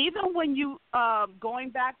 Even when you, going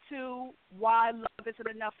back to why love isn't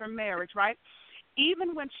enough for marriage, right?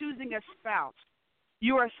 Even when choosing a spouse,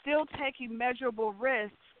 you are still taking measurable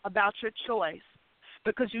risks about your choice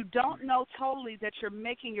because you don't know totally that you're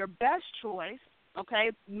making your best choice, okay,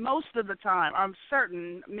 most of the time. I'm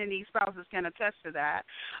certain many spouses can attest to that.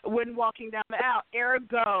 When walking down the aisle,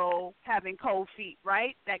 ergo having cold feet,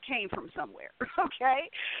 right? That came from somewhere, okay?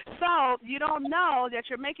 So you don't know that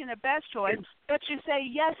you're making the best choice, but you say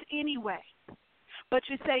yes anyway. But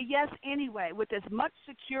you say yes anyway with as much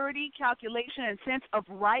security, calculation, and sense of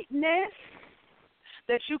rightness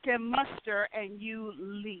that you can muster, and you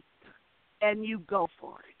leap, and you go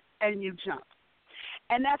for it, and you jump.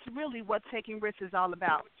 And that's really what taking risks is all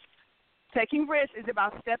about. Taking risks is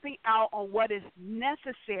about stepping out on what is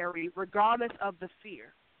necessary regardless of the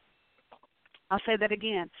fear. I'll say that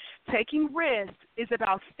again. Taking risks is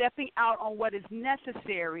about stepping out on what is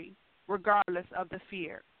necessary regardless of the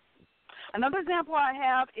fear. Another example I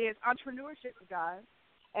have is entrepreneurship, guys.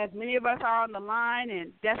 As many of us are on the line,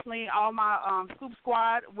 and definitely all my Scoop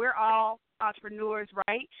Squad, we're all entrepreneurs,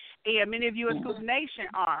 right? And many of you in Scoop Nation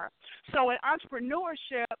are. So in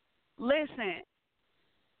entrepreneurship, listen,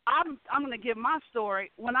 I'm going to give my story.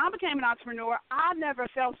 When I became an entrepreneur, I never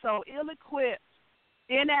felt so ill-equipped,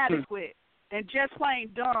 inadequate, and just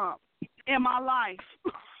plain dumb in my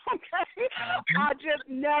life. Okay, I just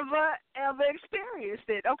never, ever experienced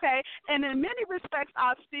it, okay? And in many respects,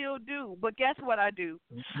 I still do. But guess what I do?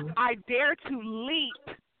 I dare to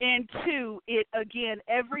leap into it again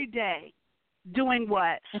every day. Doing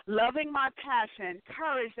what? Loving my passion,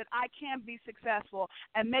 courage that I can be successful,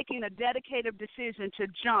 and making a dedicated decision to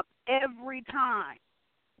jump every time.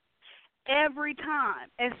 Every time,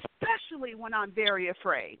 especially when I'm very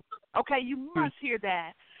afraid. Okay, you must hear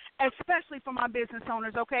that. Especially for my business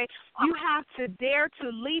owners, okay? You have to dare to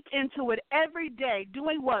leap into it every day,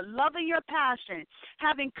 doing what? Loving your passion,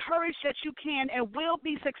 having courage that you can and will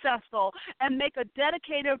be successful, and make a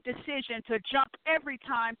dedicated decision to jump every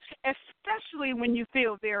time, especially when you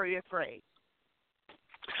feel very afraid.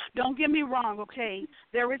 Don't get me wrong, okay?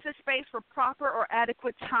 There is a space for proper or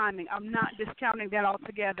adequate timing. I'm not discounting that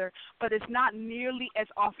altogether, but it's not nearly as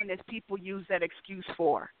often as people use that excuse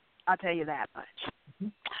for. I'll tell you that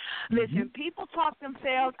much. Listen, people talk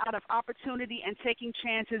themselves out of opportunity and taking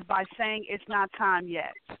chances by saying it's not time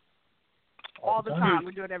yet. All the time.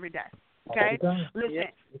 We do it every day. Okay?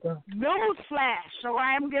 Listen, news flash, all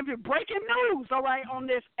right? I'm giving you breaking news, all right, on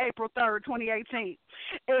this April 3rd, 2018.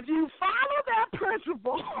 If you follow that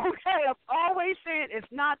principle, okay, of always saying it's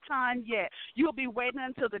not time yet, you'll be waiting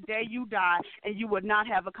until the day you die, and you would not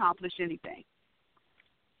have accomplished anything.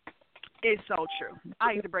 It's so true.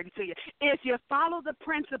 I hate to break it to you. If you follow the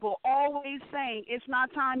principle, always saying it's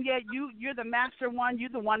not time yet, you're the master one,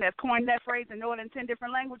 you're the one that coined that phrase and know it in 10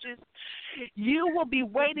 different languages, you will be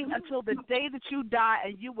waiting until the day that you die,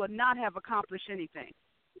 and you will not have accomplished anything.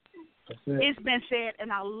 It's been said,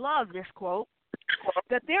 and I love this quote,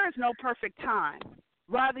 that there is no perfect time.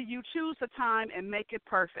 Rather, you choose the time and make it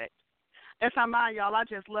perfect. That's not mine, y'all. I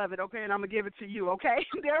just love it, okay, and I'm going to give it to you, okay?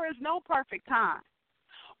 There is no perfect time.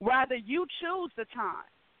 Rather, you choose the time,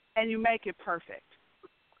 and you make it perfect.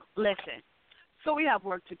 Listen, so we have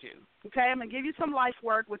work to do, okay? I'm going to give you some life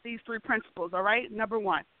work with these 3 principles, all right? Number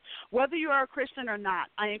 1, whether you are a Christian or not,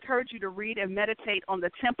 I encourage you to read and meditate on the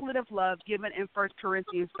template of love given in 1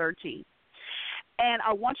 Corinthians 13. And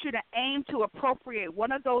I want you to aim to appropriate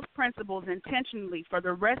one of those principles intentionally for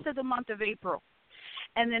the rest of the month of April.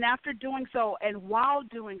 And then after doing so, and while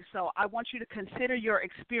doing so, I want you to consider your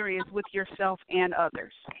experience with yourself and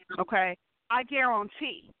others, okay? I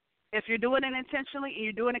guarantee if you're doing it intentionally and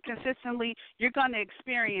you're doing it consistently, you're going to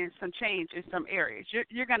experience some change in some areas.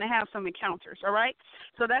 You're going to have some encounters, all right?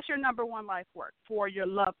 So that's your number 1 life work for your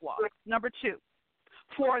love walk. Number 2,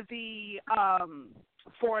 for the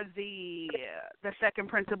second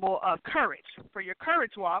principle of courage, for your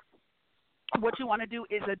courage walk, what you want to do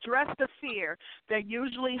is address the fear that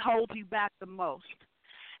usually holds you back the most,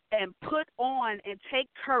 and put on and take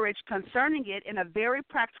courage concerning it in a very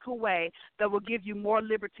practical way that will give you more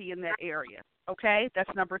liberty in that area. Okay, that's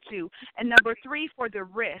number 2. And number 3, for the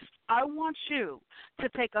risk, I want you to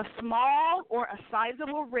take a small or a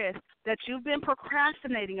sizable risk that you've been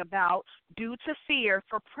procrastinating about due to fear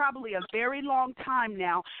for probably a very long time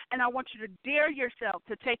now, and I want you to dare yourself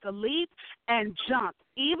to take a leap and jump.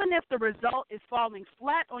 Even if the result is falling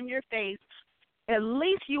flat on your face, at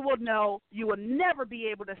least you will know you will never be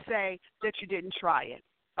able to say that you didn't try it.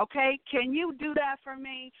 Okay? Can you do that for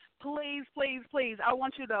me? Please, please, please. I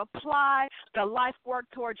want you to apply the life work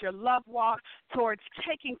towards your love walk, towards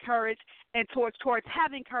taking courage, and towards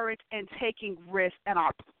having courage and taking risks. And I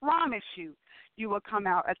promise you, you will come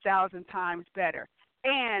out 1,000 times better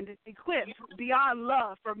and equipped beyond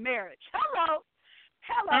love for marriage. Hello.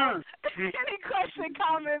 Hello. Any question,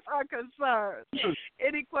 comments, or concerns?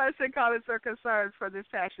 Any question, comments, or concerns for this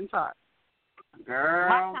passion talk?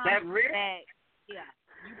 Girl, that real. Yeah,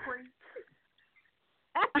 you preach.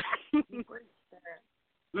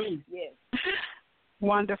 Yes.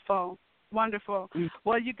 Wonderful.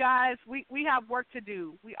 Well, you guys, we have work to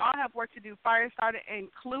do. We all have work to do, FireStarter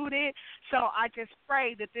included. So I just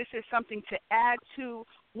pray that this is something to add to.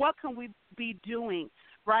 What can we be doing,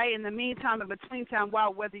 right, in the meantime, in between time,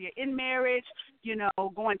 while whether you're in marriage,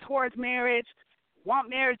 going towards marriage, want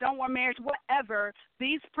marriage, don't want marriage, whatever,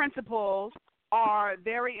 these principles are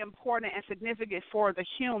very important and significant for the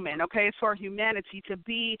human, okay? It's for humanity to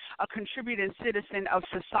be a contributing citizen of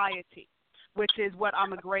society, which is what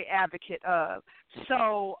I'm a great advocate of.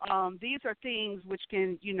 So these are things which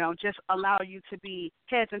can, just allow you to be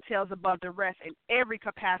heads and tails above the rest in every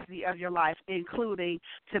capacity of your life, including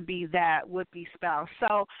to be that would-be spouse.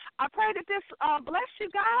 So I pray that this bless you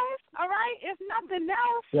guys, all right? If nothing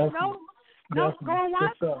else, going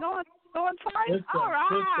once, going twice, all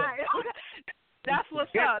right. That's what's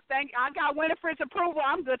up. I got Winfred's approval.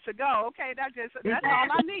 I'm good to go. Okay, that's all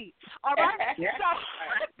I need. All right. So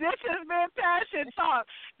this has been Passion Talk.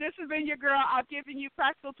 This has been your girl. I've given you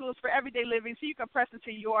practical tools for everyday living so you can press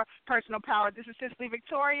into your personal power. This is Cicely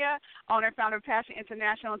Victoria, owner and founder of Passion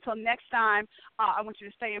International. Until next time, I want you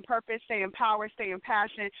to stay in purpose, stay in power, stay in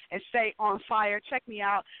passion, and stay on fire. Check me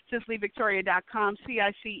out, CicelyVictoria.com,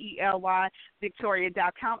 CICELY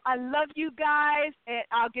Victoria.com. I love you guys, and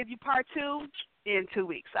I'll give you part 2 in 2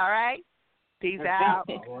 weeks, all right? Peace out.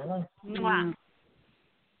 All right. Mwah.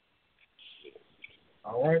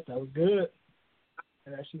 All right, that was good.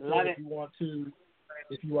 And as she said,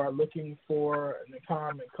 if you are looking for an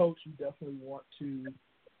empowerment coach, you definitely want to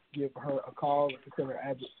give her a call.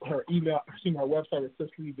 Her email, her website is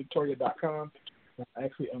CicelyVictoria.com.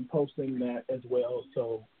 Actually, I'm posting that as well.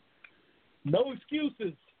 So, no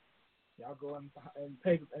excuses. Y'all go and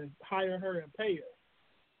pay and hire her and pay her.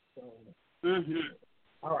 So.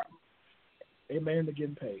 All right. Amen to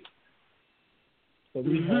getting paid. So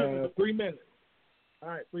we have 3 minutes. All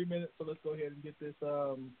right, 3 minutes. So let's go ahead and get this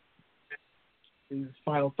these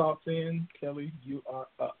final thoughts in. Kelly, you are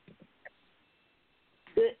up.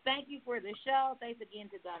 Good. Thank you for the show. Thanks again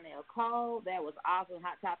to Donnell Cole. That was awesome.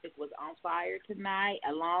 Hot Topic was on fire tonight,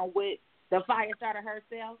 along with the Firestarter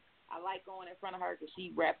herself. I like going in front of her because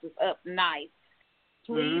she wraps us up nice.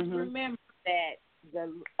 Please remember that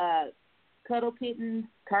the Cuddle Kittens,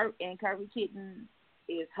 Kurt and Curvy Kitten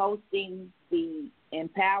is hosting the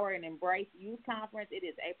Empower and Embrace Youth Conference. It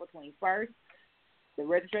is April 21st. The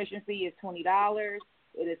registration fee is $20.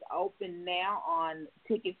 It is open now on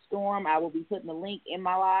Ticketstorm. I will be putting the link in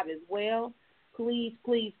my live as well. Please,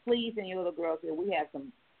 please, please, and your little girls here, we have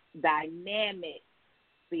some dynamic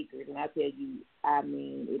speakers, and I tell you, I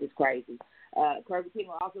mean, it is crazy. Curvy Kitten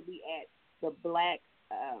will also be at the Black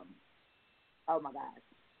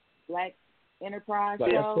Black Enterprise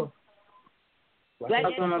show. Black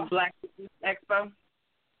Expo.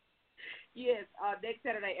 Yes, next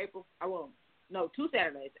Saturday, 2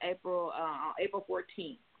 Saturdays, April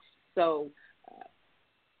 14th. So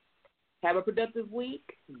have a productive week.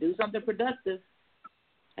 Do something productive.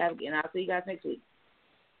 And I'll see you guys next week.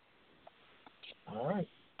 All right.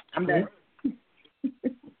 I'm done.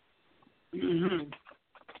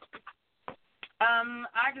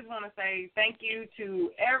 I just want to say thank you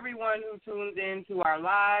to everyone who tuned in to our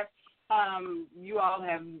live. You all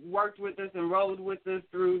have worked with us and rolled with us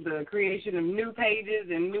through the creation of new pages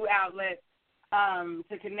and new outlets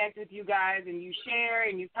to connect with you guys, and you share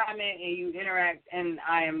and you comment and you interact, and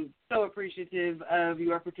I am so appreciative of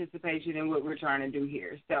your participation in what we're trying to do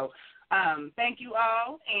here. So thank you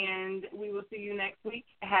all, and we will see you next week.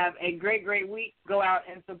 Have a great, great week. Go out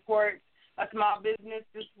and support a small business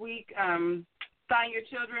this week. Sign your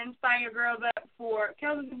children, sign your girls up for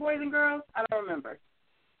Kellz, is it boys and girls? I don't remember.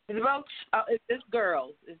 Is it both? Oh, it's just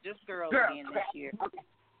girls. It's just girls again this year. Okay.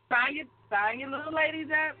 Sign your little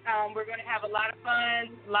ladies up. We're going to have a lot of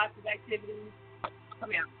fun, lots of activities.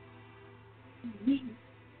 Come here.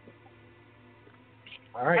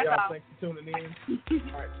 All right, y'all. Thanks for tuning in.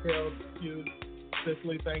 All right, Kellz, you,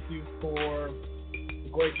 Cicely, thank you for the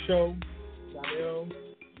great show. Donnell,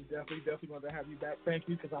 we definitely want to have you back. Thank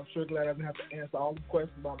you, because I'm sure glad I didn't have to answer all the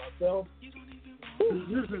questions by myself.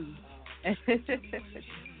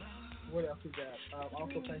 What else is that?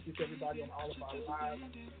 Also, thank you to everybody on all of our lives.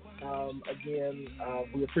 Again,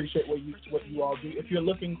 we appreciate what you all do. If you're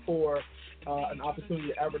looking for an opportunity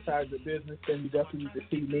to advertise your business, then you definitely need to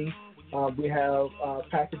see me. We have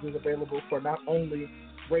packages available for not only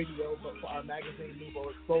radio, but for our magazine, Nouveau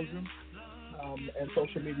Exposure, and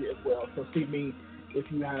social media as well. So see me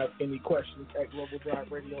if you have any questions at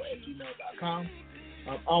globaldriveradio@gmail.com.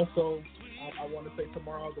 Also, I want to say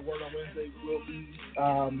tomorrow, the Word on Wednesday will be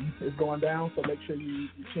is going down, so make sure you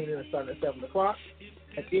tune in and start at 7 o'clock.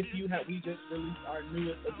 And if you have, we just released our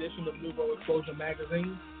newest edition of Nouveau Exposure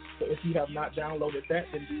magazine. So if you have not downloaded that,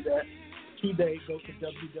 then do that today. Go to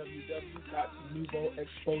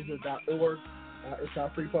www.nouveauexposure.org. It's our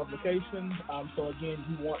free publication. So again,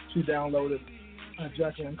 you want to download it.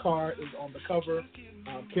 Jacqueline Carr is on the cover.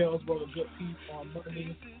 Kellz wrote a good piece on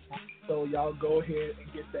money. So y'all go ahead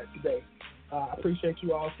and get that today. I appreciate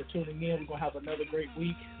you all for tuning in. We're going to have another great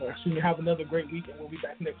week. Have another great week, and we'll be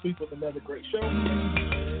back next week with another great show.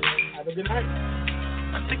 Have a good night.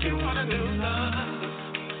 I think you want a new love.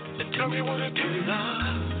 Then tell me what to do,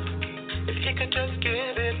 love. If he could just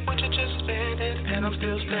give it, would you just spend it? And I'm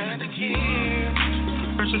still standing here.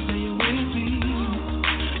 First you say you're with me,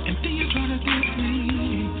 and then you try to get me.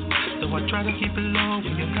 So I try to keep it low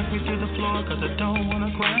when you knock me to the floor, cause I don't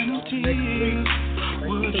wanna cry no tears.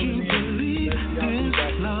 Would you believe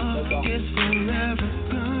this love is forever,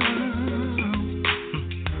 girl?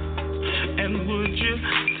 And would you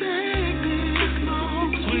take this long,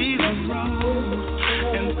 sweet road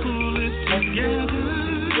and pull it together,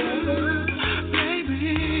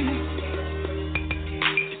 baby?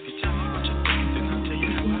 If you tell me what you think, then I'll tell you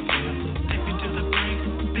how I feel. Take me to the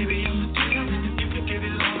brink, baby, I'm the deal. If you could give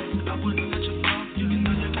it all, I wouldn't let you fall. You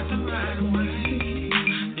know you got the right away.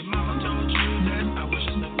 Your mama told you that I was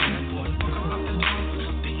just a bad boy. Walk up out the door,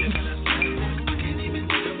 then you got a sad boy. I can't even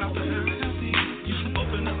think about the hurt I feel.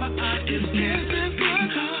 Open up my eyes, is this good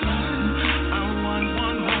love? I want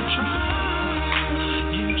one more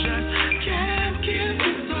try. You just can't give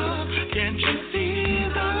it up. Can't you see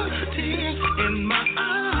the tears in my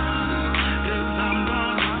eyes? If I'm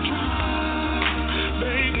gonna try,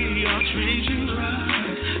 baby, I'll treat you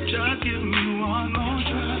right. Just give me one more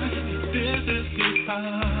try. This is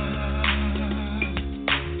goodbye.